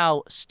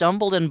somehow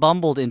stumbled and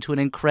bumbled into an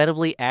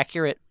incredibly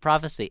accurate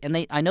prophecy.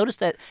 And I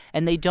noticed that,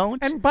 and they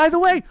don't... And by the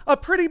way, a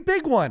pretty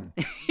big one.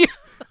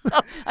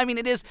 I mean,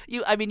 it is.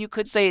 You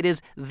could say it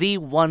is the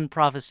one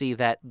prophecy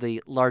that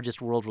the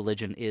largest world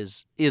religion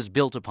is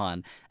built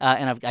upon.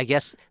 And I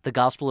guess the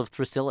Gospel of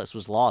Thrasyllus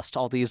was lost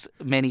all these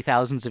many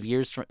thousands of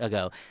years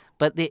ago.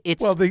 But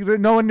it's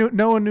no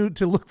one knew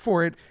to look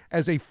for it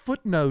as a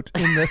footnote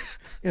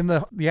in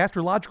the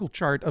astrological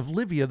chart of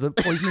Livia, the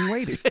poisoning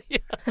lady.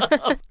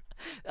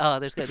 Oh,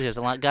 there's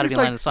a lot. Got to be a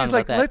line of song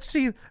about that. Let's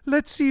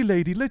see,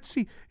 lady. Let's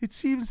see. It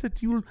seems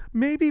that you'll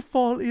maybe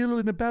fall ill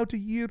in about a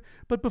year,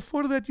 but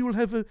before that you will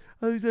have a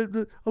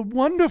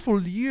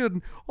wonderful year.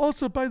 And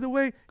also, by the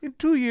way, in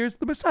 2 years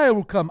the Messiah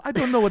will come. I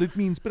don't know what it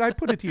means, but I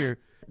put it here.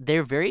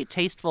 They're very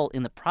tasteful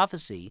in the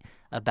prophecy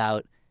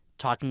about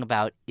talking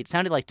about. It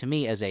sounded like to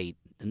me as a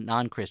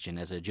non-Christian,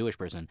 as a Jewish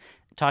person,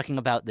 talking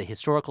about the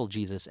historical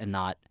Jesus and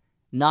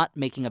not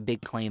making a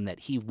big claim that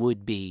he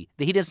would be,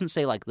 that he doesn't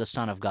say like the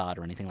Son of God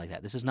or anything like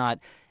that. This is not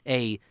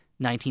a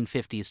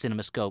 1950s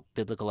CinemaScope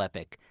biblical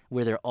epic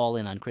where they're all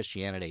in on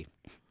Christianity.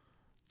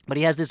 But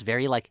he has this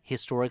very like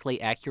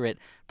historically accurate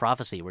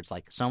prophecy where it's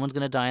like someone's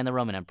going to die in the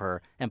Roman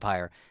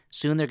Empire.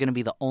 Soon they're going to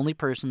be the only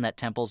person that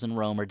temples in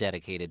Rome are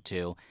dedicated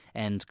to.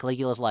 And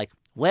Caligula's like,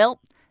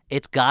 well,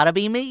 it's got to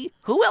be me.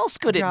 Who else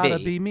could it be?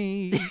 Gotta be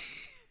me.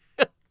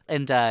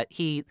 And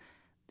he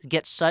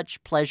gets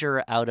such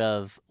pleasure out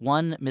of,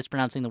 one,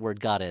 mispronouncing the word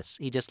goddess.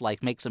 He just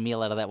like makes a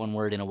meal out of that one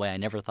word in a way I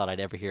never thought I'd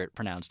ever hear it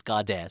pronounced,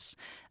 goddess.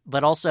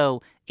 But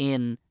also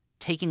in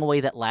taking away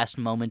that last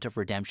moment of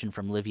redemption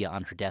from Livia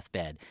on her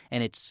deathbed.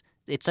 And it's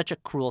such a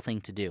cruel thing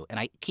to do. And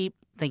I keep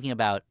thinking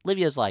about,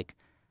 Livia's like,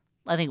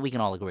 I think we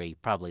can all agree,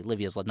 probably,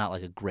 Livia's not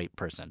like a great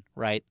person,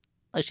 right?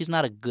 Like, she's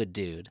not a good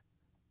dude.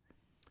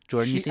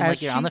 Jordan, you seem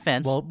like you're on the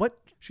fence. Well, what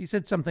she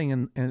said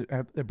something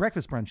at the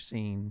breakfast brunch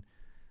scene.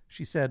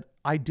 She said,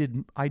 I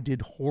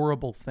did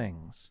horrible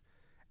things,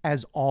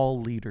 as all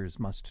leaders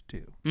must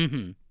do.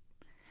 Mm-hmm.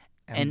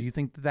 And do you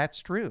think that's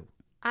true?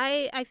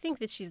 I think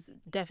that she's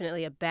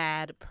definitely a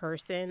bad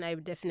person. I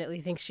definitely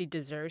think she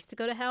deserves to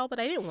go to hell, but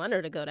I didn't want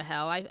her to go to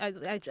hell.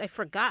 I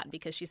forgot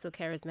because she's so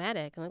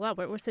charismatic. I'm like, wow,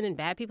 we're sending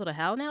bad people to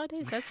hell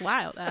nowadays? That's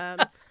wild.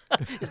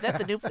 Is that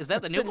the new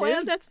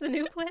plan? That's the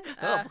new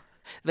plan?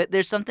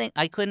 There's something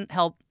I couldn't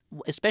help,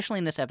 especially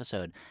in this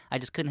episode, I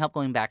just couldn't help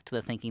going back to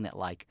the thinking that,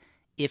 like,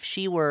 if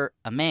she were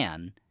a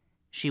man,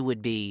 she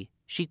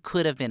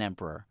could have been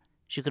emperor.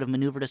 She could have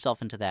maneuvered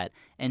herself into that,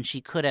 and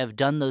she could have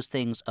done those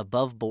things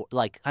above board,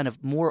 like kind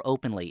of more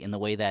openly in the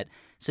way that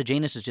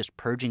Sejanus is just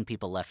purging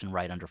people left and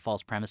right under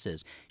false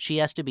premises. She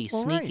has to be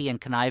sneaky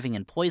and conniving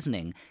and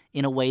poisoning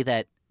in a way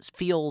that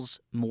feels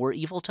more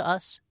evil to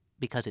us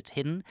because it's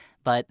hidden,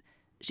 but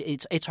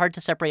it's hard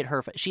to separate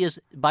her. She is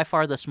by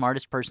far the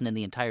smartest person in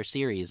the entire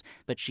series,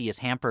 but she is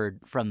hampered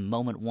from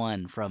moment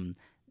one from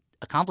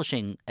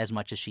accomplishing as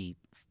much as she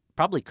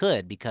probably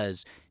could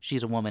because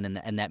she's a woman,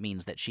 and that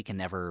means that she can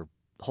never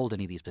hold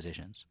any of these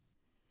positions.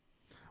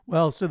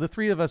 Well, so the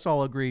three of us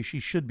all agree she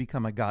should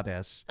become a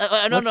goddess.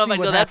 I don't know if I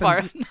go that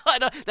far.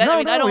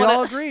 We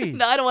all agree.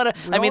 No, I don't want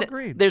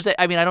to.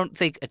 I don't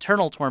think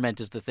eternal torment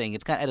is the thing.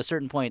 It's kind of at a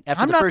certain point.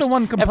 I'm not the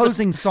one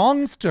composing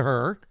songs to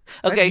her.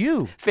 Okay, that's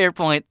you. Fair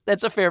point.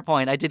 That's a fair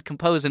point. I did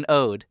compose an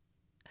ode.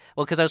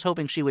 Well, because I was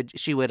hoping she would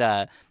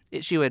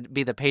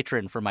be the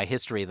patron for my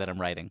history that I'm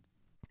writing.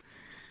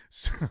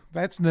 So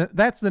that's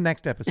the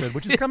next episode,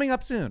 which is coming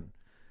up soon.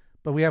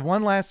 But we have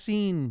one last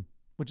scene,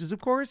 which is,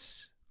 of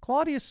course,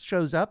 Claudius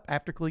shows up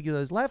after Caligula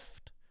has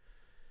left,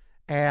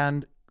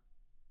 and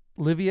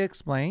Livia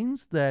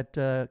explains that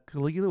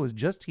Caligula was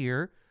just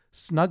here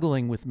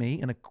snuggling with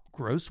me in a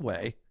gross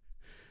way,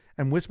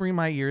 and whispering in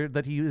my ear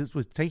that he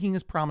was taking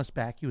his promise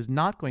back. He was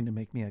not going to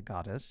make me a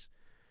goddess.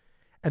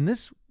 And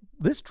this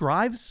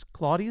drives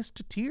Claudius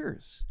to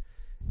tears.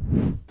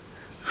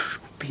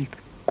 She'll be the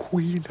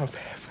queen of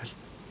heaven.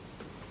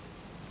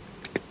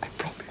 I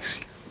promise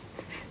you.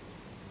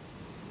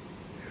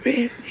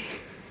 Really?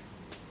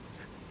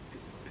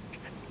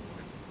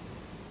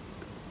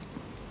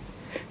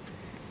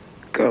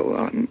 Go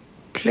on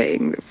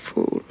playing the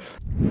fool.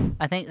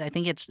 I think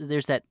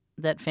there's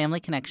that family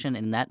connection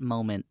in that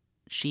moment.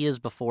 She is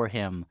before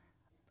him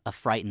a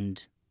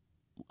frightened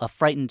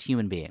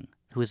human being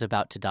who is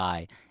about to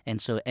die.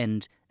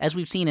 And as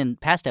we've seen in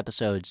past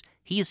episodes,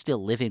 he is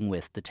still living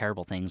with the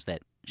terrible things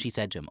that she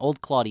said to him.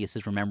 Old Claudius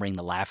is remembering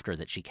the laughter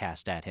that she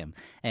cast at him,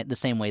 and the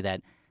same way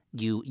that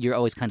you're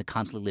always kind of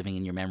constantly living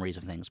in your memories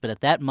of things. But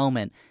at that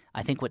moment,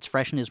 I think what's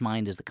fresh in his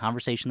mind is the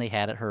conversation they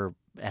had at her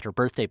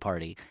birthday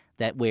party,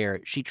 that where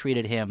she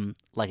treated him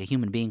like a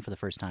human being for the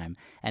first time,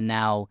 and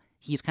now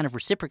he's kind of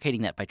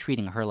reciprocating that by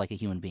treating her like a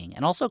human being.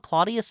 And also,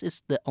 Claudius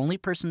is the only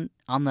person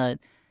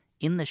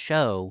in the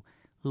show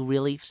who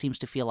really seems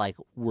to feel like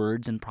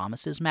words and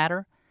promises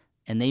matter,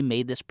 and they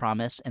made this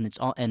promise,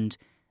 and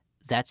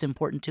that's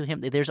important to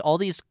him. There's all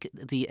these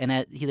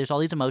there's all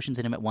these emotions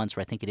in him at once,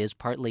 where I think it is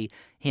partly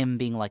him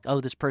being like,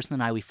 oh, this person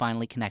and I, we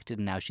finally connected,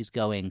 and now she's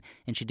going,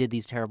 and she did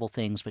these terrible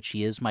things, but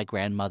she is my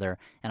grandmother,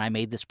 and I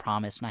made this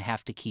promise, and I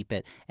have to keep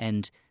it.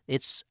 And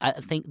I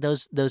think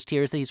those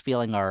tears that he's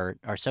feeling are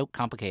so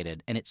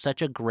complicated, and it's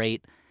such a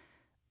great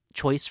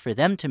choice for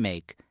them to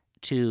make,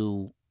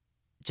 to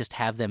just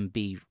have them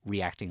be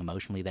reacting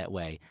emotionally that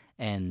way,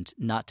 and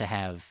not to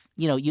have,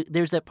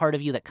 there's that part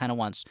of you that kind of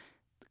wants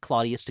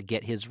Claudius to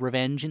get his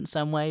revenge in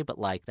some way, but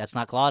like, that's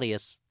not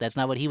Claudius. That's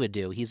not what he would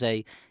do. He is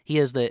a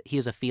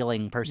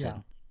feeling person.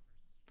 Yeah.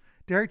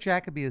 Derek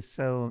Jacobi is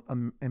so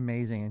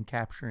amazing in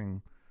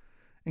capturing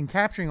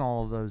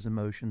all of those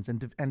emotions,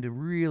 and to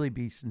really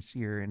be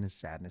sincere in his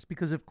sadness,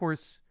 because of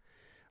course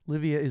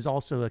Livia is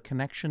also a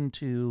connection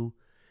to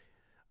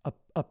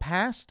a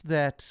past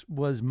that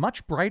was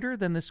much brighter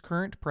than this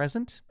current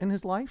present in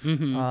his life.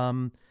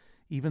 Mm-hmm.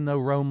 Even though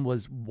Rome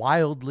was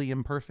wildly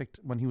imperfect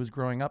when he was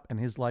growing up, and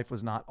his life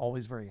was not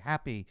always very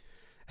happy,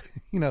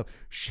 even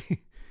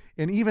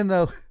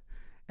though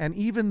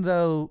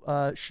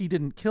she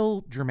didn't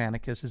kill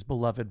Germanicus, his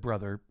beloved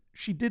brother,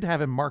 she did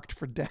have him marked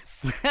for death.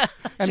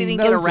 She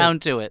didn't get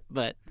around to it,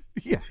 but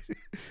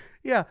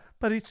yeah,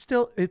 but it's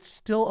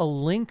still a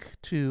link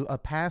to a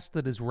past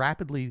that is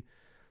rapidly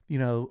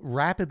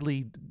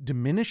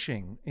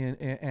diminishing,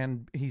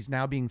 and he's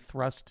now being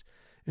thrust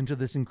into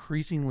this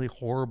increasingly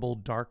horrible,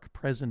 dark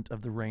present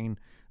of the reign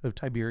of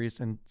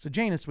Tiberius and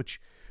Sejanus, which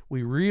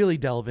we really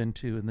delve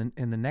into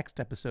in the next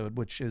episode,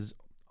 which is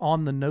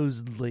on the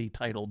nosely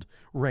titled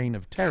 "Reign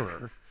of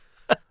Terror."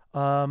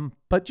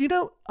 But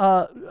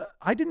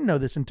I didn't know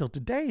this until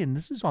today, and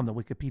this is on the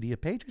Wikipedia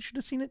page. I should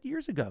have seen it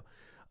years ago.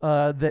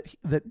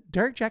 That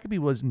Derek Jacobi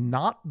was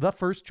not the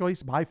first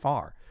choice by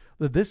far.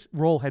 That this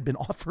role had been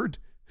offered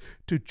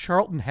to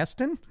Charlton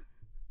Heston,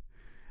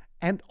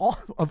 and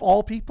of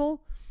all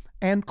people.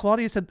 And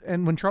Claudius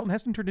and when Charlton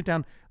Heston turned it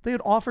down, they had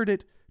offered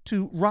it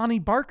to Ronnie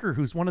Barker,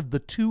 who's one of the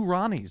two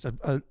Ronnies,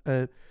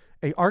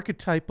 a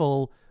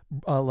archetypal,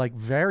 like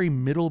very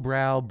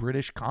middlebrow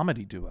British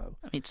comedy duo.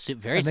 I mean, it's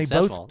very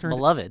successful,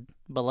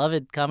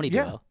 beloved comedy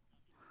duo.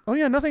 Oh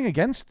yeah, nothing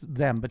against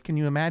them, but can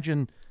you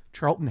imagine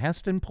Charlton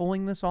Heston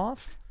pulling this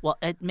off? Well,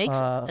 it makes,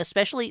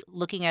 especially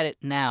looking at it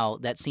now,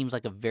 that seems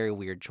like a very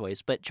weird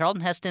choice. But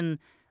Charlton Heston,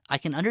 I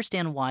can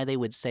understand why they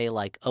would say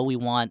like, oh, we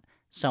want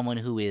someone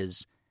who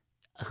is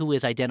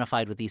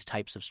identified with these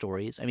types of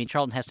stories. I mean,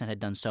 Charlton Heston had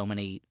done so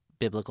many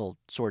biblical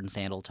sword and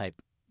sandal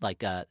type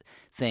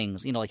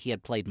things, like he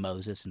had played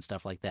Moses and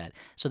stuff like that.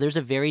 So there's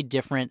a very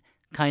different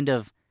kind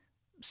of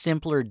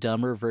simpler,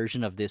 dumber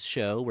version of this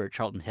show where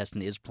Charlton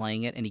Heston is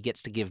playing it, and he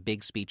gets to give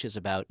big speeches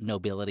about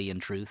nobility and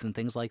truth and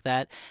things like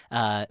that.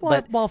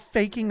 But while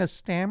faking a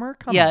stammer?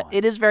 Come on. Yeah,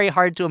 it is very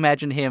hard to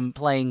imagine him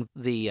playing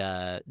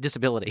the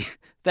disability.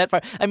 That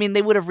part. I mean,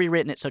 they would have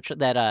rewritten it so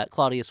that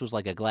Claudius was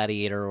like a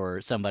gladiator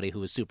or somebody who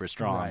was super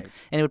strong. Right.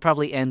 And it would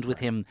probably end with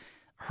him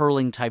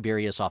hurling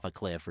Tiberius off a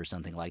cliff or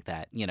something like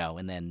that,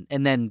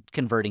 and then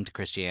converting to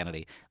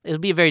Christianity. It would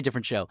be a very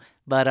different show.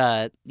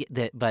 But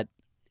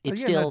it's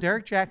still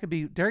Derek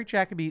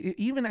Jacobi,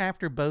 even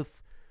after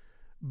both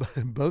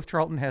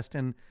Charlton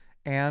Heston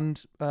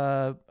and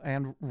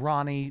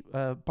Ronnie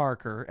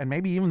Barker, and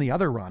maybe even the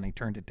other Ronnie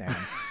turned it down,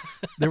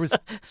 there was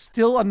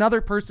still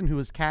another person who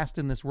was cast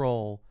in this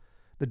role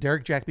that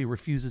Derek Jacobi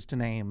refuses to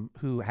name,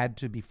 who had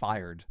to be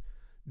fired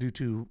due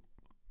to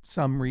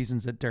some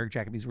reasons that Derek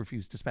Jacobi's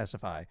refused to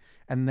specify.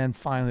 And then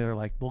finally they're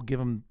like, we'll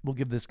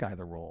give this guy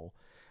the role.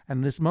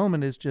 And this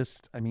moment is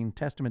just,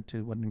 testament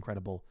to what an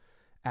incredible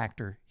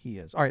actor he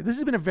is. All right, this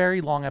has been a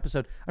very long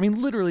episode.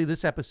 Literally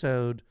this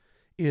episode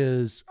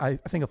is, I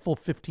think, a full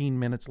 15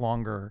 minutes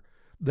longer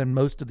than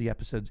most of the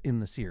episodes in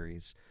the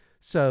series.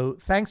 So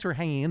thanks for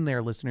hanging in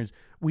there, listeners.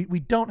 We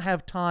don't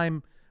have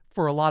time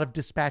for a lot of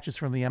dispatches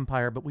from the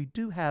Empire, but we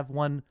do have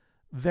one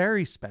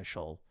very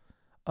special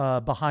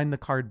behind the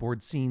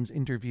cardboard scenes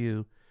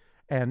interview.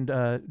 And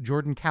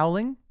Jordan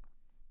Cowling,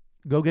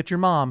 go get your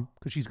mom,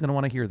 because she's going to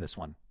want to hear this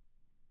one.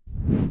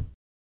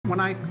 When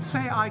I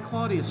say I,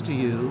 Claudius, to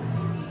you,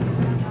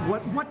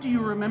 what do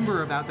you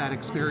remember about that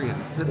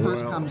experience that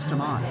first comes to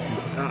mind?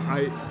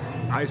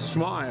 I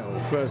smile,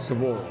 first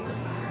of all,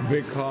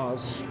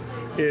 because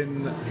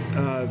in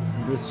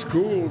the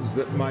schools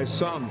that my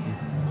son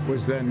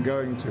was then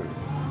going to,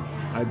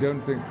 I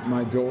don't think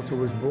my daughter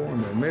was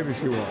born there, maybe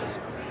she was,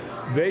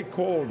 they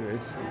called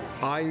it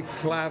I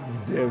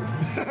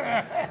Clavdivs.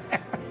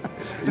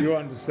 You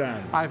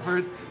understand? I've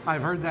heard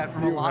that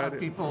from a lot of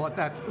people at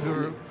that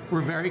who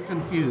were very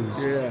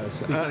confused. Yes.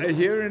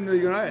 Here in the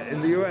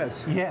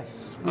U.S.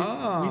 Yes.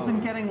 We've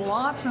been getting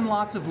lots and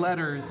lots of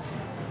letters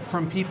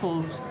from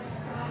people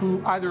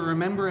who either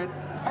remember it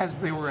as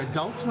they were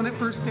adults when it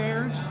first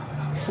aired,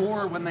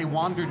 or when they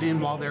wandered in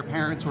while their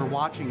parents were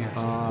watching it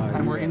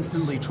and were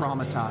instantly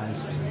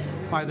traumatized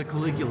by the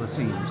Caligula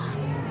scenes.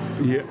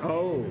 Yeah.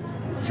 Oh,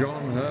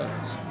 John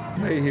Hurt.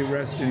 May he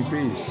rest in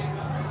peace.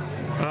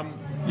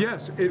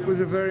 Yes, it was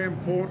a very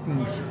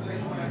important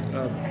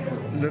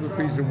little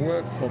piece of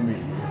work for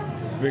me,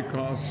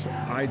 because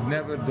I'd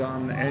never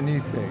done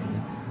anything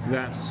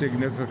that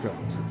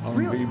significant on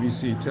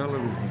BBC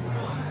television.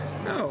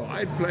 No,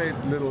 I'd played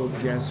little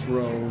guest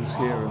roles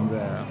here and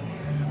there,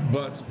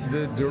 but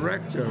the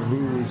director,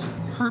 who's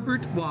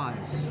Herbert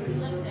Wise.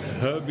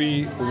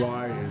 Herbie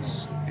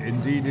Wise,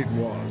 indeed it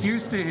was.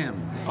 Here's to him.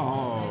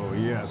 Oh,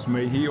 yes,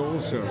 may he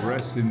also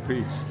rest in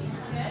peace.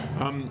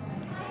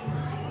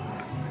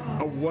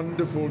 A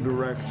wonderful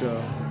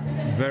director,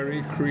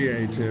 very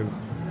creative,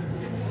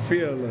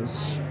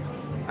 fearless,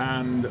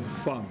 and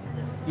fun.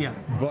 Yeah.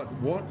 But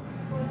what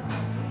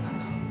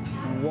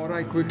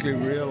I quickly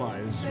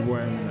realized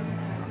when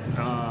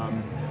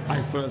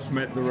I first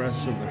met the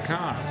rest of the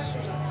cast,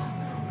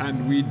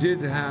 and we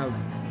did have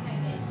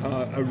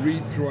a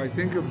read-through, I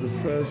think, of the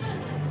first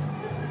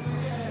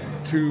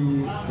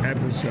 2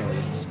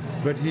 episodes,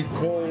 but he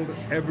called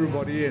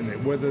everybody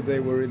in, whether they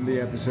were in the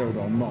episode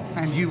or not.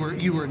 And you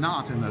were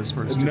not in those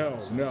first 2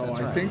 episodes. No,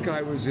 I think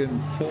I was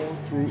in 4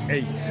 through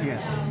 8.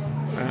 Yes.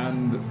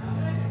 And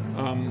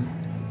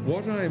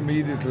what I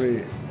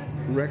immediately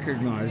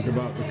recognized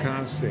about the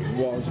casting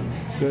was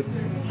that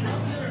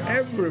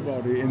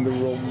everybody in the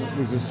room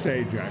was a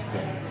stage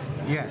actor.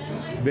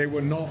 Yes. They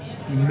were not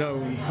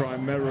known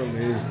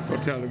primarily for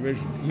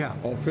television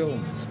or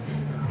films.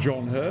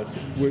 John Hurt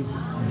was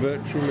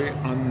virtually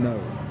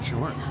unknown.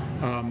 Sure.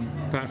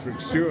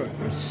 Patrick Stewart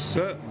was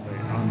certainly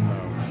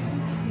unknown.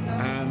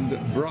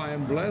 And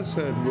Brian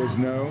Blessed was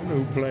known,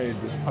 who played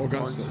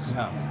Augustus.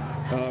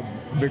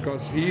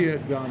 Because he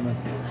had done,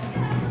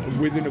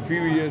 within a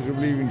few years of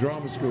leaving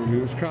drama school, he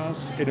was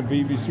cast in a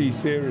BBC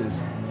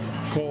series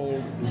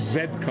called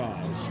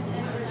Z-Cars.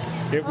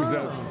 It was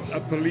a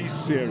police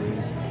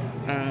series,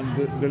 and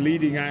the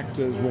leading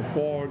actors were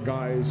 4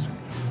 guys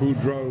who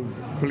drove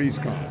police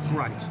cars.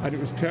 Right. And it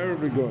was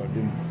terribly good.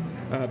 And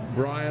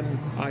Brian,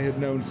 I had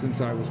known since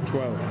I was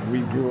 12.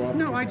 We grew up.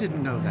 No, I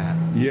didn't know that.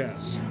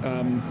 Yes.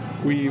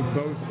 We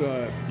both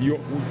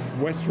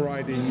West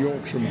Riding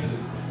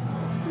Yorkshiremen.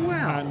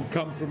 Wow. And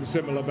come from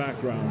similar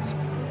backgrounds.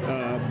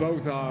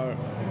 Both our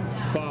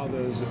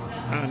fathers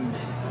and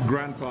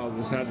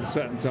grandfathers had at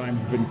certain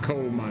times been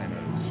coal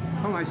miners.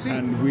 Oh, I see.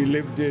 And we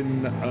lived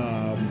in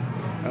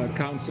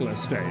council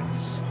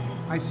estates.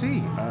 I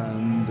see.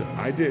 And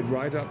I did,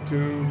 right up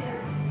to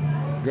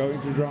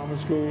going to drama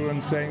school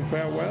and saying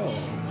farewell.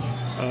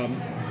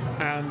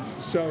 And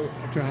so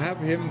to have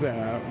him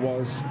there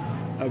was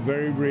a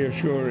very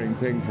reassuring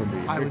thing for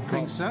me. I would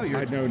think so.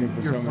 I'd known him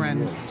for so many friend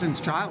years. since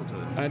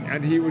childhood.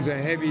 And he was a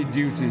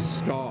heavy-duty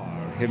star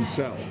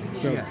himself.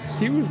 So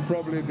he was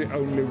probably the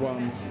only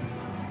one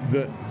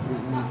that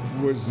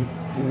was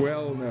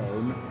well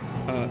known.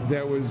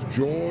 There was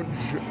George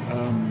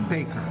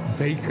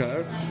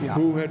Baker,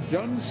 who had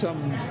done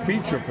some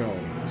feature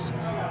films,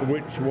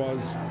 which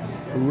was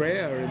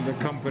rare in the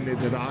company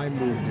that I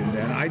moved in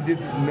then. I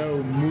didn't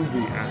know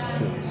movie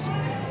actors.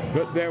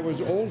 But there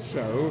was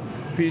also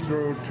Peter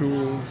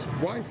O'Toole's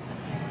wife,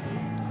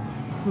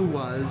 who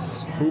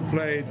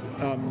played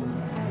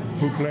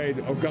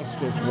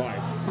Augustus'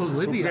 wife.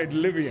 Olivia. Who played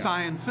Livia.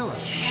 Cyan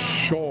Phillips.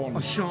 Sean. Oh,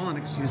 Sean,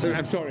 excuse me.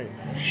 I'm sorry,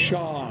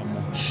 Sean.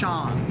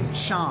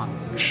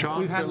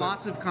 We've had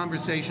lots of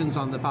conversations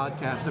on the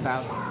podcast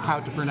about how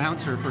to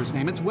pronounce her first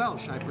name. It's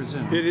Welsh, I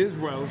presume. It is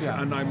Welsh,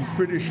 and I'm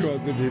pretty sure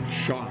that it's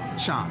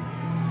Sean.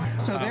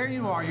 So there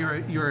you are.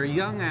 You're a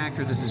young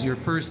actor. This is your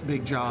first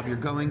big job. You're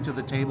going to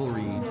the table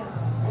read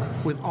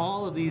with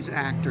all of these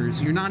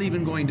actors. You're not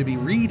even going to be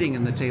reading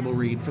in the table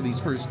read for these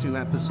first 2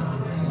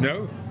 episodes.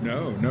 No,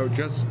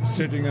 just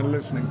sitting and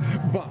listening.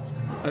 But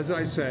as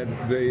I said,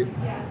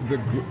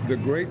 the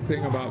great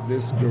thing about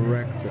this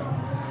director,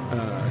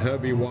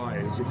 Herbie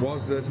Wise,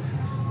 was that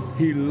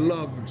he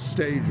loved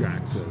stage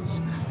actors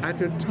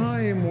at a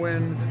time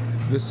when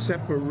the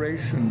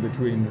separation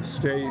between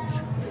stage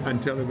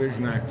and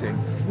television acting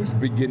was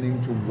beginning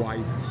to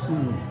widen.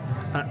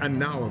 And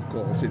now, of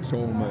course, it's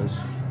almost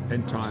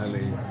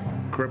entirely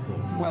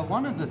crippled. Well,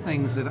 one of the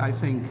things that I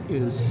think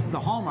is the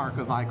hallmark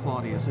of I,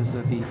 Claudius is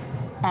that the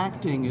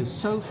acting is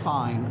so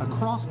fine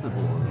across the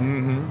board.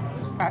 Mm-hmm.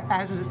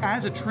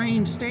 As a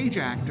trained stage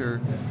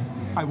actor,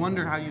 I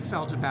wonder how you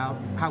felt about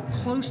how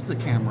close the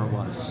camera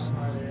was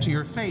to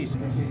your face.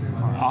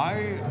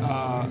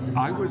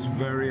 I was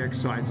very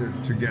excited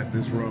to get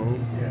this role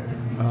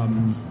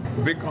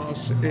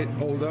because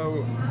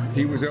although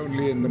he was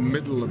only in the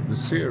middle of the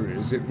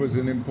series, it was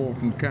an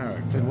important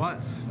character. It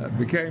was. It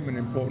became an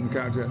important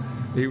character.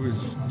 He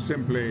was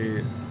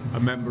simply a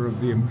member of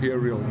the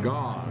Imperial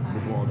Guard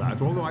before that,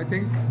 although I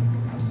think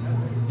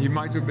he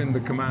might have been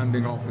the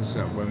commanding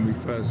officer when we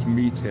first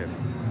meet him.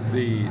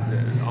 The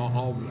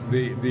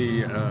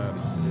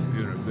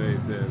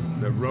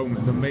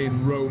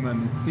main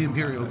Roman, the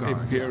Imperial Guard.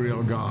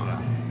 Imperial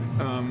Guard.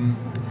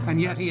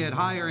 And yet he had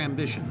higher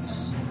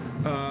ambitions.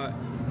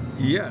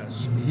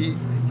 Yes, he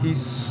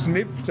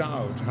sniffed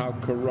out how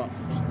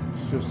corrupt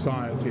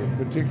society,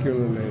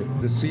 particularly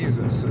the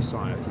Caesar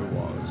society,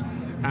 was,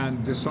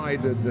 and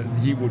decided that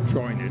he would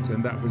join it,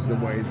 and that was the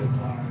way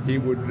that he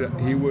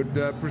would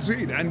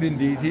proceed. And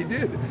indeed, he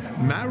did,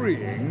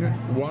 marrying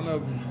one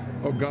of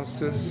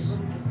Augustus'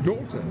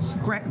 daughters.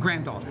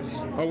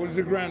 Granddaughters. Oh, it was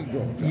a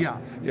granddaughter? Yeah.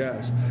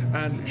 Yes.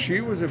 And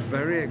she was a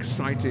very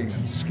exciting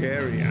and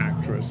scary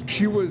actress.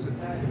 She was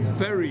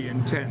very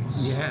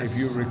intense, yes,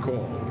 if you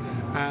recall.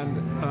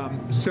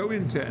 And so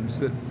intense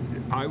that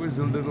I was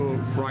a little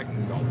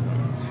frightened of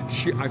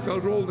her. I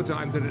felt all the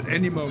time that at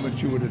any moment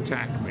she would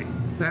attack me.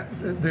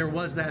 There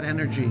was that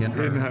energy in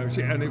her.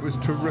 And it was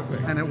terrific.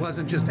 And it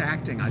wasn't just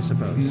acting, I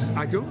suppose.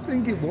 I don't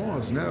think it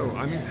was, no.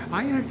 I mean,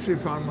 I actually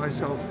found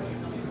myself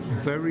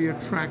very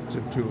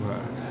attracted to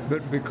her,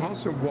 but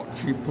because of what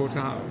she put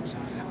out,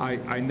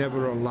 I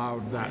never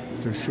allowed that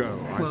to show.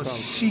 Well,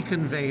 she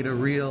conveyed a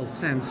real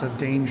sense of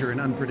danger and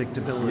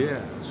unpredictability.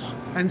 Yes.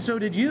 And so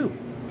did you.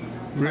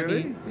 Really?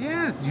 I mean,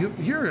 yeah,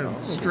 you're a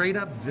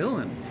straight-up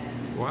villain.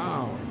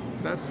 Wow,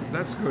 that's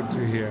good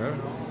to hear.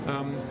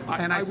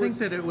 I think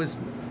that it was,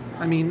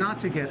 I mean, not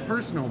to get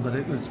personal, but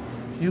it was,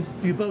 you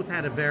both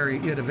had a very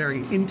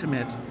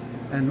intimate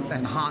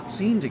and hot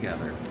scene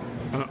together.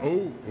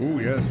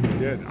 Yes, we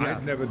did. Yeah.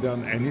 I'd never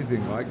done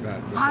anything like that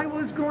before. I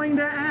was going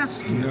to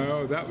ask you.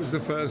 No, that was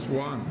the first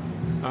one.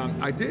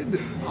 I did,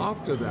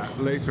 after that,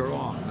 later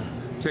on,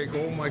 take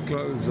all my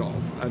clothes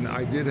off, and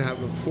I did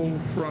have a full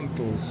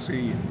frontal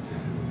scene.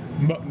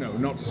 Moment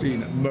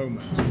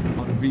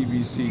on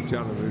BBC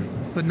television.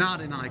 But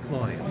not in I,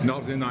 Claudius.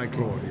 Not in I,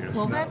 Claudius.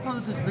 Well, no. that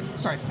poses the...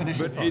 Sorry,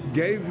 finish it. But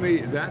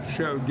that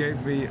show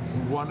gave me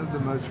one of the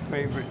most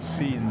favorite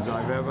scenes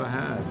I've ever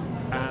had.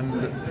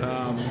 And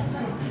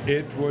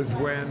it was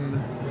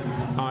when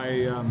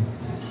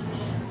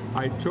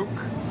I took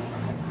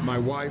my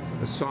wife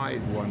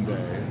aside one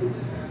day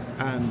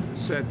and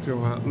said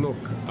to her, look,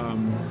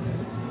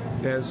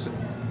 there's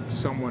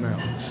someone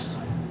else.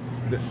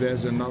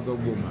 There's another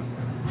woman.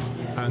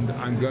 And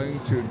I'm going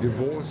to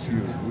divorce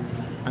you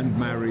and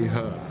marry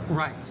her.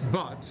 Right.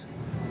 But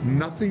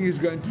nothing is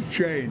going to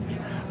change.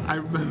 I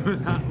remember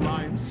that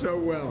line so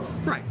well.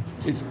 Right.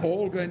 It's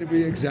all going to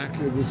be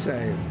exactly the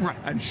same. Right.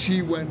 And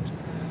she went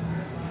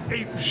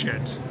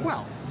apeshit.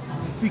 Well,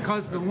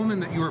 because the woman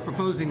that you were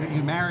proposing that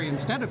you marry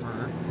instead of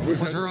her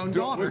was her own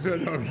daughter. Was her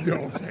own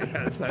daughter,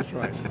 yes, that's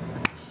right.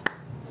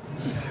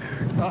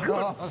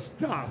 Good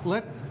stuff.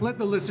 Let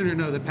the listener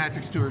know that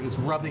Patrick Stewart is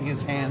rubbing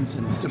his hands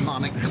in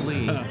demonic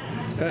glee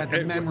at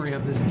the memory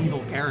of this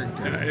evil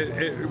character.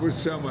 It was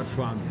so much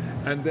fun.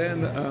 And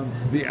then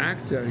the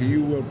actor, who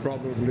you will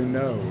probably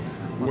know,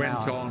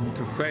 went on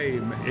to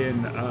fame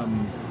in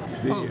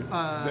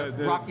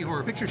the Rocky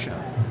Horror Picture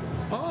Show.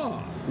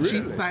 Oh,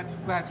 really? That's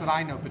what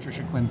I know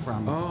Patricia Quinn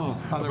from. Oh,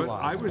 but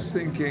I was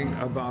thinking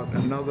about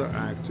another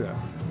actor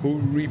who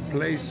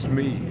replaced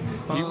me.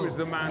 He was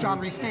the man. John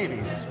Rhys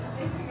Davies.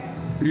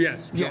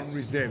 Yes, John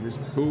Rhys Davies,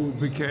 who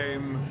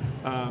became,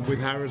 with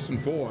Harrison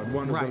Ford,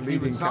 one of the leading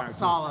characters. He was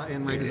Sala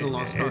in Raiders of the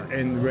Lost Ark.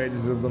 In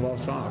Raiders of the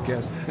Lost Ark,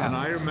 yes. Yeah. And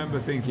I remember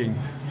thinking,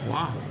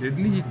 wow,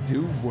 didn't he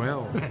do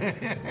well?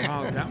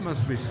 Wow, that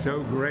must be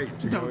so great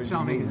to go into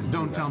movies.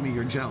 Don't tell me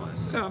you're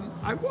jealous.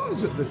 I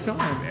was at the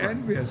time,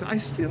 envious. I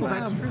still am.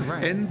 That's true,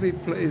 right. Envy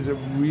plays a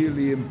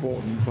really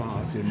important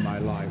part in my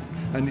life,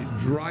 and it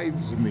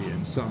drives me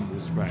in some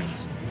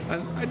respects.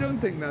 And I don't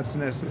think that's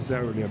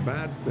necessarily a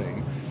bad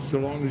thing, so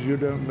long as you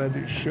don't let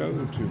it show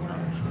too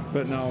much.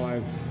 But now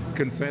I've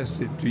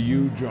confessed it to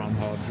you, John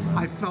Hodgman.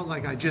 I felt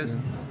like I just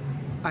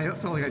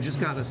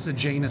got a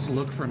Sejanus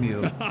look from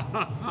you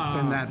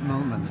in that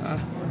moment.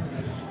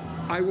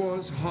 I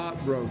was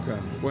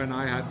heartbroken when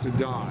I had to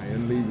die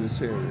and leave the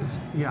series.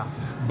 Yeah.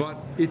 But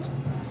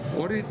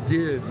what it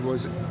did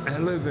was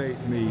elevate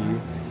me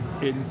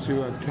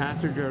into a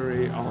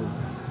category of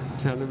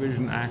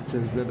television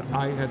actors that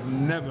I had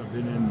never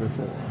been in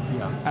before.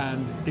 Yeah.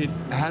 And it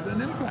had an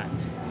impact.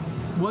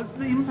 Was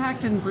the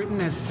impact in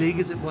Britain as big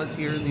as it was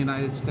here in the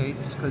United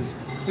States? Because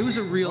it was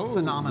a real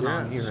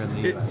phenomenon here in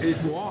the U.S.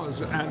 It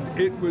was, and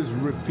it was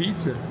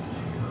repeated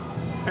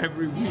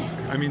every week.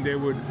 I mean, they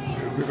would,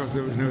 because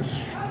there was no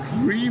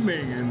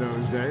streaming in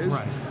those days.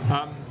 Right.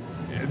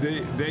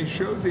 They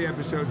showed the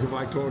episodes of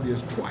I,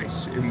 Claudius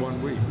twice in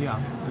 1 week. Yeah.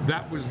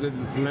 That was the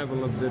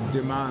level of the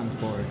demand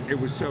for it. It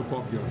was so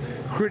popular.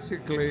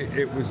 Critically,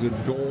 it was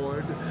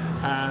adored,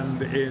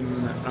 and in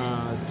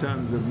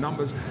terms of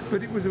numbers,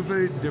 but it was a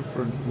very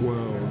different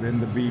world in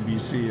the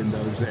BBC in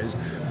those days.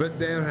 But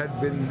there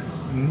had been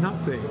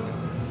nothing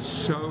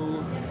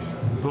so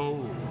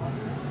bold,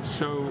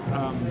 so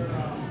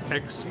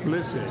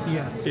explicit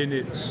in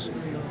its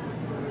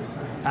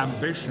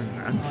ambition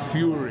and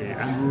fury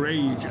and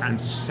rage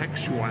and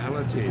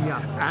sexuality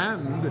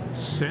and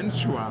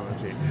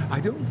sensuality. I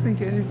don't think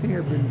anything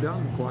had been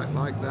done quite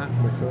like that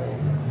before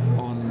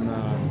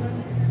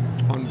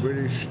on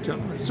British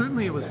television.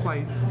 Certainly it was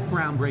quite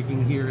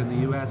groundbreaking here in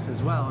the U.S.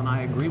 as well, and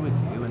I agree with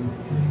you.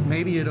 And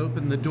maybe it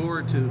opened the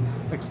door to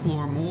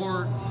explore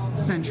more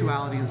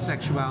sensuality and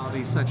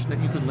sexuality such that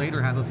you could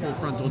later have a full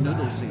frontal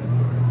nude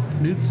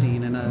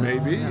scene in a...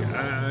 Maybe.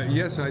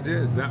 Yes, I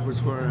did. That was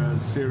for a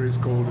series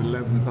called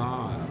 11th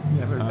Hour.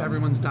 Yeah,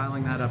 everyone's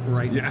dialing that up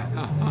right now.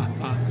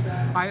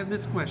 I have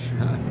this question.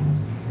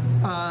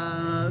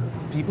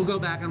 People go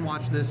back and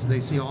watch this. They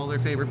see all their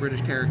favorite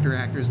British character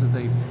actors that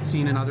they've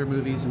seen in other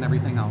movies and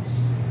everything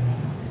else.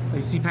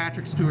 They see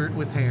Patrick Stewart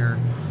with hair.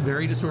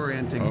 Very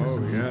disorienting for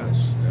some people.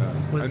 Yes.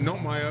 And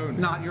not my own.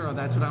 Not your own.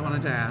 That's what I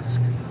wanted to ask.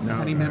 No,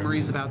 Any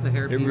memories about the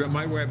hairpiece?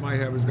 My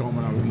hair was gone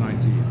when I was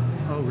 19.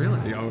 Oh,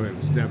 really? Oh, it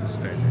was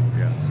devastating,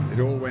 yes. It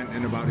all went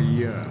in about a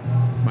year.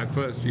 My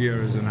first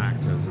year as an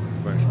actor, as a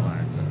professional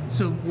actor.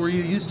 So were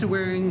you used to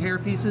wearing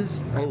hairpieces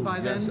by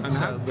then? And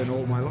have been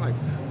all my life.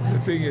 The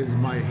thing is,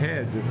 my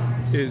head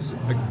is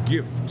a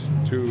gift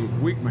to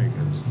wig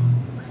makers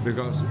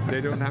because they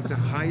don't have to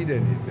hide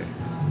anything,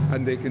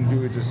 and they can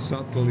do it as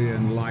subtly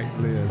and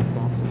lightly as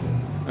possible.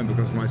 And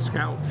because my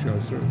scalp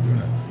shows through.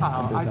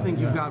 I think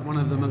you've got one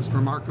of the most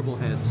remarkable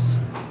heads,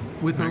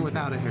 with or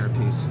without a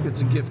hairpiece.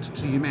 It's a gift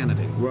to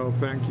humanity. Well,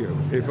 thank you.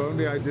 If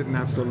only I didn't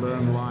have to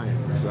learn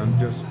lines and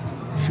just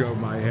show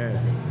my head,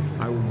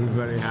 I would be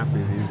very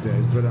happy these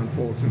days. But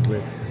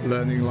unfortunately,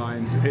 learning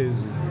lines is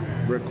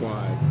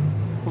required.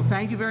 Well,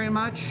 thank you very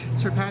much,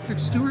 Sir Patrick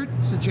Stewart,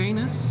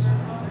 Sejanus,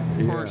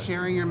 for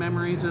sharing your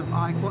memories of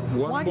I, Claudius.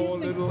 One more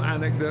little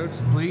anecdote.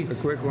 Please.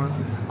 A quick one.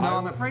 No,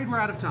 I'm afraid we're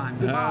out of time.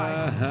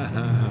 Goodbye.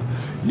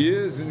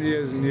 Years and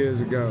years and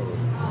years ago,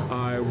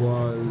 I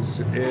was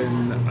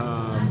in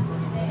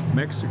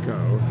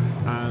Mexico,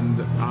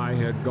 and I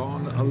had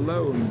gone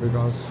alone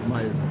because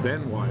my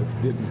then wife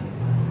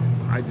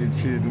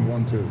she didn't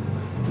want to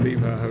leave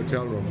her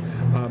hotel room,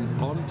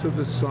 onto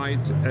the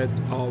site it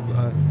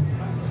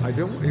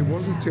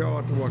wasn't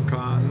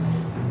Teotihuacan,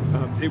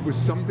 it was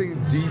something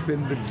deep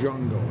in the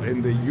jungle,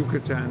 in the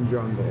Yucatan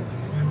jungle,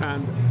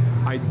 and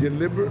I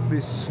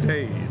deliberately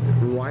stayed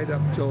right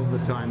up till the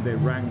time they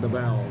rang the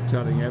bell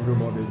telling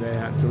everybody they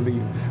had to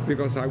leave,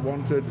 because I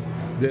wanted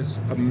this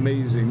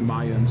amazing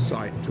Mayan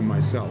site to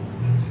myself.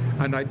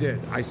 And I did.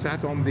 I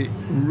sat on the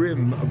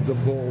rim of the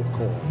ball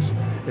court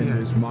in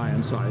this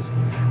Mayan site.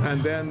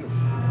 And then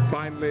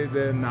finally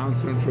the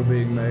announcements were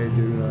being made,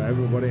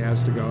 everybody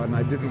has to go, and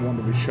I didn't want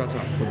to be shut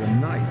up for the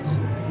night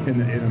in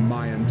a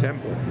Mayan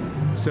temple.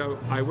 So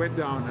I went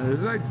down, and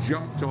as I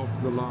jumped off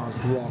the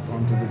last rock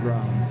onto the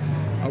ground,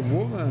 a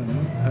woman,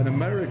 an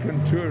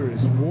American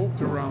tourist,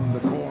 walked around the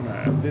corner,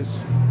 and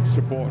this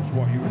supports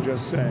what you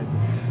just said,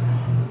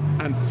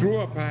 and threw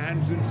up her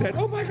hands and said,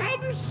 "Oh my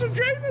God, it's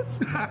Sejanus!"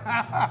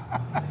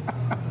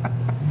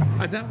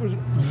 And that was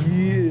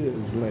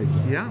years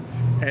later. Yeah.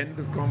 End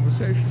of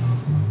conversation.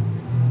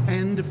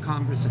 End of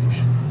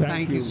conversation.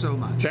 Thank you so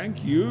much.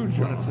 Thank you,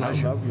 John. What a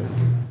pleasure. Lovely.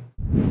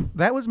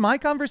 That was my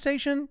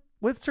conversation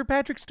with Sir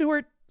Patrick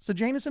Stewart,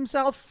 Sejanus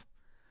himself.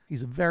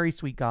 He's a very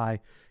sweet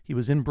guy. He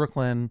was in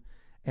Brooklyn,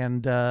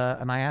 and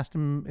I asked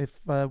him if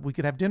we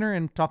could have dinner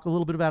and talk a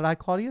little bit about I,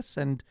 Claudius,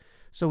 and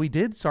so we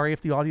did. Sorry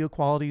if the audio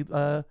quality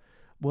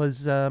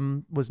was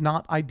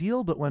not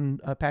ideal, but when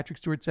Patrick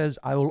Stewart says,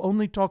 "I will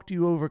only talk to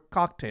you over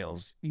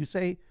cocktails," you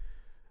say,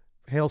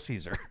 "Hail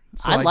Caesar."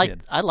 So I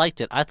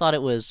liked it. I thought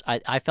it was.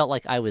 I felt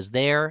like I was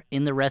there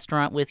in the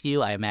restaurant with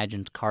you. I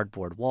imagined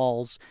cardboard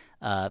walls,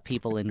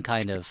 people in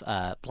kind of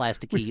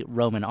plasticky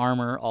Roman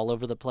armor all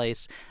over the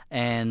place,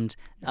 and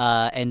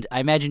I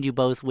imagined you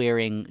both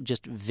wearing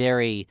just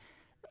very,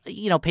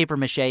 paper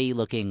mache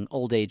looking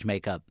old age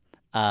makeup.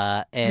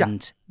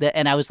 And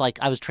I was like,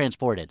 I was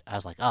transported. I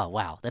was like, oh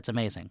wow, that's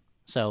amazing.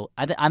 So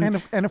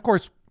and of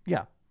course,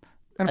 yeah.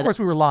 And of course,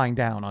 we were lying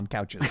down on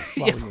couches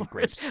while we ate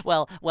grapes.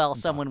 Well,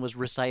 someone was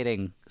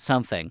reciting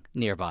something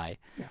nearby.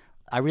 Yeah.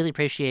 I really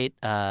appreciate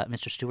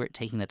Mr. Stewart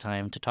taking the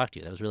time to talk to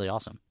you. That was really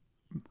awesome.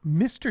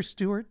 Mr.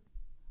 Stewart?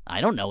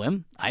 I don't know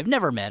him. I've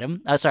never met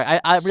him. Sorry,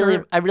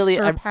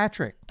 Sir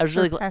Patrick.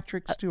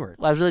 Patrick Stewart.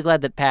 I was really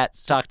glad that Pat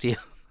talked to you.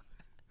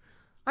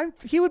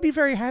 He would be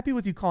very happy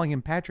with you calling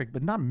him Patrick,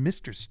 but not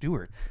Mr.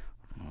 Stewart.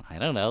 I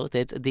don't know.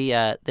 That's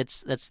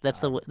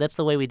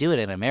the way we do it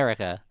in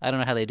America. I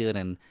don't know how they do it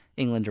in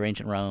England or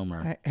ancient Rome.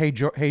 Or hey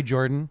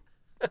Jordan,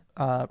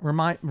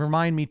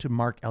 remind me to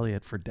mark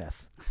Elliot for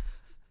death.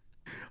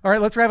 All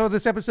right, let's wrap up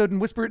this episode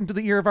and whisper it into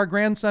the ear of our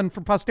grandson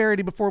for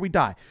posterity before we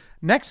die.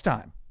 Next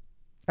time,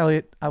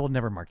 Elliot, I will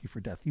never mark you for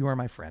death. You are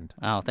my friend.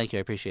 Oh, thank you.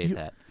 I appreciate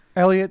that.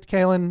 Elliot,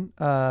 Kaylin,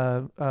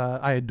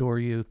 I adore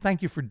you.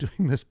 Thank you for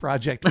doing this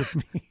project with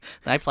me.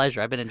 My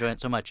pleasure. I've been enjoying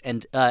it so much.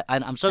 And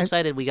I'm so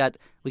excited we got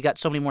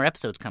so many more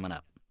episodes coming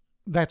up.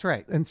 That's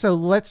right. And so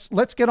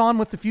let's get on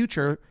with the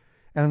future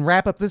and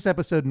wrap up this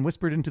episode and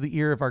whisper it into the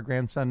ear of our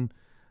grandson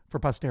for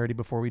posterity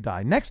before we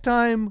die. Next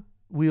time,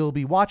 we'll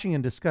be watching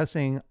and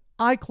discussing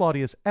I,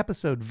 Claudius,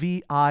 episode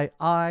VII,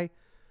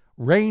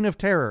 Reign of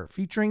Terror,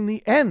 featuring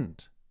the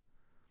end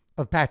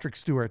of Patrick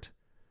Stewart,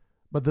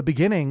 but the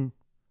beginning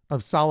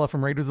of Sallah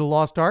from Raiders of the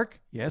Lost Ark.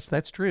 Yes,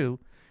 that's true.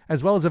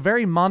 As well as a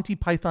very Monty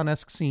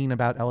Python-esque scene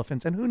about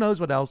elephants, and who knows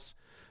what else,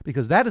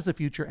 because that is the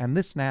future, and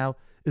this now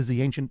is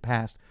the ancient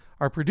past.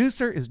 Our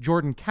producer is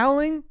Jordan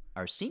Cowling.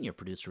 Our senior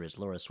producer is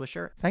Laura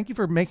Swisher. Thank you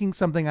for making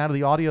something out of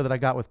the audio that I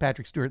got with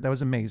Patrick Stewart. That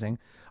was amazing.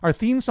 Our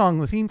theme song,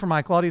 the theme from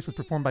I, Claudius, was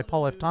performed by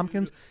Paul F.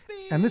 Tompkins.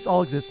 And this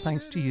all exists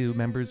thanks to you,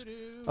 members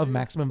of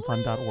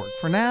MaximumFun.org.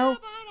 For now,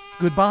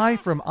 goodbye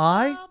from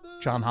I,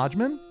 John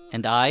Hodgman.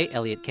 And I,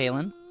 Elliot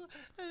Kalin.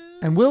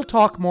 And we'll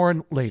talk more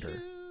later.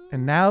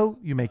 And now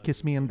you may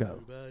kiss me and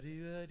go.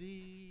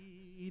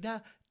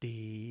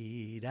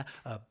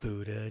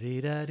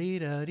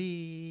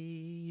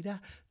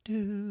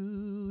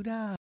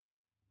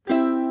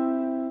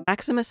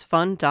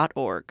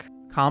 MaximusFun.org.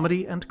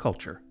 Comedy and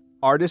culture.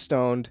 Artist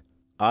owned.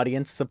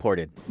 Audience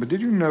supported. But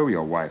did you know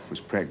your wife was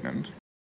pregnant?